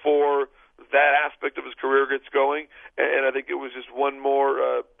happened before that aspect of his career gets going, and I think it was just one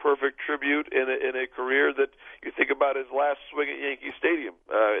more perfect tribute in a career that you think about his last swing at Yankee Stadium.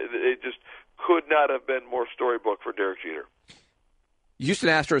 It just could not have been more storybook for Derek Jeter. Houston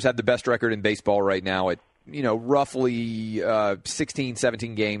Astros have the best record in baseball right now at roughly 16,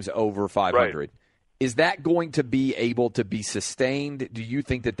 17 games over 500. Right. Is that going to be able to be sustained? Do you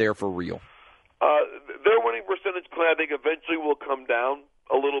think that they're for real? Their winning percentage, Clay, I think eventually will come down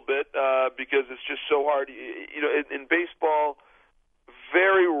a little bit because it's just so hard. In baseball,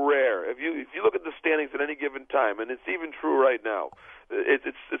 very rare. If you look at the standings at any given time, and it's even true right now, it's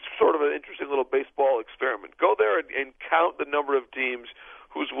sort of an interesting little baseball experiment. Go there and count the number of teams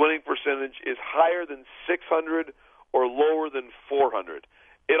whose winning percentage is higher than 600 or lower than 400.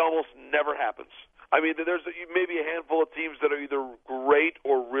 It almost never happens. I mean, there's maybe a handful of teams that are either great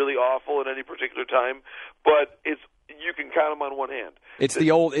or really awful at any particular time, but you can count them on one hand. It's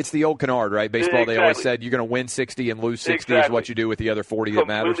the old canard, right? Baseball, exactly. They always said you're going to win 60 and lose 60 exactly. is what you do with the other 40 that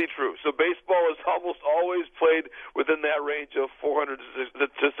matters. Completely true. So baseball is almost always played within that range of 400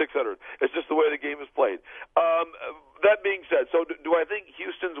 to 600. It's just the way the game is played. That being said, so do I think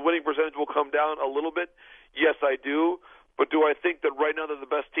Houston's winning percentage will come down a little bit? Yes, I do. But do I think that right now they're the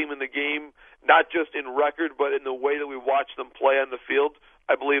best team in the game, not just in record, but in the way that we watch them play on the field?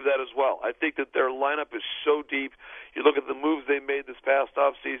 I believe that as well. I think that their lineup is so deep. You look at the moves they made this past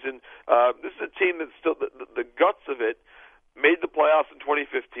offseason. This is a team that's still the guts of it made the playoffs in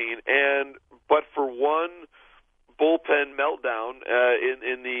 2015, but for one bullpen meltdown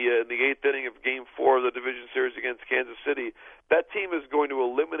in the eighth inning of Game 4 of the division series against Kansas City, that team is going to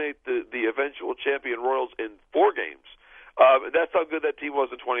eliminate the eventual champion Royals in 4 games. That's how good that team was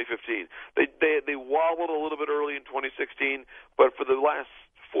in 2015. They wobbled a little bit early in 2016, but for the last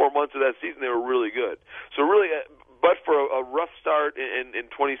 4 months of that season, they were really good. So really, but for a rough start in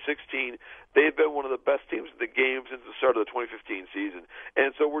 2016, they've been one of the best teams in the game since the start of the 2015 season.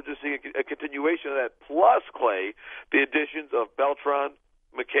 And so we're just seeing a continuation of that, plus, Clay, the additions of Beltran,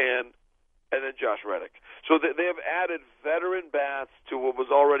 McCann, and then Josh Reddick. So they have added veteran bats to what was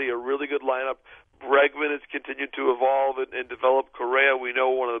already a really good lineup. Bregman has continued to evolve and develop. Correa, we know,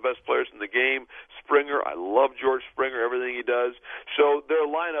 one of the best players in the game. Springer, I love George Springer, everything he does. So their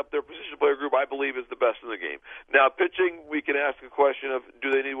lineup, their position player group, I believe, is the best in the game. Now, pitching, we can ask a question of, do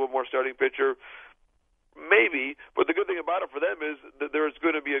they need one more starting pitcher? Maybe, but the good thing about it for them is that there is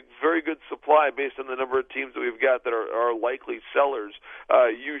going to be a very good supply based on the number of teams that we've got that are likely sellers.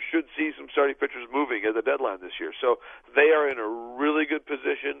 You should see some starting pitchers moving at the deadline this year. So they are in a really good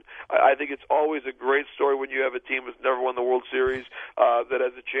position. I think it's always a great story when you have a team that's never won the World Series that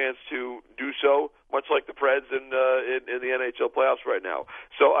has a chance to do so, much like the Preds in the NHL playoffs right now.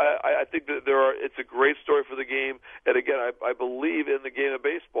 So I think that it's a great story for the game. And again, I believe in the game of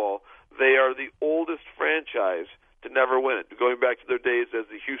baseball, they are the oldest franchise to never win it, going back to their days as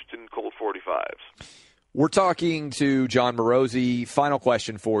the Houston Colt 45s. We're talking to John Morosi. Final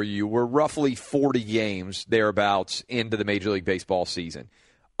question for you. We're roughly 40 games, thereabouts, into the Major League Baseball season.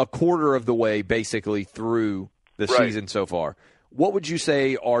 A quarter of the way, basically, through the season so far. What would you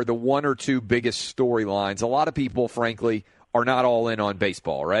say are the one or two biggest storylines? A lot of people, frankly, are not all in on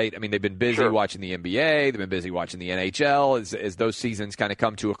baseball, right? I mean, they've been busy watching the NBA. They've been busy watching the NHL as those seasons kind of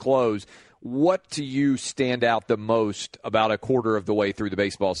come to a close. What to you stand out the most about a quarter of the way through the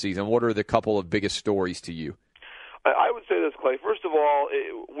baseball season? What are the couple of biggest stories to you? I would say this, Clay. First of all,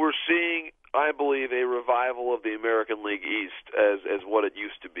 we're seeing, I believe, a revival of the American League East as what it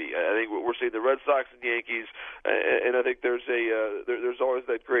used to be. I think we're seeing the Red Sox and Yankees, and I think there's always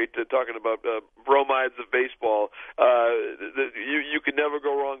that great talking about bromides of baseball. You can never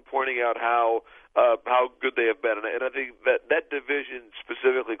go wrong pointing out how good they have been, and I think that division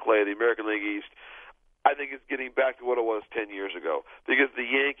specifically, Clay, the American League East, I think it's getting back to what it was 10 years ago, because the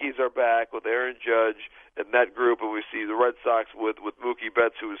Yankees are back with Aaron Judge and that group, and we see the Red Sox with Mookie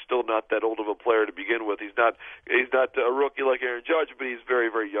Betts, who is still not that old of a player to begin with. He's not a rookie like Aaron Judge, but he's a very,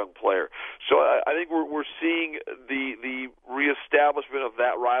 very young player. So I think we're seeing the reestablishment of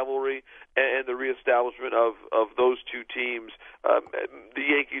that rivalry and the reestablishment of those two teams, the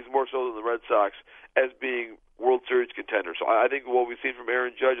Yankees more so than the Red Sox, as being World Series contenders. So I think what we've seen from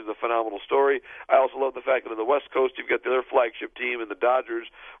Aaron Judge is a phenomenal story. I also love the fact that on the West Coast you've got the other flagship team in the Dodgers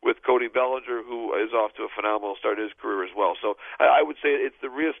with Cody Bellinger, who is off to a phenomenal start in his career as well. So I would say it's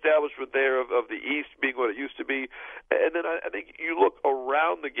the reestablishment there of the East being what it used to be. And then I think you look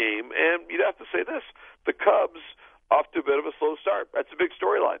around the game, and you'd have to say this, the Cubs off to a bit of a slow start. That's a big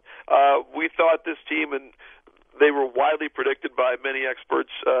storyline. We thought this team, and they were widely predicted by many experts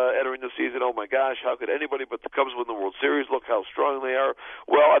entering the season. Oh, my gosh, how could anybody but the Cubs win the World Series? Look how strong they are.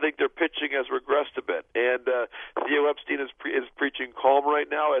 Well, I think their pitching has regressed a bit. And Theo Epstein is preaching calm right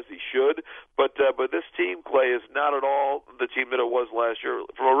now, as he should. But this team, Clay, is not at all the team that it was last year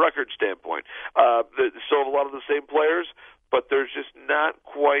from a record standpoint. They still have a lot of the same players, but there's just not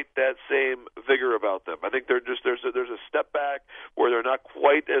quite that same vigor about them. I think there's a step back where they're not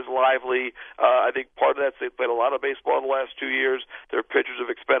quite as lively. I think part of that's they played a lot of baseball in the last 2 years. Their pitchers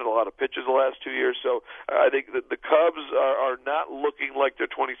have expended a lot of pitches the last 2 years. So I think that the Cubs are not looking like their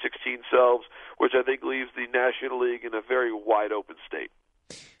 2016 selves, which I think leaves the National League in a very wide open state.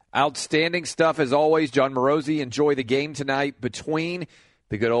 Outstanding stuff as always. John Morosi, enjoy the game tonight between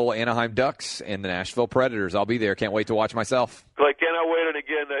the good old Anaheim Ducks and the Nashville Predators. I'll be there. Can't wait to watch myself. Like, cannot wait. And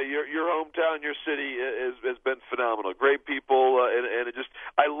again, your hometown, your city has been phenomenal. Great people, and it just,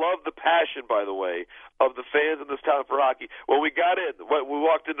 I love the passion, by the way, of the fans in this town for hockey. When we got in, we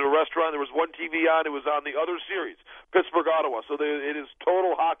walked into a restaurant, there was one TV on, it was on the other series, Pittsburgh, Ottawa. So it is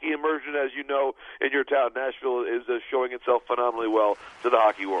total hockey immersion, as you know, in your town. Nashville is showing itself phenomenally well to the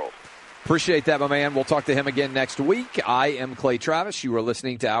hockey world. Appreciate that, my man. We'll talk to him again next week. I am Clay Travis. You are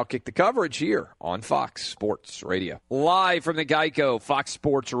listening to Outkick the Coverage here on Fox Sports Radio. Live from the Geico Fox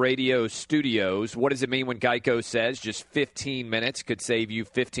Sports Radio studios. What does it mean when Geico says just 15 minutes could save you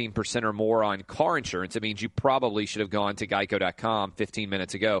 15% or more on car insurance? It means you probably should have gone to geico.com 15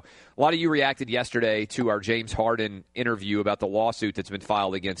 minutes ago. A lot of you reacted yesterday to our James Harden interview about the lawsuit that's been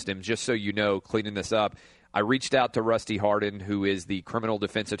filed against him. Just so you know, cleaning this up, I reached out to Rusty Harden, who is the criminal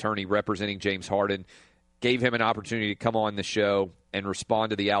defense attorney representing James Harden, gave him an opportunity to come on the show and respond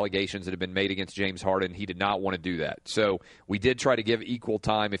to the allegations that have been made against James Harden. He did not want to do that. So we did try to give equal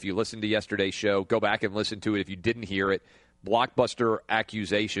time. If you listened to yesterday's show, go back and listen to it if you didn't hear it. Blockbuster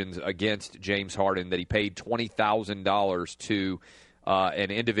accusations against James Harden that he paid $20,000 to an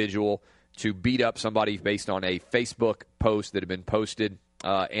individual to beat up somebody based on a Facebook post that had been posted.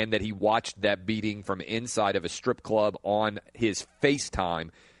 And that he watched that beating from inside of a strip club on his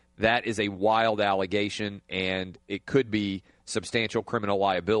FaceTime. That is a wild allegation, and it could be substantial criminal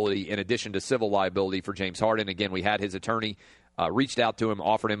liability in addition to civil liability for James Harden. Again, we had his attorney reached out to him,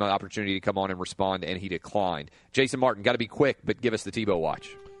 offered him an opportunity to come on and respond, and he declined. Jason Martin, got to be quick, but give us the Tebow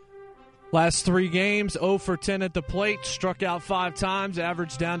watch. Last 3 games, 0 for 10 at the plate, struck out 5 times,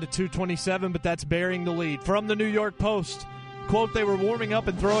 averaged down to 227, but that's burying the lead. From the New York Post, quote, "They were warming up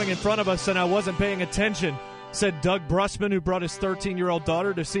and throwing in front of us, and I wasn't paying attention," said Doug Brusman, who brought his 13-year-old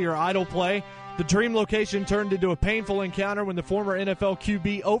daughter to see her idol play. The dream location turned into a painful encounter when the former NFL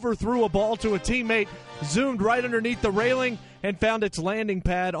QB overthrew a ball to a teammate, zoomed right underneath the railing, and found its landing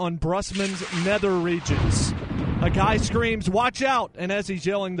pad on Brusman's nether regions. A guy screams, "Watch out!" and as he's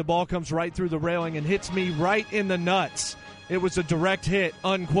yelling, the ball comes right through the railing and hits me right in the nuts. It was a direct hit,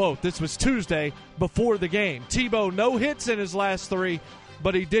 unquote. This was Tuesday before the game. Tebow, no hits in his last 3,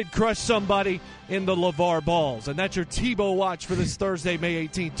 but he did crush somebody in the LeVar balls. And that's your Tebow watch for this Thursday, May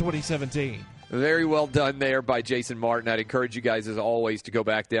 18, 2017. Very well done there by Jason Martin. I'd encourage you guys, as always, to go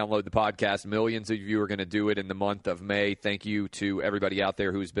back, download the podcast. Millions of you are going to do it in the month of May. Thank you to everybody out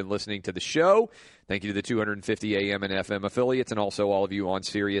there who's been listening to the show. Thank you to the 250 AM and FM affiliates, and also all of you on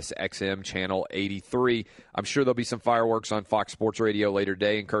Sirius XM Channel 83. I'm sure there'll be some fireworks on Fox Sports Radio later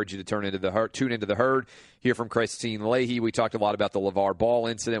today. Encourage you to tune into the herd. Hear from Christine Leahy. We talked a lot about the LeVar Ball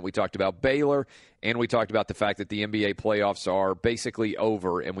incident. We talked about Baylor, and we talked about the fact that the NBA playoffs are basically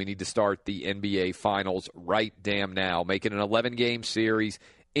over, and we need to start the NBA Finals right damn now. Make it an 11-game series.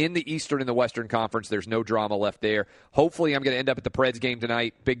 In the Eastern and the Western Conference, there's no drama left there. Hopefully, I'm going to end up at the Preds game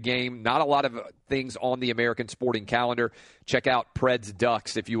tonight. Big game. Not a lot of things on the American sporting calendar. Check out Preds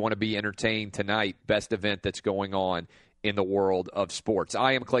Ducks if you want to be entertained tonight. Best event that's going on in the world of sports.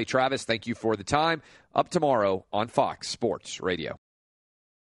 I am Clay Travis. Thank you for the time. Up tomorrow on Fox Sports Radio.